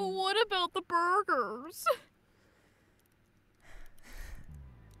fucking... But what about the burgers?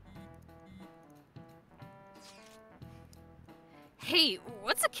 Hey,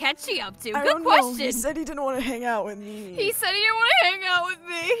 what's Akechi up to? I Good don't question. know. He said he didn't want to hang out with me. He said he didn't want to hang out with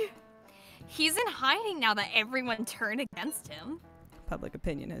me. He's in hiding now that everyone turned against him. Public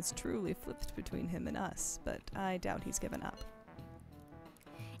opinion has truly flipped between him and us, but I doubt he's given up.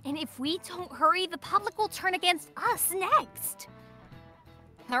 And if we don't hurry, the public will turn against us next.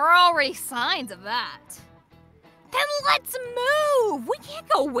 There are already signs of that. Then let's move! We can't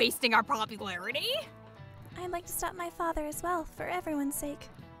go wasting our popularity. I'd like to stop my father as well, for everyone's sake.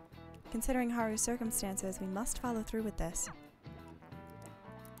 Considering Haru's circumstances, we must follow through with this.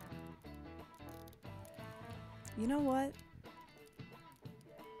 You know what?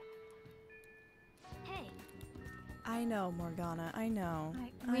 Hey. I know, Morgana. I know.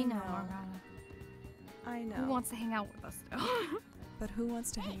 We know, Morgana. I know. Who wants to hang out with us, though? But who wants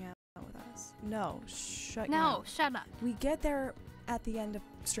to hang out with us? No, shut your No, mouth. shut up. We get there at the end of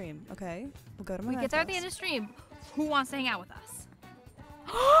stream, okay? We'll go to my We get there at the house. end of stream. Who wants to hang out with us?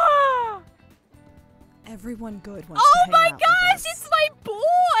 Everyone good wants to hang Oh my out with gosh, us. it's my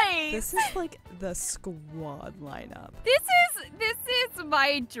boys! This is like the squad lineup. This is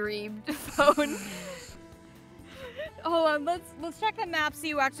my dream phone. Hold on, let's check the map,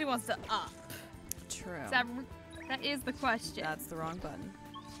 see who actually wants to up. True. That is the question. That's the wrong button.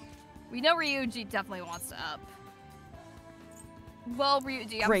 We know Ryuji definitely wants to up. Well,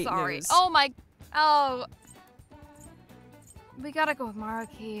 Ryuji, Great I'm sorry. news. Oh. We gotta go with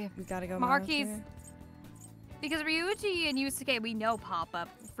Maruki. We gotta go Maruki's Maruki. because Ryuji and Yusuke we know pop up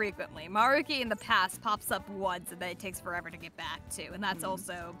frequently. Maruki in the past pops up once and then it takes forever to get back to, and that's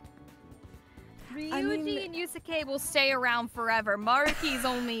also Ryuji and Yusuke will stay around forever. Maruki's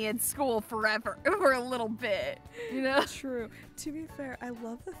only in school forever for a little bit, you know? True. To be fair, I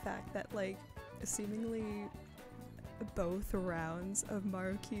love the fact that like seemingly both rounds of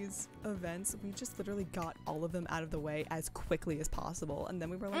Maruki's events, we just literally got all of them out of the way as quickly as possible, and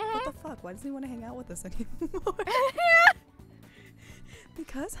then we were like, what the fuck? Why doesn't he want to hang out with us anymore?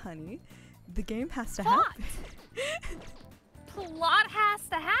 Because, honey, the game has to happen. Plot has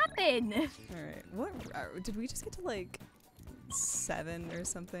to happen. Alright, what did we just get to like 7 or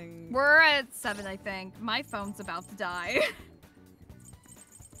something? We're at 7, I think. My phone's about to die.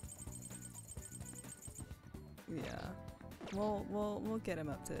 Yeah. We'll get him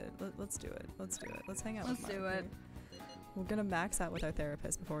up to it. Let's do it. Let's do it. Let's hang out with Let's do Maruki. it. We're gonna max out with our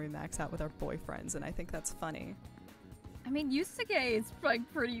therapist before we max out with our boyfriends, and I think that's funny. I mean, Yusuke is like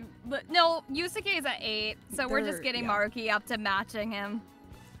pretty. No, Yusuke is at 8, so we're just getting Maruki up to matching him.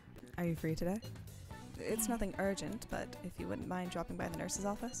 Are you free today? It's nothing urgent, but if you wouldn't mind dropping by the nurse's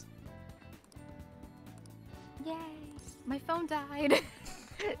office. Yay! My phone died.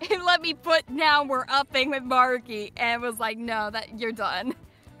 It let me put down we're upping with Maruki, and was like, no, that you're done.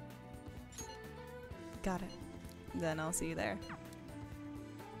 Got it. Then I'll see you there.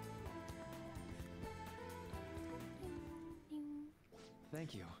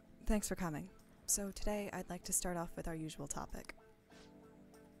 Thank you. Thanks for coming. So today I'd like to start off with our usual topic.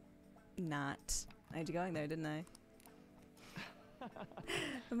 Not. I had you going there, didn't I?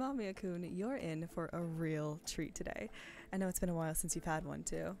 Amamiya-kun, you're in for a real treat today. I know it's been a while since you've had one,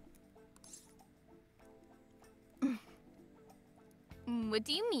 too. What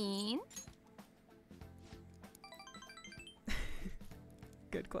do you mean?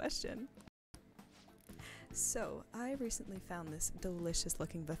 Good question. So, I recently found this delicious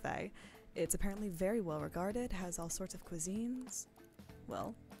looking buffet. It's apparently very well regarded, has all sorts of cuisines.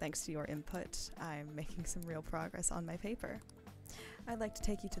 Well, thanks to your input, I'm making some real progress on my paper. I'd like to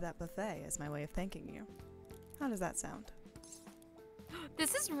take you to that buffet as my way of thanking you. How does that sound?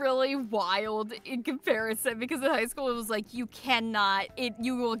 This is really wild in comparison because in high school it was like you cannot,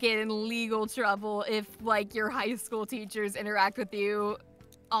 you will get in legal trouble if like your high school teachers interact with you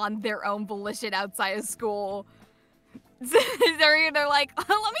on their own volition outside of school. They're like, let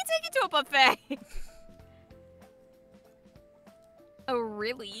me take you to a buffet. Oh,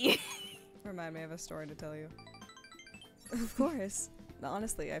 really? Remind me of a story to tell you. Of course.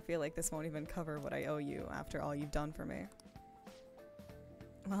 Honestly, I feel like this won't even cover what I owe you after all you've done for me.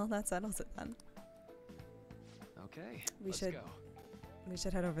 Well, that settles it then. Okay, We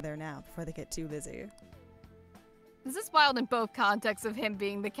should head over there now before they get too busy. This is wild in both contexts of him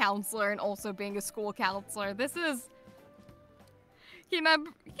being the counselor and also being a school counselor. This is... Can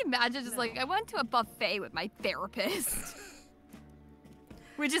you imagine just like, I went to a buffet with my therapist.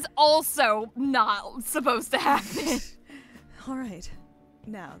 Which is also not supposed to happen. Alright.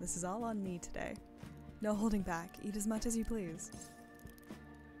 Now, this is all on me today. No holding back. Eat as much as you please.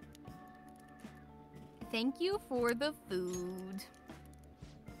 Thank you for the food.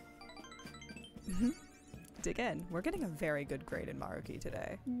 Dig in. We're getting a very good grade in Maruki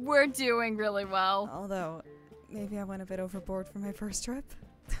today. We're doing really well. Although, maybe I went a bit overboard for my first trip.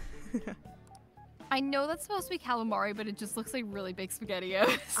 I know that's supposed to be calamari, but it just looks like really big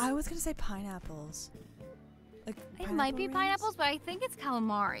SpaghettiOs. I was gonna say pineapples. Like It might be rings? pineapples, but I think it's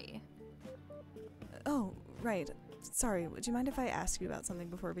calamari. Oh, right. Sorry, would you mind if I ask you about something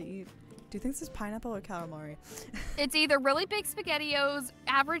before we eat? Do you think this is pineapple or calamari? It's either really big SpaghettiOs,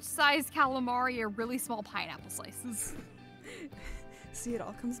 average sized calamari, or really small pineapple slices. See, it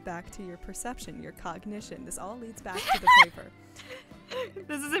all comes back to your perception, your cognition. This all leads back to the paper.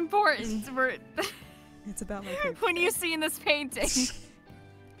 This is important. It's about my paper. When you see in this painting.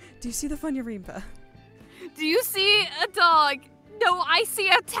 Do you see the Funyurimpa? Do you see a dog? No, I see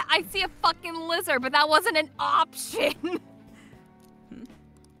a fucking lizard, but that wasn't an option.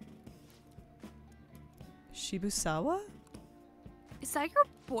 Shibusawa? Is that your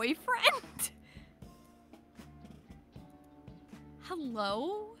boyfriend?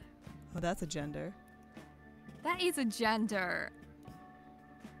 Hello? Oh, that's a gender. That is a gender.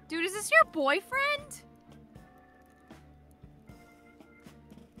 Dude, is this your boyfriend?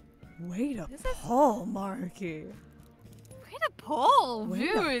 Way to pull, Maruki. Way to pull, Way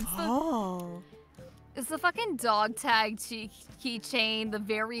dude. to pull. It's the fucking dog tag keychain, the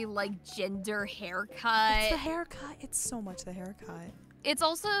very, like, gender haircut. It's the haircut. It's so much the haircut. It's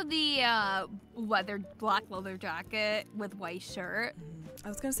also the black leather jacket with white shirt. I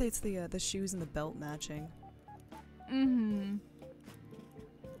was gonna say it's the shoes and the belt matching.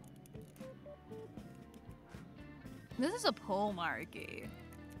 This is a pull, Marky.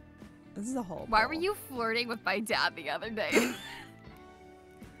 This is a whole. Why were you flirting with my dad the other day?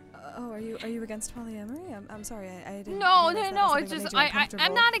 Oh, are you against polyamory? I'm sorry, I didn't. No. realize that was It's something just that made you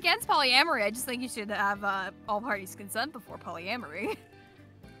I'm uncomfortable. not against polyamory. I just think you should have all parties consent before polyamory.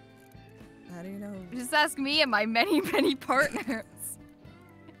 How do you know? Just ask me and my many partners.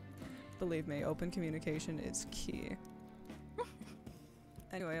 Believe me, open communication is key.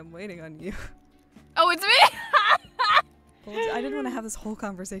 Anyway, I'm waiting on you. Oh, it's me. Well, I didn't want to have this whole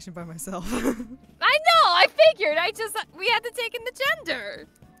conversation by myself. I know. I figured. We had to take in the gender.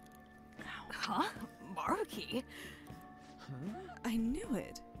 Huh? Maruki? I knew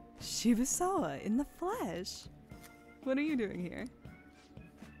it. Shibusawa in the flesh. What are you doing here?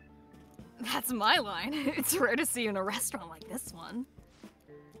 That's my line. It's rare to see you in a restaurant like this one.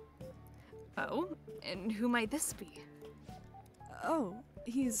 Oh, and who might this be? Oh,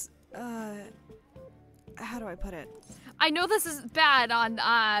 he's, how do I put it? I know this is bad on,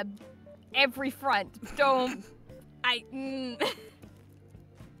 every front. Don't...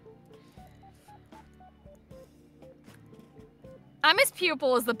 I'm his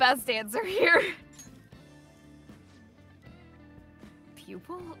pupil is the best answer here.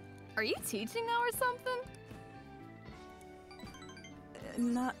 Pupil? Are you teaching now or something?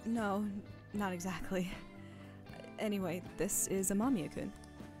 No, not exactly. Anyway, this is Amamiya-kun.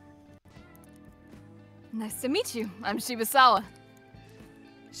 Nice to meet you. I'm Shibusawa.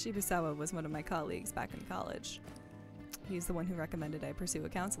 Shibusawa was one of my colleagues back in college. He's the one who recommended I pursue a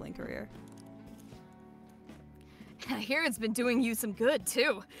counseling career. I hear it's been doing you some good,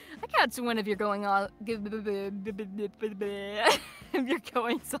 too. I catch one of your going on... your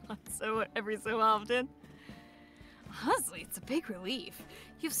goings on every so often. Honestly, it's a big relief.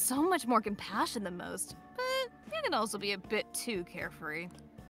 You have so much more compassion than most, but you can also be a bit too carefree.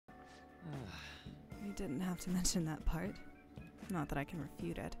 You didn't have to mention that part. Not that I can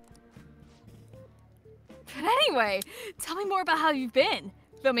refute it. But anyway, tell me more about how you've been.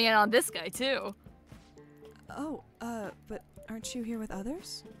 Fill me in on this guy, too. Oh, but aren't you here with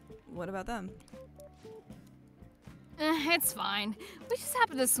others? What about them? It's fine. We just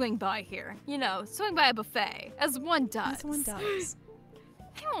happened to swing by here. You know, swing by a buffet, as one does. As one does.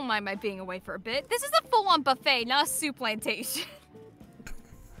 I don't mind my being away for a bit. This is a full-on buffet, not a soup plantation.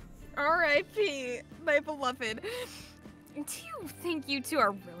 R.I.P., my beloved. Do you think you two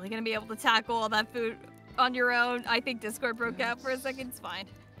are really gonna be able to tackle all that food on your own? I think Discord broke out for a second. It's fine.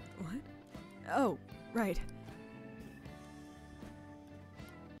 What? Oh, right.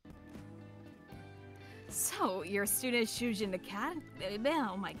 So, you're a student at Shujin Academy.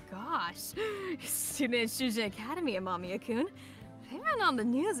 Oh my gosh. Student at Shujin Academy, Amamiya-kun. They've been on the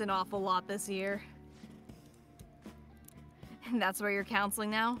news an awful lot this year. And that's where you're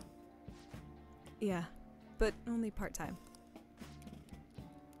counseling now? Yeah, but only part-time.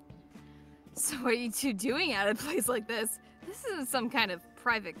 So what are you two doing at a place like this? This isn't some kind of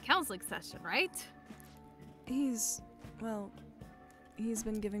private counseling session, right? He's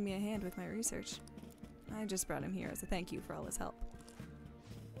been giving me a hand with my research. I just brought him here as a thank you for all his help.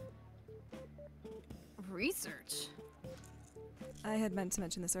 Research? I had meant to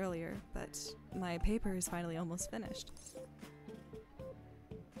mention this earlier, but my paper is finally almost finished.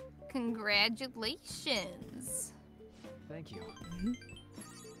 Congratulations. Thank you.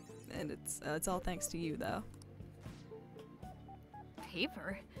 And it's all thanks to you, though.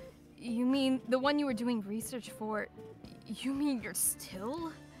 Paper? You mean the one you were doing research for? You mean you're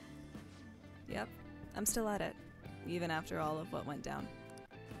still? Yep, I'm still at it, even after all of what went down.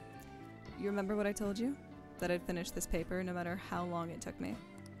 You remember what I told you? That I'd finish this paper no matter how long it took me.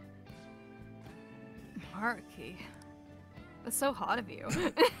 Haruki. That's so hot of you.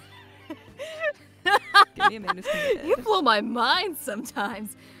 Give me a minute to commit. You blow my mind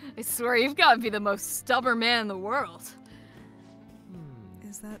sometimes. I swear you've got to be the most stubborn man in the world.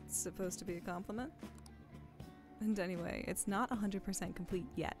 Is that supposed to be a compliment? And anyway, it's not 100% complete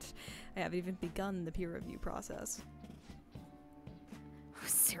yet. I haven't even begun the peer review process.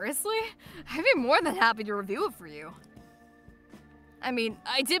 Seriously? I'd be more than happy to review it for you. I mean,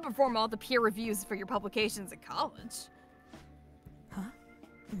 I did perform all the peer reviews for your publications at college. Huh?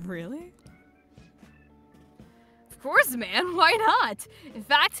 Really? Of course, man. Why not? In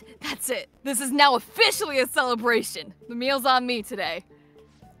fact, that's it. This is now officially a celebration. The meal's on me today.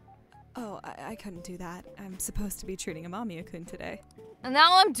 Oh, I couldn't do that. I'm supposed to be treating Amamiya-kun today. And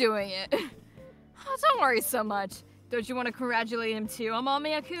now I'm doing it. Oh, don't worry so much. Don't you want to congratulate him too,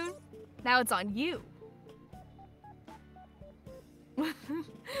 Amamiya-kun? Now it's on you.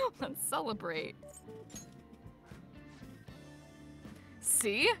 Let's celebrate.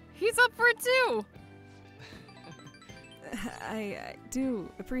 See? He's up for it too. I do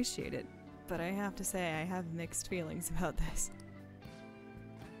appreciate it, but I have to say I have mixed feelings about this.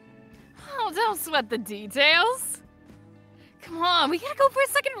 Oh, don't sweat the details. Come on, we gotta go for a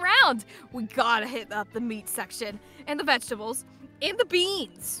second round. We gotta hit up the meat section, and the vegetables, and the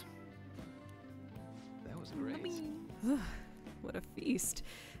beans. That was great. What a feast.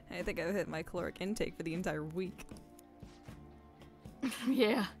 I think I've hit my caloric intake for the entire week.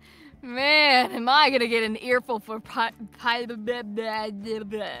 Yeah. Man, am I gonna get an earful for piling on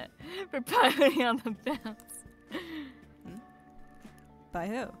the bounce. By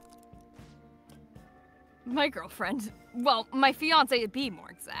who? My girlfriend. Well, my fiance to be,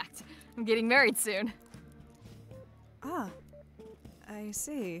 more exact. I'm getting married soon. Ah, I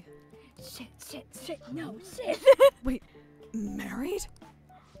see. Shit, no, shit. Wait, married?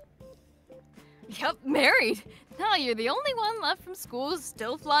 Yep, married. Now you're the only one left from school who's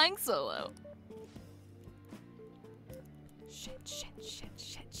still flying solo. Shit.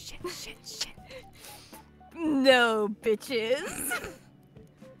 No, bitches.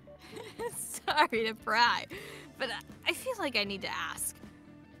 Sorry to pry, but I feel like I need to ask.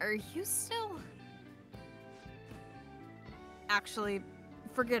 Are you still... Actually,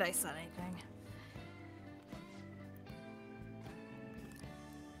 forget I said anything.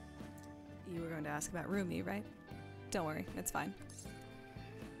 You were going to ask about Rumi, right? Don't worry, it's fine.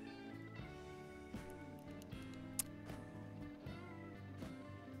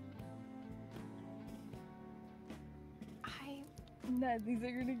 None of these are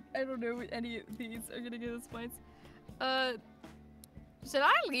gonna... I don't know if any of these are gonna give us points. Should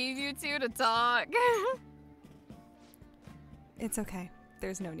I leave you two to talk? It's okay.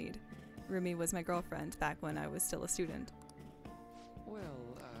 There's no need. Rumi was my girlfriend back when I was still a student.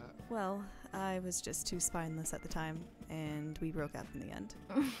 Well, I was just too spineless at the time, and we broke up in the end.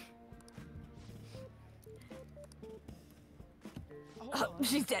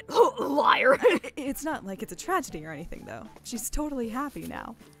 She's dead. Liar. It's not like it's a tragedy or anything, though. She's totally happy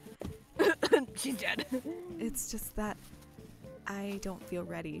now. She's dead. It's just that I don't feel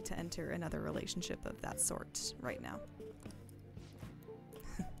ready to enter another relationship of that sort right now.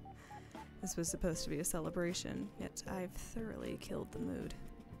 This was supposed to be a celebration, yet I've thoroughly killed the mood.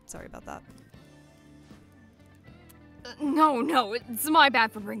 Sorry about that. No, it's my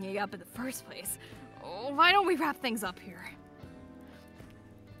bad for bringing it up in the first place. Why don't we wrap things up here?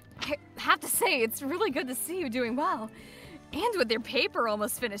 I have to say, it's really good to see you doing well. And with your paper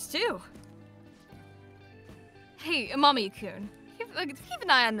almost finished, too. Hey, Amamiya-kun, keep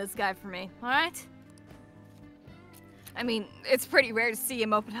an eye on this guy for me, alright? I mean, it's pretty rare to see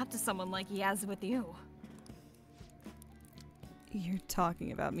him open up to someone like he has with you. You're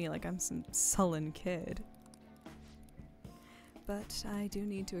talking about me like I'm some sullen kid. But I do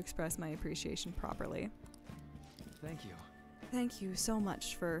need to express my appreciation properly. Thank you. Thank you so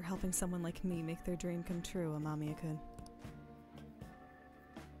much for helping someone like me make their dream come true, Amamiya-kun.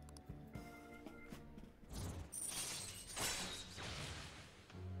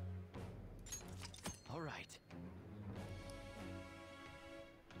 All right.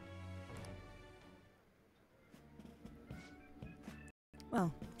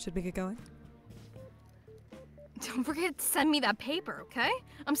 Well, should we get going? Don't forget to send me that paper, okay?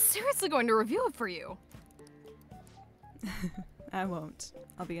 I'm seriously going to review it for you. I won't.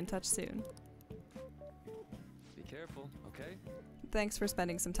 I'll be in touch soon. Be careful, okay? Thanks for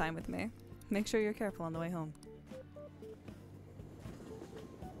spending some time with me. Make sure you're careful on the way home.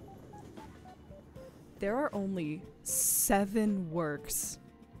 There are only 7 works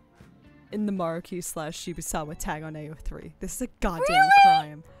in the Maruki/Shibusawa tag on AO3. This is a goddamn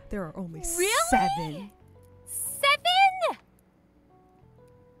crime. There are only 7. 7?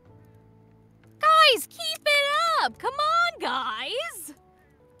 Guys, keep it up! Come on, guys!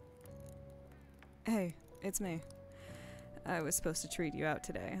 Hey, it's me. I was supposed to treat you out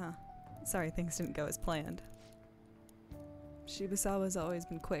today, huh? Sorry things didn't go as planned. Shibusawa's always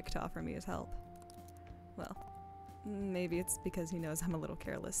been quick to offer me his help. Well, maybe it's because he knows I'm a little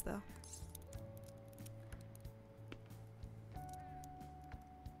careless, though.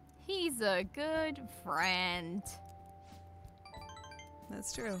 He's a good friend.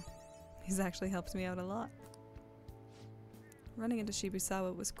 That's true. He's actually helped me out a lot. Running into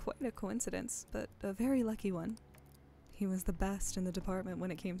Shibusawa was quite a coincidence, but a very lucky one. He was the best in the department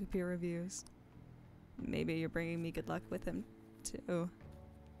when it came to peer reviews. Maybe you're bringing me good luck with him, too.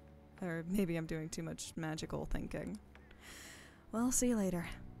 Or maybe I'm doing too much magical thinking. Well, see you later.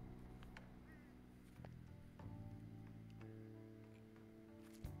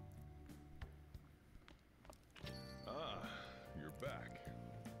 Ah, you're back.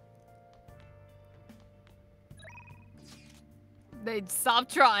 They'd stop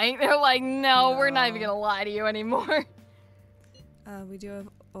trying. They're like, no, we're not even gonna lie to you anymore. We do have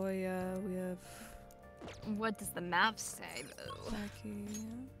Oya, we have... What does the map say, though? Becky.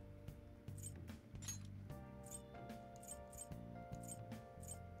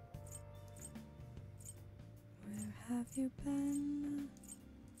 Where have you been?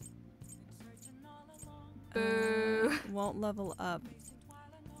 Won't level up.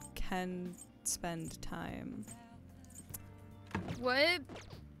 Can spend time. What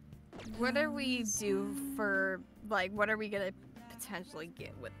are we due for, like, what are we gonna potentially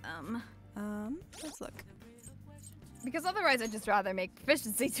get with them? Let's look. Because otherwise I'd just rather make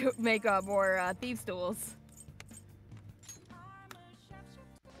proficiency to make more thieves tools.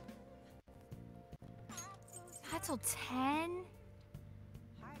 Not till 10?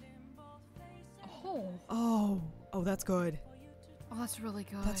 Oh, that's good. Oh, that's really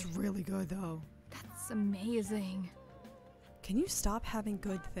good. That's really good, though. That's amazing. Can you stop having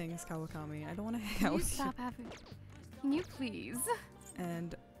good things, Kawakami? I don't want to hang out with you. Can you stop having... Can you please?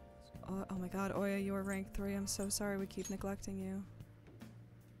 And... Oh my god, Oya, you are rank 3. I'm so sorry we keep neglecting you.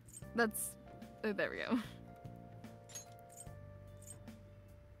 That's... Oh, there we go.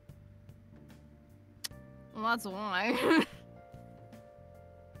 Well, that's why. I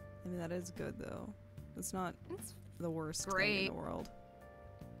mean, that is good, though. It's not the worst thing in the world.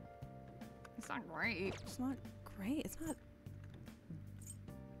 It's not great. It's not great. It's not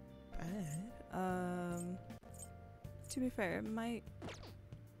bad. To be fair, it might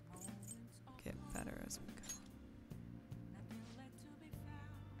get better as we go.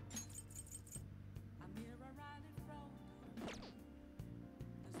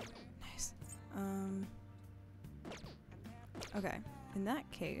 Nice. Okay. In that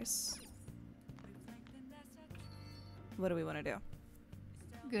case, what do we want to do?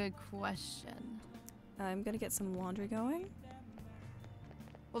 Good question. I'm gonna get some laundry going.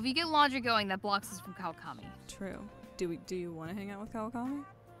 Well, if you get laundry going, that blocks us from Kawakami. True. Do you want to hang out with Kawakami?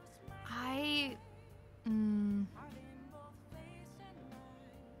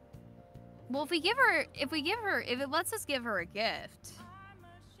 Well, if it lets us give her a gift,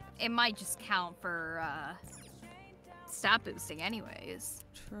 it might just count for stat boosting anyways.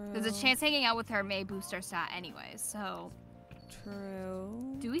 True. There's a chance hanging out with her may boost our stat anyways, so.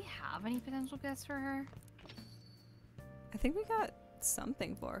 True. Do we have any potential gifts for her? I think we got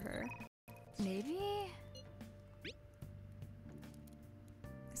something for her. Maybe?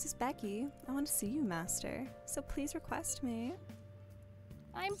 This is Becky. I want to see you, Master. So please request me.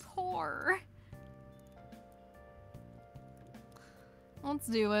 I'm poor. Let's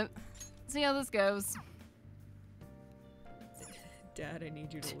do it. See how this goes. Dad, I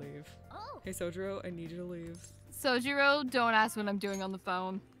need you to leave. Oh. Hey, Sojiro, I need you to leave. Sojiro, don't ask what I'm doing on the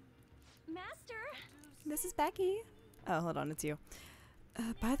phone. Master. This is Becky. Oh, hold on, it's you.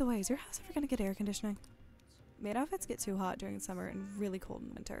 By the way, is your house ever gonna get air conditioning? Maid outfits get too hot during summer and really cold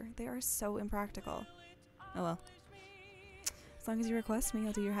in winter. They are so impractical. Oh well. As long as you request me,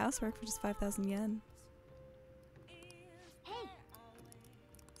 I'll do your housework for just 5,000 yen. Hey.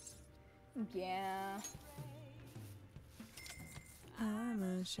 Yeah. I'm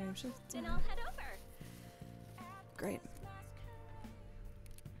a shapeshifter. Then I'll head over. Great.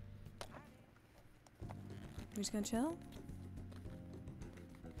 We're just gonna chill?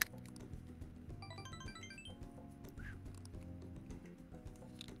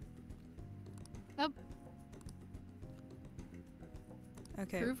 Nope.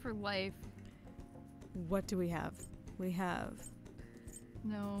 Okay. Proof for life. What do we have? We have...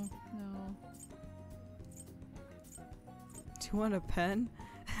 No. Do you want a pen?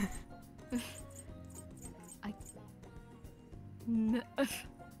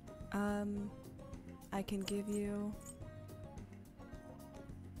 I can give you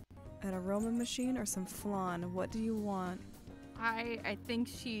an aroma machine or some flan. What do you want? I think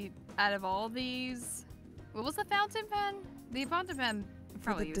she, out of all these, what was the fountain pen? The fountain pen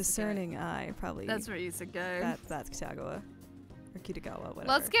probably For the discerning eye, probably. That's where you should go. That's Kitagawa. Or Kitagawa, whatever.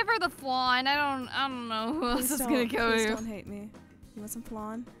 Let's give her the flan. I don't know who else is gonna go Please here. don't hate me. You want some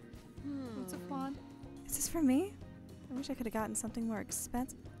flan? What's a flan? Is this for me? I wish I could have gotten something more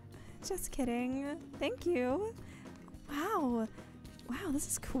expensive. Just kidding. Thank you. Wow. Wow, this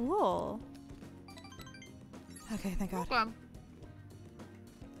is cool. Okay, thank God. Okay.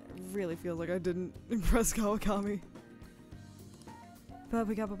 It really feels like I didn't impress Kawakami. But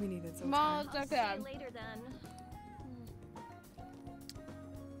we got what we needed, so it's Well, fine. it's okay. See you later then.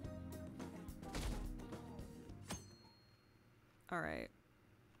 Alright.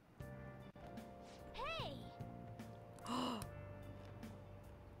 Hey.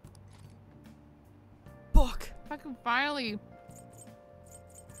 Book! If I can finally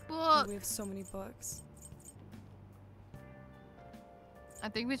Oh, book. we have so many books. I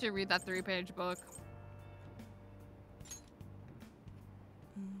think we should read that 3-page book.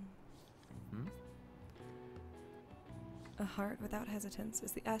 A heart without hesitance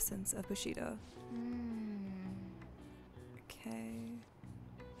is the essence of Bushido. Okay.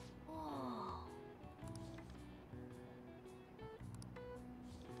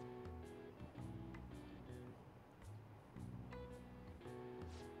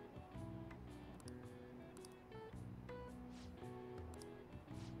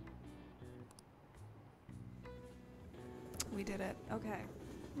 We did it. Okay.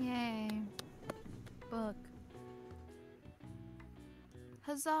 Yay. Book.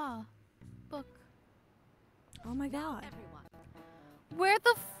 Huzzah. Book. Oh my God. Where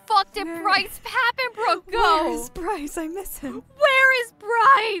the fuck did Bryce Papenbrook go? Where is Bryce? I miss him. Where is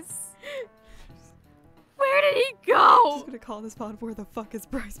Bryce? Where did he I'm go? just gonna call this pod Where the fuck is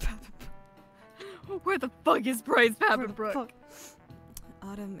Bryce Papenbrook? Where the fuck is Bryce Where the Papenbrook? fuck?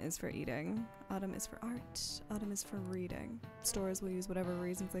 Autumn is for eating. Autumn is for art. Autumn is for reading. Stores will use whatever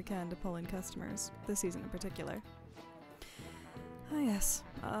reasons they can to pull in customers, this season in particular. Ah yes.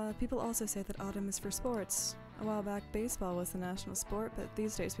 People also say that autumn is for sports. A while back, baseball was the national sport, but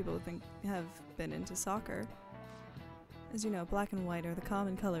these days people have been into soccer. As you know, black and white are the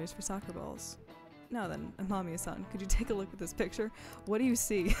common colors for soccer balls. Now then, Amamiya-san, could you take a look at this picture? What do you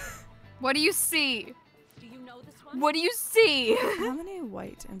see? What do you see? Do you know this one? What do you see? How many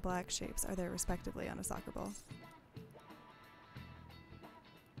white and black shapes are there respectively on a soccer ball?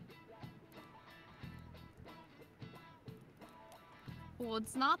 Well,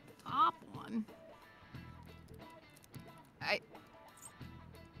 it's not the top one.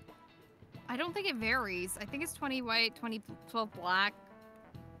 I don't think it varies. I think it's 20 white, 12 black.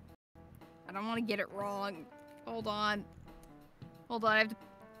 I don't want to get it wrong. Hold on. Hold on, I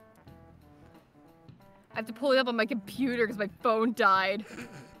have to pull it up on my computer because my phone died.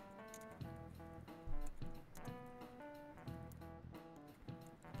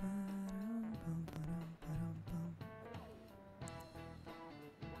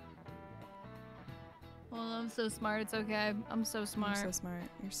 Well, I'm so smart. It's okay. I'm so smart. You're so smart.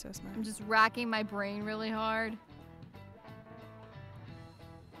 You're so smart. I'm just racking my brain really hard.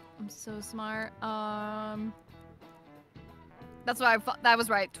 I'm so smart. That's what that was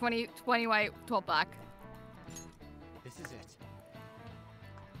right. 20 white, 12 black. This is it.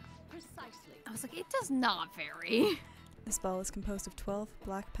 Precisely. I was like, it does not vary. This ball is composed of 12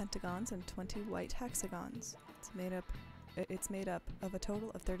 black pentagons and 20 white hexagons. It's made up It's made up of a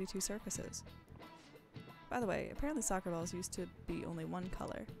total of 32 surfaces. By the way, apparently soccer balls used to be only one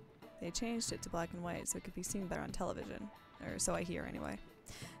color. They changed it to black and white so it could be seen better on television. Or so I hear anyway.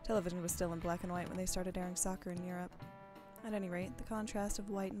 Television was still in black and white when they started airing soccer in Europe. At any rate, the contrast of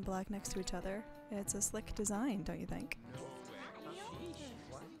white and black next to each other, it's a slick design, don't you think?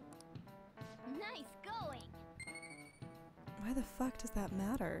 Nice going. Why the fuck does that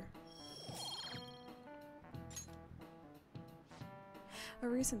matter? A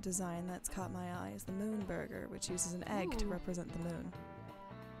recent design that's caught my eye is the Moon Burger, which uses an egg to represent the moon.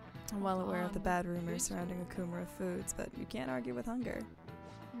 I'm well aware of the bad rumors surrounding Okumura foods, but you can't argue with hunger.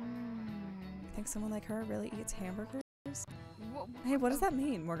 You think someone like her really eats hamburgers? Hey, what does that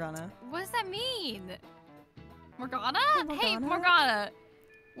mean, Morgana? What does that mean? Morgana? Hey, Morgana? Hey, Morgana.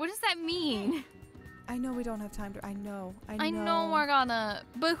 What does that mean? I know we don't have time to. I know. I know, Morgana.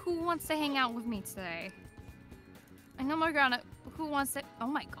 But who wants to hang out with me today? I know, Morgana. Who wants to? Oh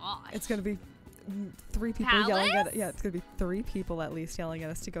my gosh. It's gonna be 3 people yelling at. Yeah, it's gonna be 3 people at least yelling at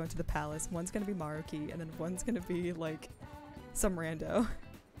us to go into the palace. One's gonna be Maruki, and then one's gonna be like some rando.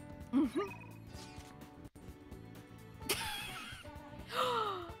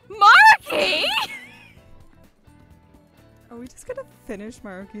 Maruki! Are we just gonna finish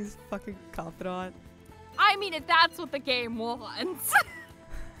Maruki's fucking confidant? I mean, if that's what the game wants.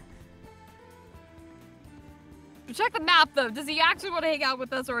 Check the map though. Does he actually want to hang out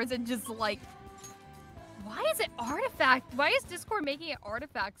with us, or is it just like, why is it artifact? Why is Discord making it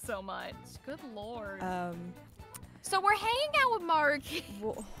artifact so much? Good lord. So we're hanging out with Maruki.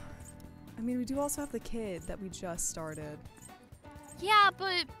 Well, I mean, we do also have the kid that we just started. Yeah,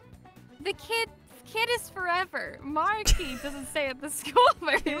 but the kid is forever. Maruki doesn't stay at the school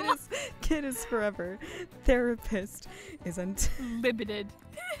very long. Kid is forever. Therapist is limited.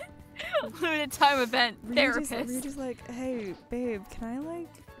 Limited time event. Therapist. We're just like, hey, babe, can I like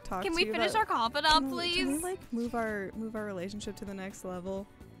talk Can to we you finish about, our confidant, please? Can we like move our relationship to the next level?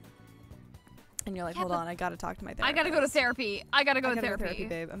 And you're like, hold on, I gotta talk to my therapist. I gotta go to therapy. I gotta go to therapy. therapy,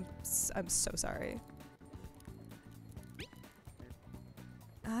 babe. I'm so sorry.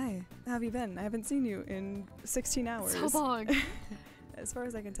 Hi, how have you been? I haven't seen you in 16 hours. So long. As far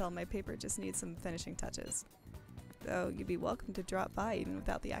as I can tell, my paper just needs some finishing touches. Though you'd be welcome to drop by even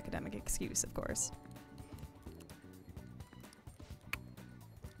without the academic excuse, of course.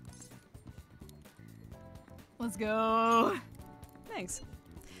 Let's go. Thanks.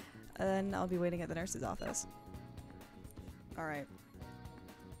 Then I'll be waiting at the nurse's office. Alright.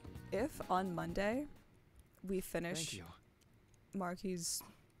 If on Monday we finish Maruki's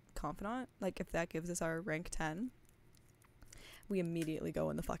confidant, like if that gives us our rank 10, we immediately go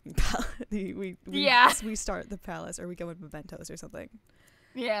in the fucking palace. We start the palace, or we go in Mementos or something.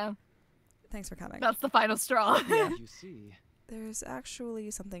 Yeah. Thanks for coming. That's the final straw. Yeah. You see. There's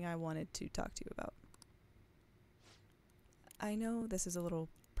actually something I wanted to talk to you about. I know this is a little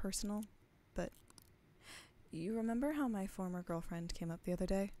personal, but you remember how my former girlfriend came up the other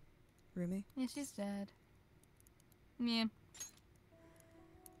day? Rumi? Yeah, she's dead. Yeah.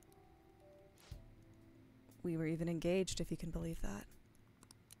 We were even engaged, if you can believe that.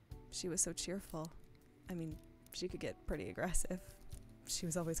 She was so cheerful. I mean, she could get pretty aggressive. She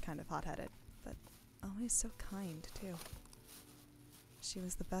was always kind of hot-headed, but always so kind, too. She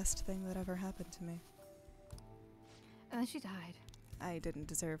was the best thing that ever happened to me. And then she died. I didn't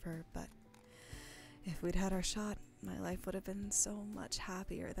deserve her, but if we'd had our shot, my life would have been so much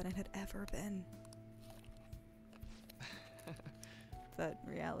happier than it had ever been. But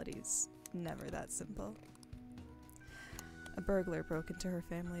reality's never that simple. A burglar broke into her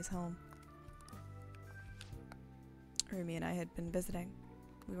family's home. Rumi and I had been visiting.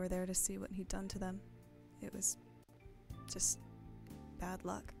 We were there to see what he'd done to them. It was just bad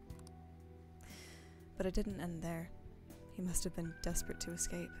luck. But it didn't end there. He must have been desperate to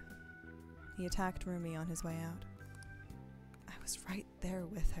escape. He attacked Rumi on his way out. I was right there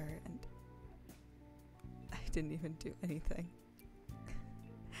with her, and I didn't even do anything.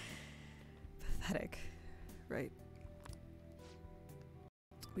 Pathetic, right?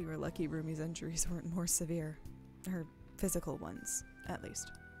 We were lucky Rumi's injuries weren't more severe. Her physical ones, at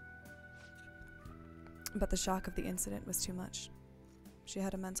least. But the shock of the incident was too much. She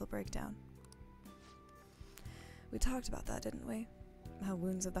had a mental breakdown. We talked about that, didn't we? How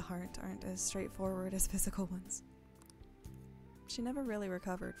wounds of the heart aren't as straightforward as physical ones. She never really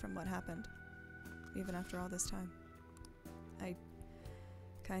recovered from what happened, even after all this time. I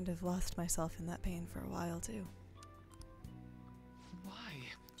kind of lost myself in that pain for a while, too. Why?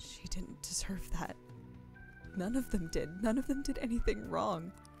 She didn't deserve that. None of them did. None of them did anything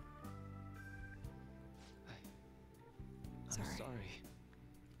wrong. Sorry. I'm sorry.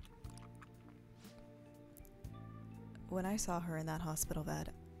 When I saw her in that hospital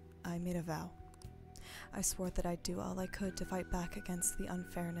bed, I made a vow. I swore that I'd do all I could to fight back against the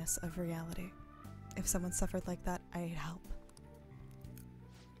unfairness of reality. If someone suffered like that, I'd help.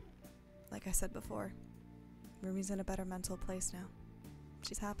 Like I said before, Rumi's in a better mental place now.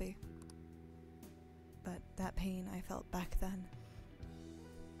 She's happy. But that pain I felt back then,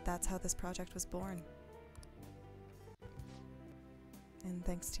 that's how this project was born. And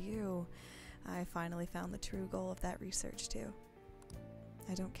thanks to you, I finally found the true goal of that research too.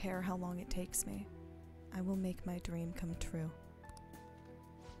 I don't care how long it takes me. I will make my dream come true.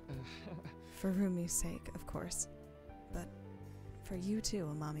 For Rumi's sake, of course. But for you too,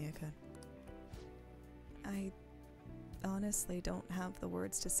 Amamiya-kun. I honestly don't have the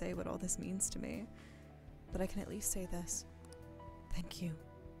words to say what all this means to me. But I can at least say this. Thank you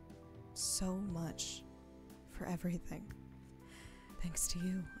so much for everything. Thanks to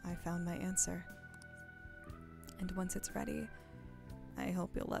you, I found my answer. And once it's ready, I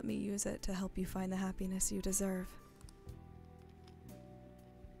hope you'll let me use it to help you find the happiness you deserve.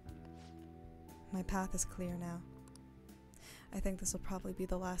 My path is clear now. I think this will probably be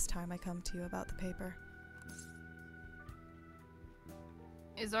the last time I come to you about the paper.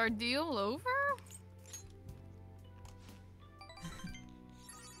 Is our deal over?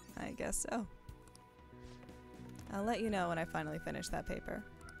 I guess so. I'll let you know when I finally finish that paper.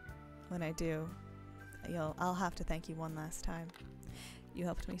 When I do, I'll have to thank you one last time. You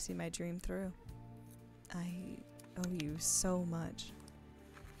helped me see my dream through. I owe you so much.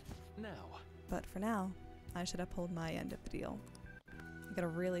 Now. But for now, I should uphold my end of the deal. I got a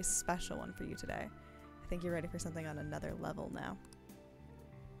really special one for you today. I think you're ready for something on another level now.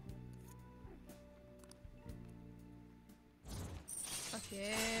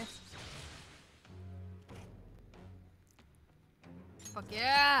 Okay. Fuck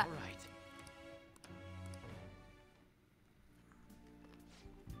yeah! All right.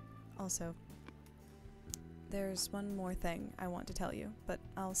 Also, there's one more thing I want to tell you, but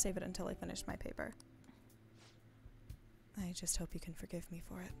I'll save it until I finish my paper. I just hope you can forgive me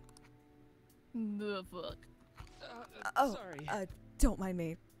for it. The fuck? Sorry. Don't mind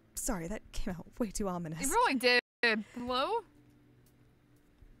me. Sorry, that came out way too ominous. It really did. Hello?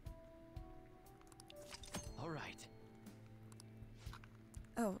 All right.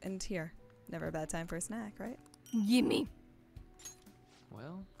 Oh, and here. Never a bad time for a snack, right? Gimme.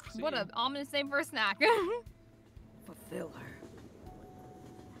 Well, What an ominous name for a snack. Fulfill her.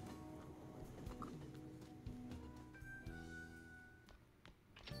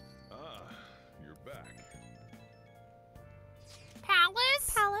 Ah, you're back.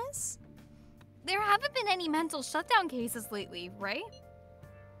 Palace? Palace? There haven't been any mental shutdown cases lately, right?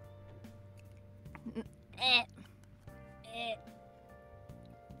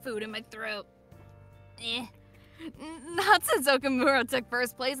 Food in my throat. Not since Okamura took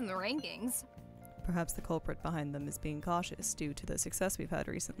first place in the rankings. Perhaps the culprit behind them is being cautious due to the success we've had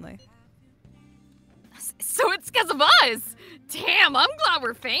recently. So it's because of us! Damn, I'm glad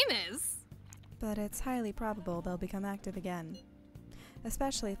we're famous! But it's highly probable they'll become active again.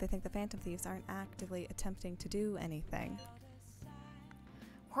 Especially if they think the Phantom Thieves aren't actively attempting to do anything.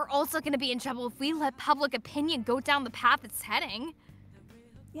 We're also going to be in trouble if we let public opinion go down the path it's heading.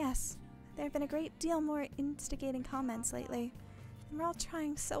 Yes, there have been a great deal more instigating comments lately, and we're all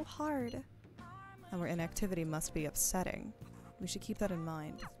trying so hard. Our inactivity must be upsetting. We should keep that in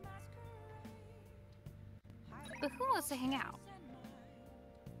mind. But who wants to hang out?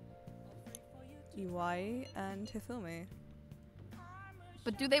 Iwai and Hifumi.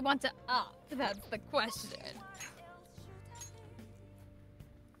 But do they want to up? That's the question.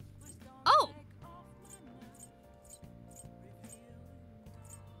 Oh!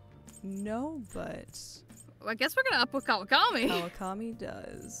 No, but... Well, I guess we're gonna up with Kawakami. Kawakami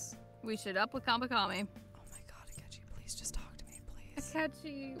does. We should up with Kawakami. Oh my god, Akechi, please just talk to me, please.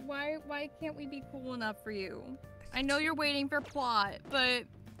 Akechi, why can't we be cool enough for you? I know you're waiting for plot, but...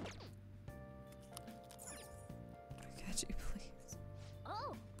 Akechi, please.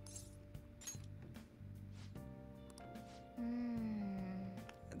 Oh!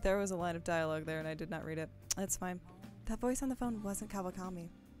 There was a line of dialogue there and I did not read it. That's fine. That voice on the phone wasn't Kawakami.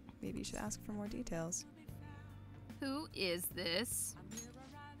 Maybe you should ask for more details. Who is this?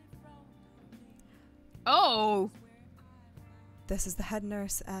 Oh! This is the head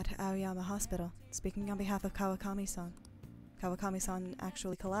nurse at Aoyama Hospital, speaking on behalf of Kawakami-san. Kawakami-san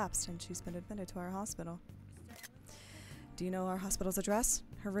actually collapsed and she's been admitted to our hospital. Do you know our hospital's address?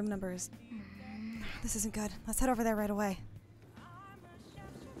 Her room number is... This isn't good. Let's head over there right away.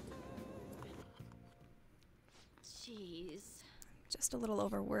 Jeez. Just a little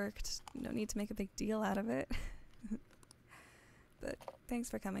overworked. No need to make a big deal out of it. But thanks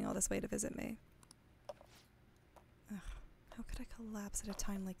for coming all this way to visit me. Ugh, how could I collapse at a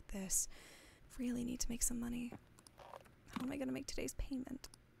time like this? Really need to make some money. How am I gonna make today's payment?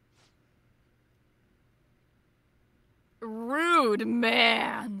 Rude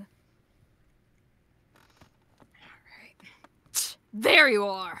man. Alright. There you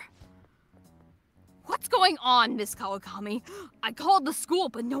are. What's going on, Miss Kawakami? I called the school,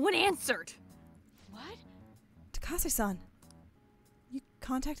 but no one answered. What? Takase-san, you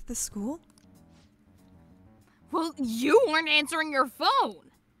contacted the school? Well, you weren't answering your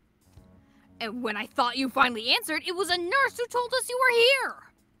phone. And when I thought you finally answered, it was a nurse who told us you were here.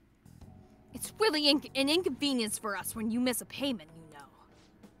 It's really an inconvenience for us when you miss a payment, you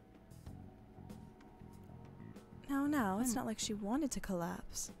know. No, it's not like she wanted to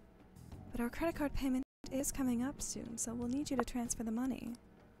collapse. But our credit card payment is coming up soon, so we'll need you to transfer the money.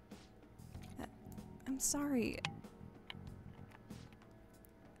 I'm sorry.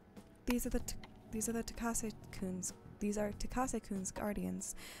 These are Takase-kun's. These are Takase-kun's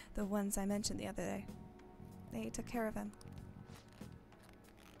guardians, the ones I mentioned the other day. They took care of him.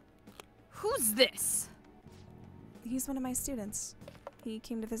 Who's this? He's one of my students. He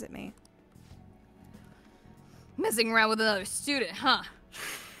came to visit me. Messing around with another student, huh?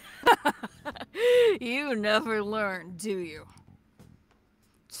 You never learn, do you?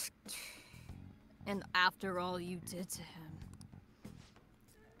 And after all you did to him.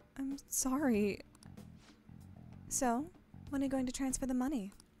 I'm sorry. So, when are you going to transfer the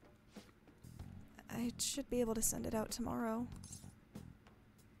money? I should be able to send it out tomorrow.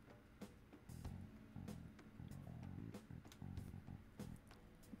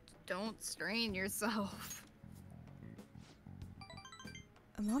 Don't strain yourself.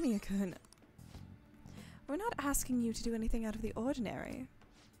 Amamiya-kun, we're not asking you to do anything out of the ordinary.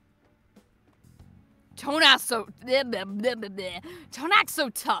 Don't act so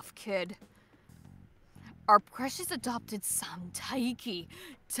tough, kid. Our precious adopted son, Taiki,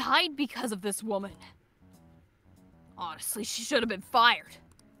 died because of this woman. Honestly, she should have been fired.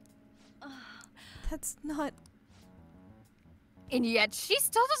 That's not... And yet, she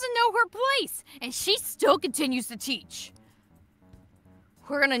still doesn't know her place, and she still continues to teach.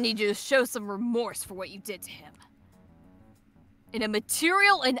 We're gonna need you to show some remorse for what you did to him. In a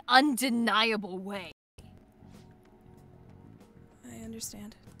material and undeniable way. I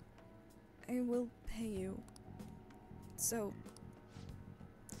understand. I will pay you. So,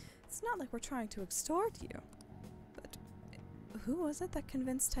 it's not like we're trying to extort you. But who was it that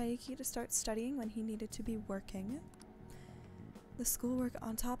convinced Taiki to start studying when he needed to be working? The schoolwork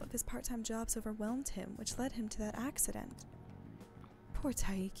on top of his part-time jobs overwhelmed him, which led him to that accident. Poor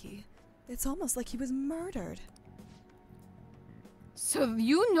Taiki. It's almost like he was murdered. So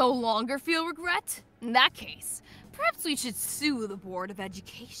you no longer feel regret? In that case, perhaps we should sue the Board of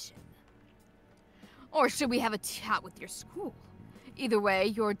Education. Or should we have a chat with your school? Either way,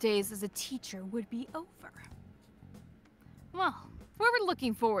 your days as a teacher would be over. Well, we're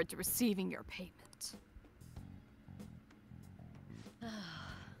looking forward to receiving your payment.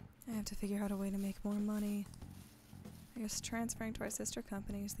 I have to figure out a way to make more money. I guess transferring to our sister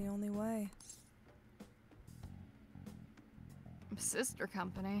company is the only way. Sister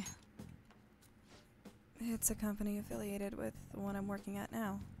company? It's a company affiliated with the one I'm working at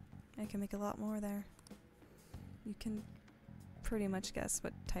now. I can make a lot more there. You can pretty much guess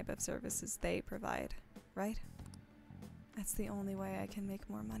what type of services they provide, right? That's the only way I can make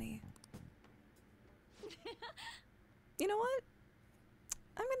more money. You know what?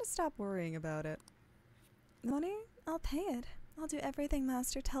 I'm gonna stop worrying about it. Money? I'll pay it. I'll do everything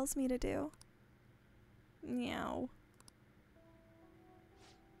Master tells me to do. Meow.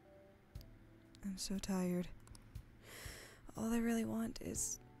 I'm so tired. All I really want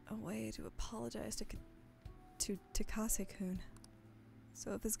is a way to apologize to Takase-kun.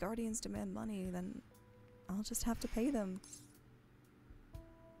 So if his guardians demand money, then I'll just have to pay them.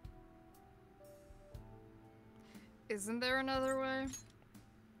 Isn't there another way?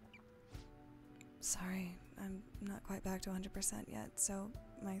 Sorry, I'm not quite back to 100% yet, so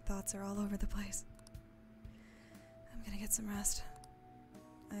my thoughts are all over the place. I'm gonna get some rest.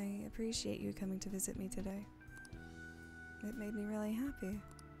 I appreciate you coming to visit me today. It made me really happy.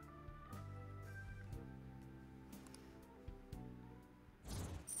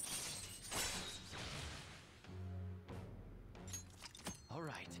 All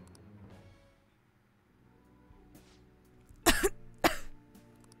right.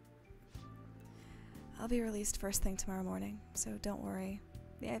 I'll be released first thing tomorrow morning, so don't worry.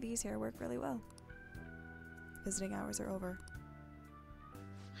 The IVs here work really well. Visiting hours are over.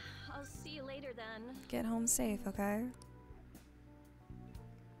 I'll see you later then. Get home safe, okay?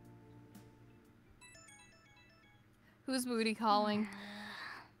 Who's Moody calling?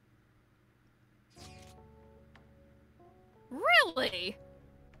 Really?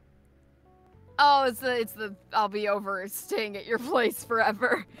 Oh, it's the I'll be over staying at your place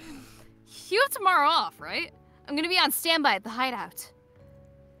forever. You have tomorrow off, right? I'm gonna be on standby at the hideout.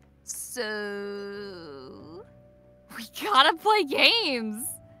 So we gotta play games.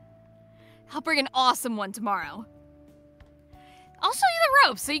 I'll bring an awesome one tomorrow. I'll show you the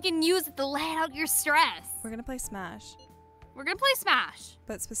ropes so you can use it to let out your stress. We're gonna play Smash. We're gonna play Smash.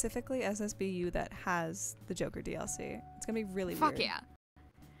 But specifically SSBU that has the Joker DLC. It's gonna be really Fuck weird. yeah.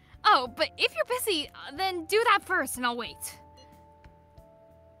 Oh, but if you're busy, then do that first and I'll wait.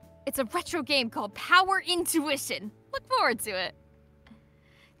 It's a retro game called Power Intuition. Look forward to it.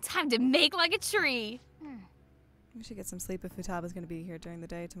 Time to make like a tree. We should get some sleep if Futaba's gonna be here during the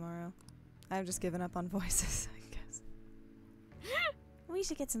day tomorrow. I've just given up on voices, I guess. We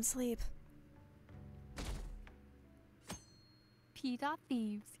should get some sleep.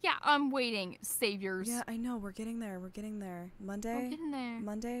 P.Thieves. Yeah, I'm waiting, saviors. Yeah, I know. We're getting there. We're getting there. Monday. We're getting there.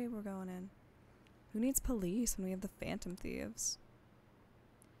 Monday, we're going in. Who needs police when we have the Phantom Thieves?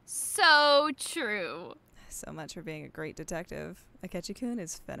 So true. So much for being a great detective. Akechi-kun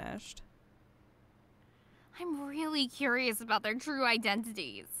is finished. I'm really curious about their true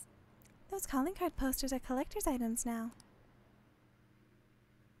identities. Those calling card posters are collector's items now.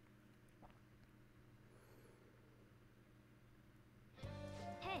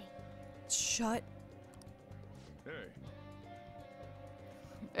 Hey. Shut. Hey.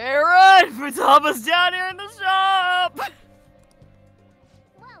 Aaron! Futaba's down here in the shop!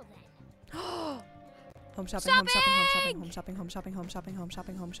 Well then. Home shopping, home shopping, home shopping, home shopping, home shopping, home shopping, home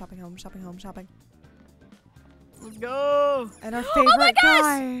shopping, home shopping, home shopping, home shopping. Let's go! And our favorite oh my gosh!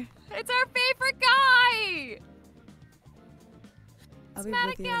 guy! It's our favorite guy! I'll be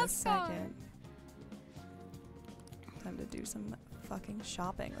with you in a second. Time to do some fucking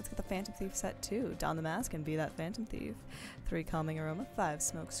shopping. Let's get the Phantom Thief set 2. Don the mask and be that Phantom Thief. 3 calming aroma, 5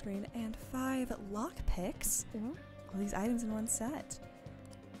 smoke screen, and 5 lock picks. All these items in one set.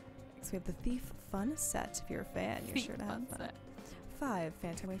 So we have the Thief Fun set. If you're a fan, you're sure to have fun. 5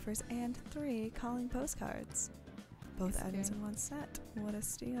 Phantom Wafers and 3 calling postcards. Both items in one set. What a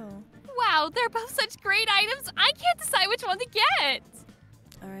steal. Wow, they're both such great items. I can't decide which one to get.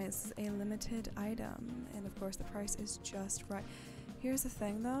 Alright, this is a limited item. And of course the price is just right. Here's the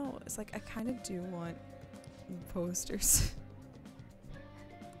thing though. It's like I kind of do want posters.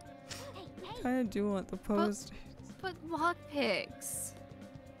 I kind of do want the posters. But lockpicks.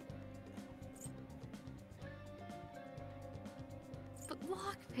 But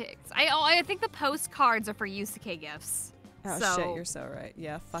lockpicks. I think the postcards are for Yusuke gifts. Oh so shit, you're so right.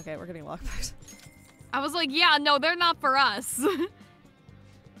 Yeah, fuck it, we're getting lockpicks. I was like, yeah, no, they're not for us. Oh,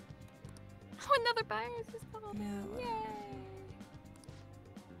 another banger's just come up. Yeah, Yay.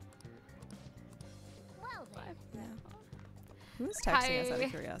 Well then. Yeah. Who's texting us out of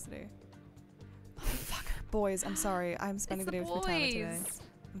curiosity? Oh, fuck. Boys, I'm sorry. I'm spending the day with Futaba today.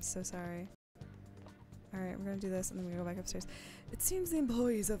 I'm so sorry. Alright, we're gonna do this and then we go back upstairs. It seems the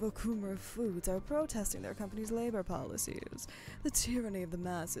employees of Okumura Foods are protesting their company's labor policies. The tyranny of the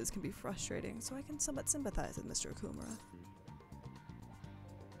masses can be frustrating, so I can somewhat sympathize with Mr. Okumura.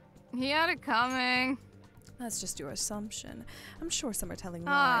 He had it coming. That's just your assumption. I'm sure some are telling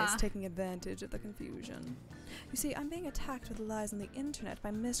lies, taking advantage of the confusion. You see, I'm being attacked with lies on the internet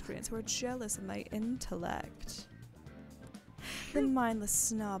by miscreants who are jealous of my intellect. The mindless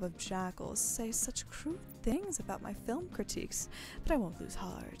snob of jackals say such crude things about my film critiques, but I won't lose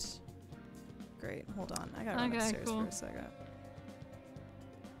heart. Great, hold on. I gotta run upstairs for a second.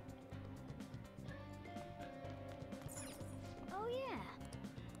 Oh yeah.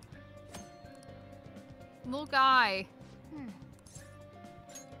 Little guy.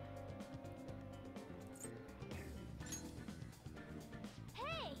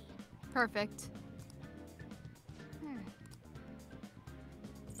 Hey. Perfect.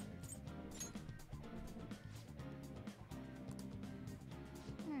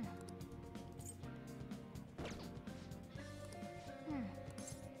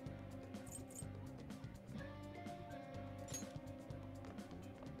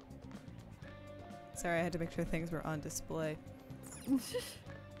 Sorry, I had to make sure things were on display.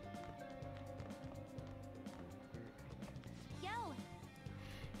 Yo,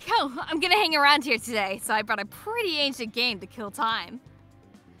 I'm gonna hang around here today, so I brought a pretty ancient game to kill time.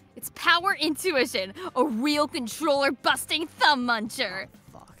 It's Power Intuition, a real controller-busting thumb muncher.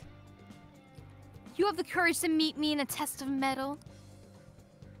 Oh, fuck. You have the courage to meet me in a test of mettle?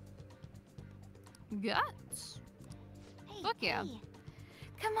 Guts. Fuck yeah.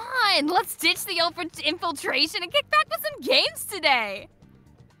 Come on, let's ditch the infiltration and kick back with some games today.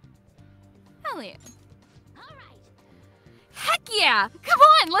 Hell yeah. Heck yeah! Come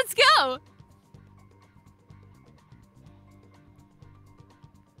on, let's go!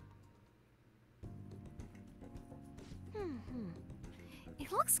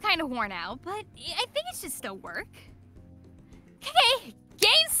 It looks kind of worn out, but I think it should still work. Okay,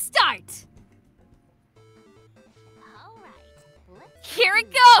 game start! Here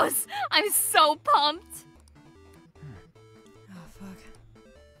it goes! I'm so pumped! Oh, fuck.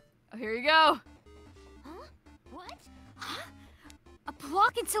 Oh, here you go. Huh? What? Huh? A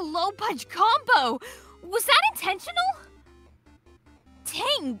block into low punch combo! Was that intentional?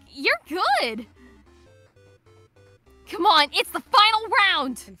 Dang, you're good! Come on, it's the final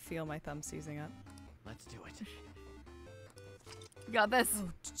round! I can feel my thumb seizing up. Let's do it. You got this. Oh,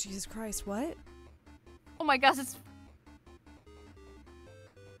 Jesus Christ, what? Oh my gosh, it's...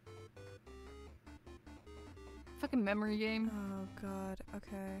 fucking memory game. Oh god,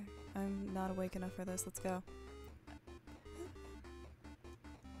 okay. I'm not awake enough for this, let's go.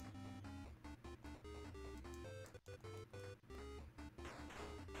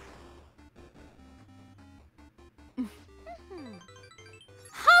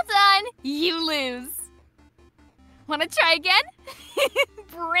 Hold on! You lose! Wanna try again?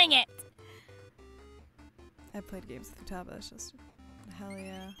 Bring it! I played games with Futaba, it's just... hell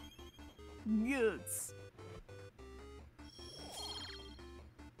yeah. Yes.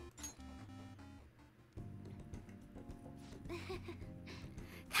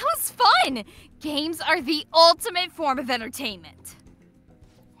 That was fun! Games are the ultimate form of entertainment.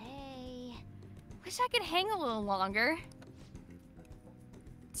 Hey. Wish I could hang a little longer.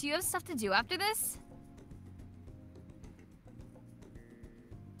 Do you have stuff to do after this?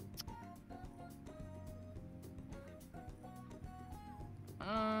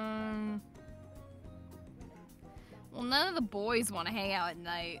 Well, none of the boys want to hang out at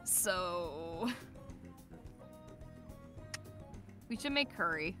night, so... we should make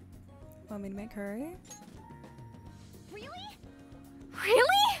curry. Want me to make curry? Really?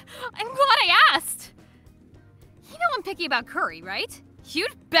 Really? I'm glad I asked! You know I'm picky about curry, right?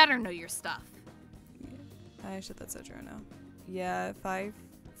 You'd better know your stuff. I should let Sojourner know. Yeah, if I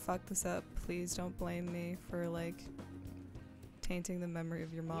fuck this up, please don't blame me for, like, tainting the memory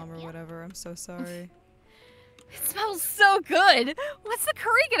of your mom or whatever. I'm so sorry. It smells so good! What's the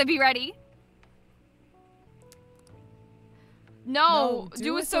curry gonna be ready? No,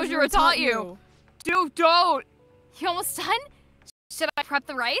 do what Sojourner taught you. Dude, don't! You almost done? Should I prep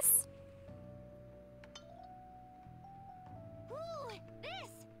the rice? Ooh, this!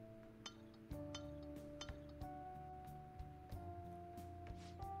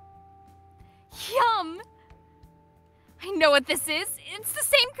 Yum! I know what this is. It's the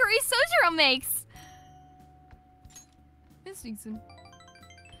same curry Sojourner makes. Miss Nixon.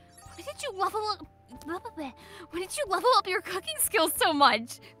 When did you level up? When did you level up your cooking skills so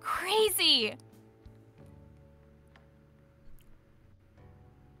much? Crazy!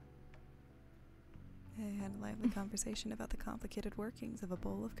 I had a lively conversation about the complicated workings of a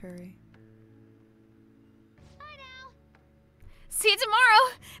bowl of curry. Bye now. See you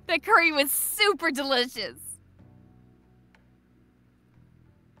tomorrow! The curry was super delicious.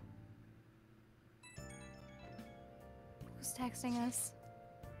 Who's texting us?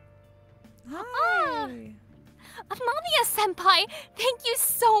 Hi! Amamiya-senpai, thank you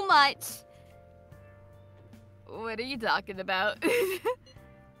so much! What are you talking about?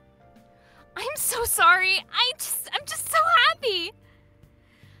 I'm so sorry. I'm just so happy.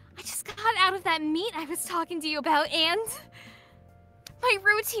 I just got out of that meet I was talking to you about, and my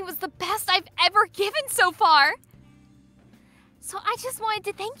routine was the best I've ever given so far. So I just wanted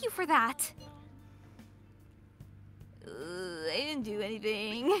to thank you for that. I didn't do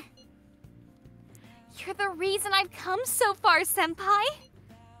anything. You're the reason I've come so far, senpai.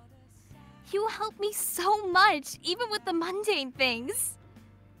 You helped me so much, even with the mundane things.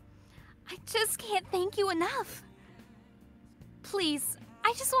 I just can't thank you enough. Please,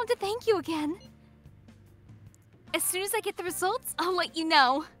 I just want to thank you again. As soon as I get the results, I'll let you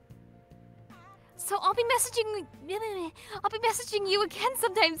know. So I'll be messaging you again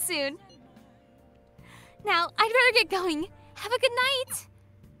sometime soon. Now, I'd better get going. Have a good night.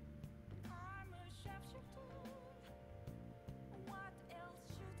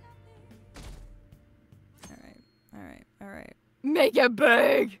 Alright. Make it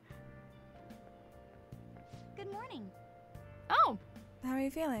big! Good morning. Oh. How are you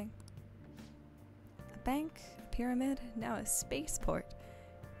feeling? bank, a pyramid, now a spaceport.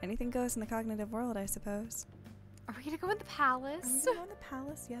 Anything goes in the cognitive world, I suppose. Are we gonna go in the palace? Are we gonna go in the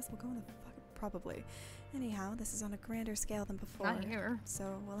palace? Yes, we'll go in the probably. Anyhow, this is on a grander scale than before. Not here.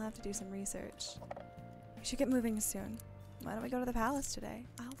 So we'll have to do some research. We should get moving soon. Why don't we go to the palace today?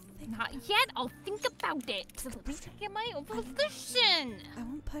 I'll think. Not yet. I'll think about it. Let me get my own position. I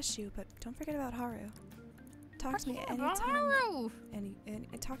won't push you, but don't forget about Haru. Talk to me About anytime. Haru.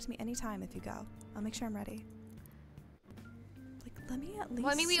 Talk to me anytime if you go. I'll make sure I'm ready. Like, let me at least.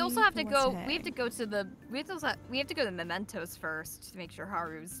 Well, I mean, we see also have to who go. wants to We have to hang. go to the. We have to go to Mementos first to make sure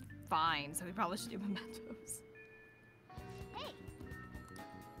Haru's fine. So we probably should do Mementos. Hey.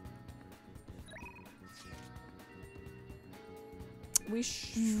 We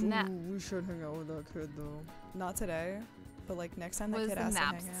should hang out with that kid though. Not today, but like next time that kid asks to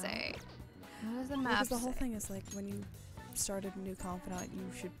hang out. Say? What does the Well, map 'cause the whole say? thing is like when you started a new confidant,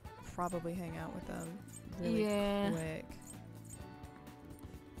 you should probably hang out with them really quick.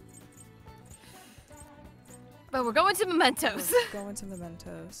 But we're going to Mementos. We're going to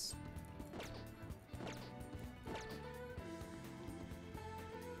Mementos.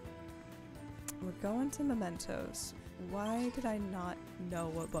 We're going to Mementos. Why did I not know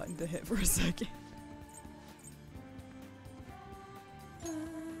what button to hit for a second?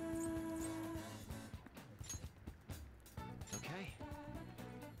 Okay.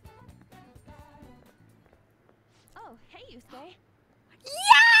 Oh, hey, Yusuke.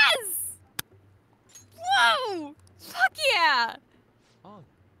 Yes! Whoa! Fuck yeah! Oh,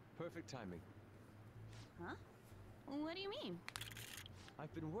 perfect timing. Huh? What do you mean?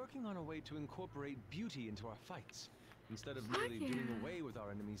 I've been working on a way to incorporate beauty into our fights, instead of merely doing away with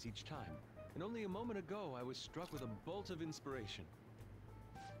our enemies each time. And only a moment ago, I was struck with a bolt of inspiration.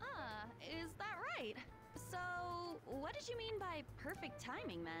 Is that right? So, what did you mean by perfect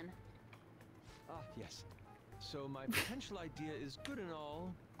timing, then? Ah, yes. So my potential idea is good and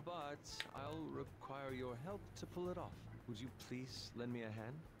all, but I'll require your help to pull it off. Would you please lend me a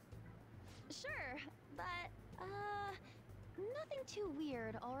hand? Sure, but, nothing too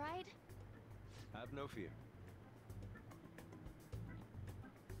weird, alright? Have no fear.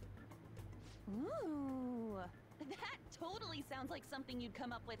 Ooh, that totally sounds like something you'd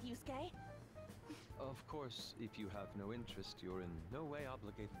come up with, Yusuke. Of course, if you have no interest, you're in no way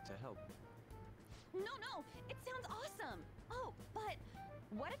obligated to help. No, it sounds awesome. Oh, but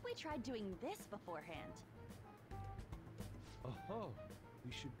what if we tried doing this beforehand? Oh,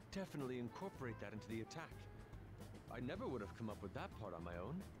 we should definitely incorporate that into the attack. I never would have come up with that part on my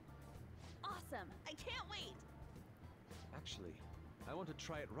own. Awesome, I can't wait. Actually, I want to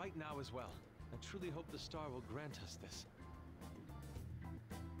try it right now as well. I truly hope the star will grant us this.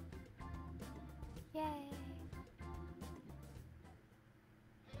 Yay.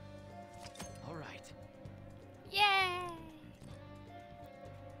 All right. Yay!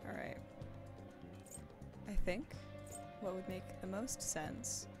 Alright. I think what would make the most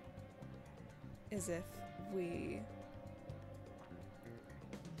sense is if we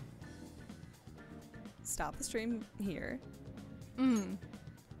stop the stream here.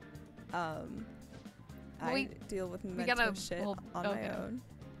 I deal with mental shit on my own.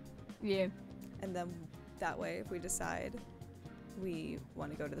 Yeah. And then that way, if we decide we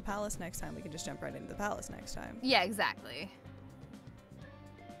want to go to the palace next time, we can just jump right into the palace next time. Yeah, exactly.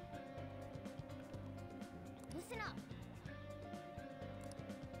 Listen up.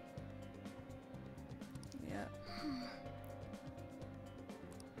 Yep.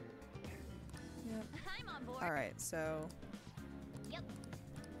 Yep. I'm on board. Alright, so... Yep.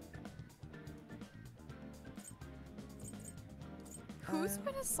 Who's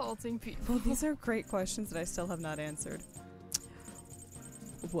been assaulting people? Well, these are great questions that I still have not answered.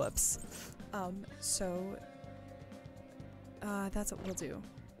 Whoops. So... that's what we'll do.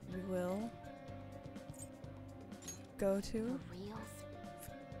 We will... go to...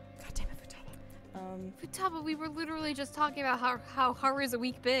 God damn it, Futaba. Futaba, we were literally just talking about how Haru's a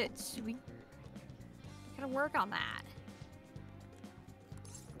weak bitch. We gotta work on that.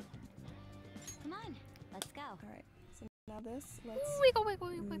 Come on, let's go. Alright, so now this, let's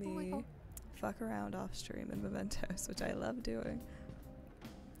Wiggle. fuck around off stream in Mementos, which I love doing.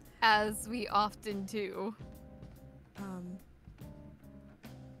 As we often do.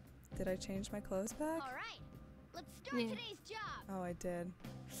 Did I change my clothes back? All right, let's start today's job. Oh, I did.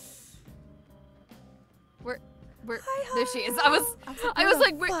 Where Hi, there she is. I was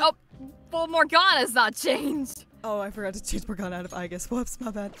like, wait, fuck? oh, well, Morgana's not changed. Oh, I forgot to change Morgana out of Aegis. Whoops,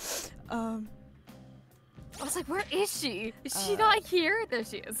 my bad. I was like, where is she? Is she not here? There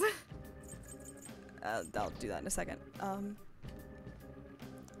she is. I'll do that in a second.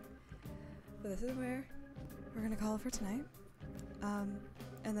 But this is where we're gonna call it for tonight.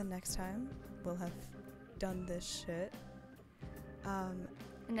 And then next time we'll have done this shit. And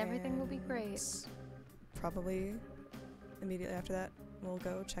everything will be great. Probably immediately after that, we'll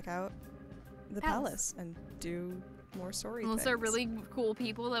go check out the palace and do more story Unless things. they're really cool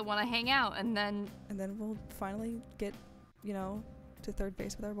people that want to hang out, and then we'll finally get, you know, to third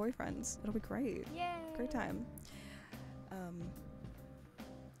base with our boyfriends. It'll be great. Yay! Great time.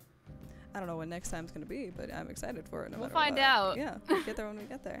 I don't know when next time's gonna be, but I'm excited for it. We'll find out. Yeah, we'll get there when we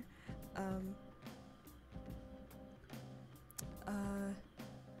get there.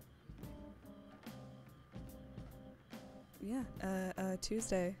 Yeah,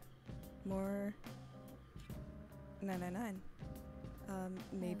 Tuesday, more 999.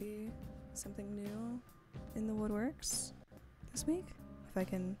 Maybe something new in the woodworks this week. If I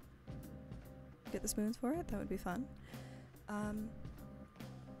can get the spoons for it, that would be fun.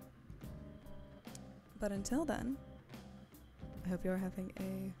 But until then, I hope you're having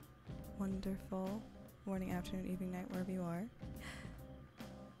a wonderful morning, afternoon, evening, night, wherever you are.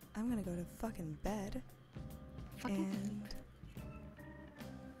 I'm gonna go to fucking bed. And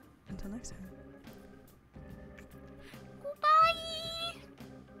until next time.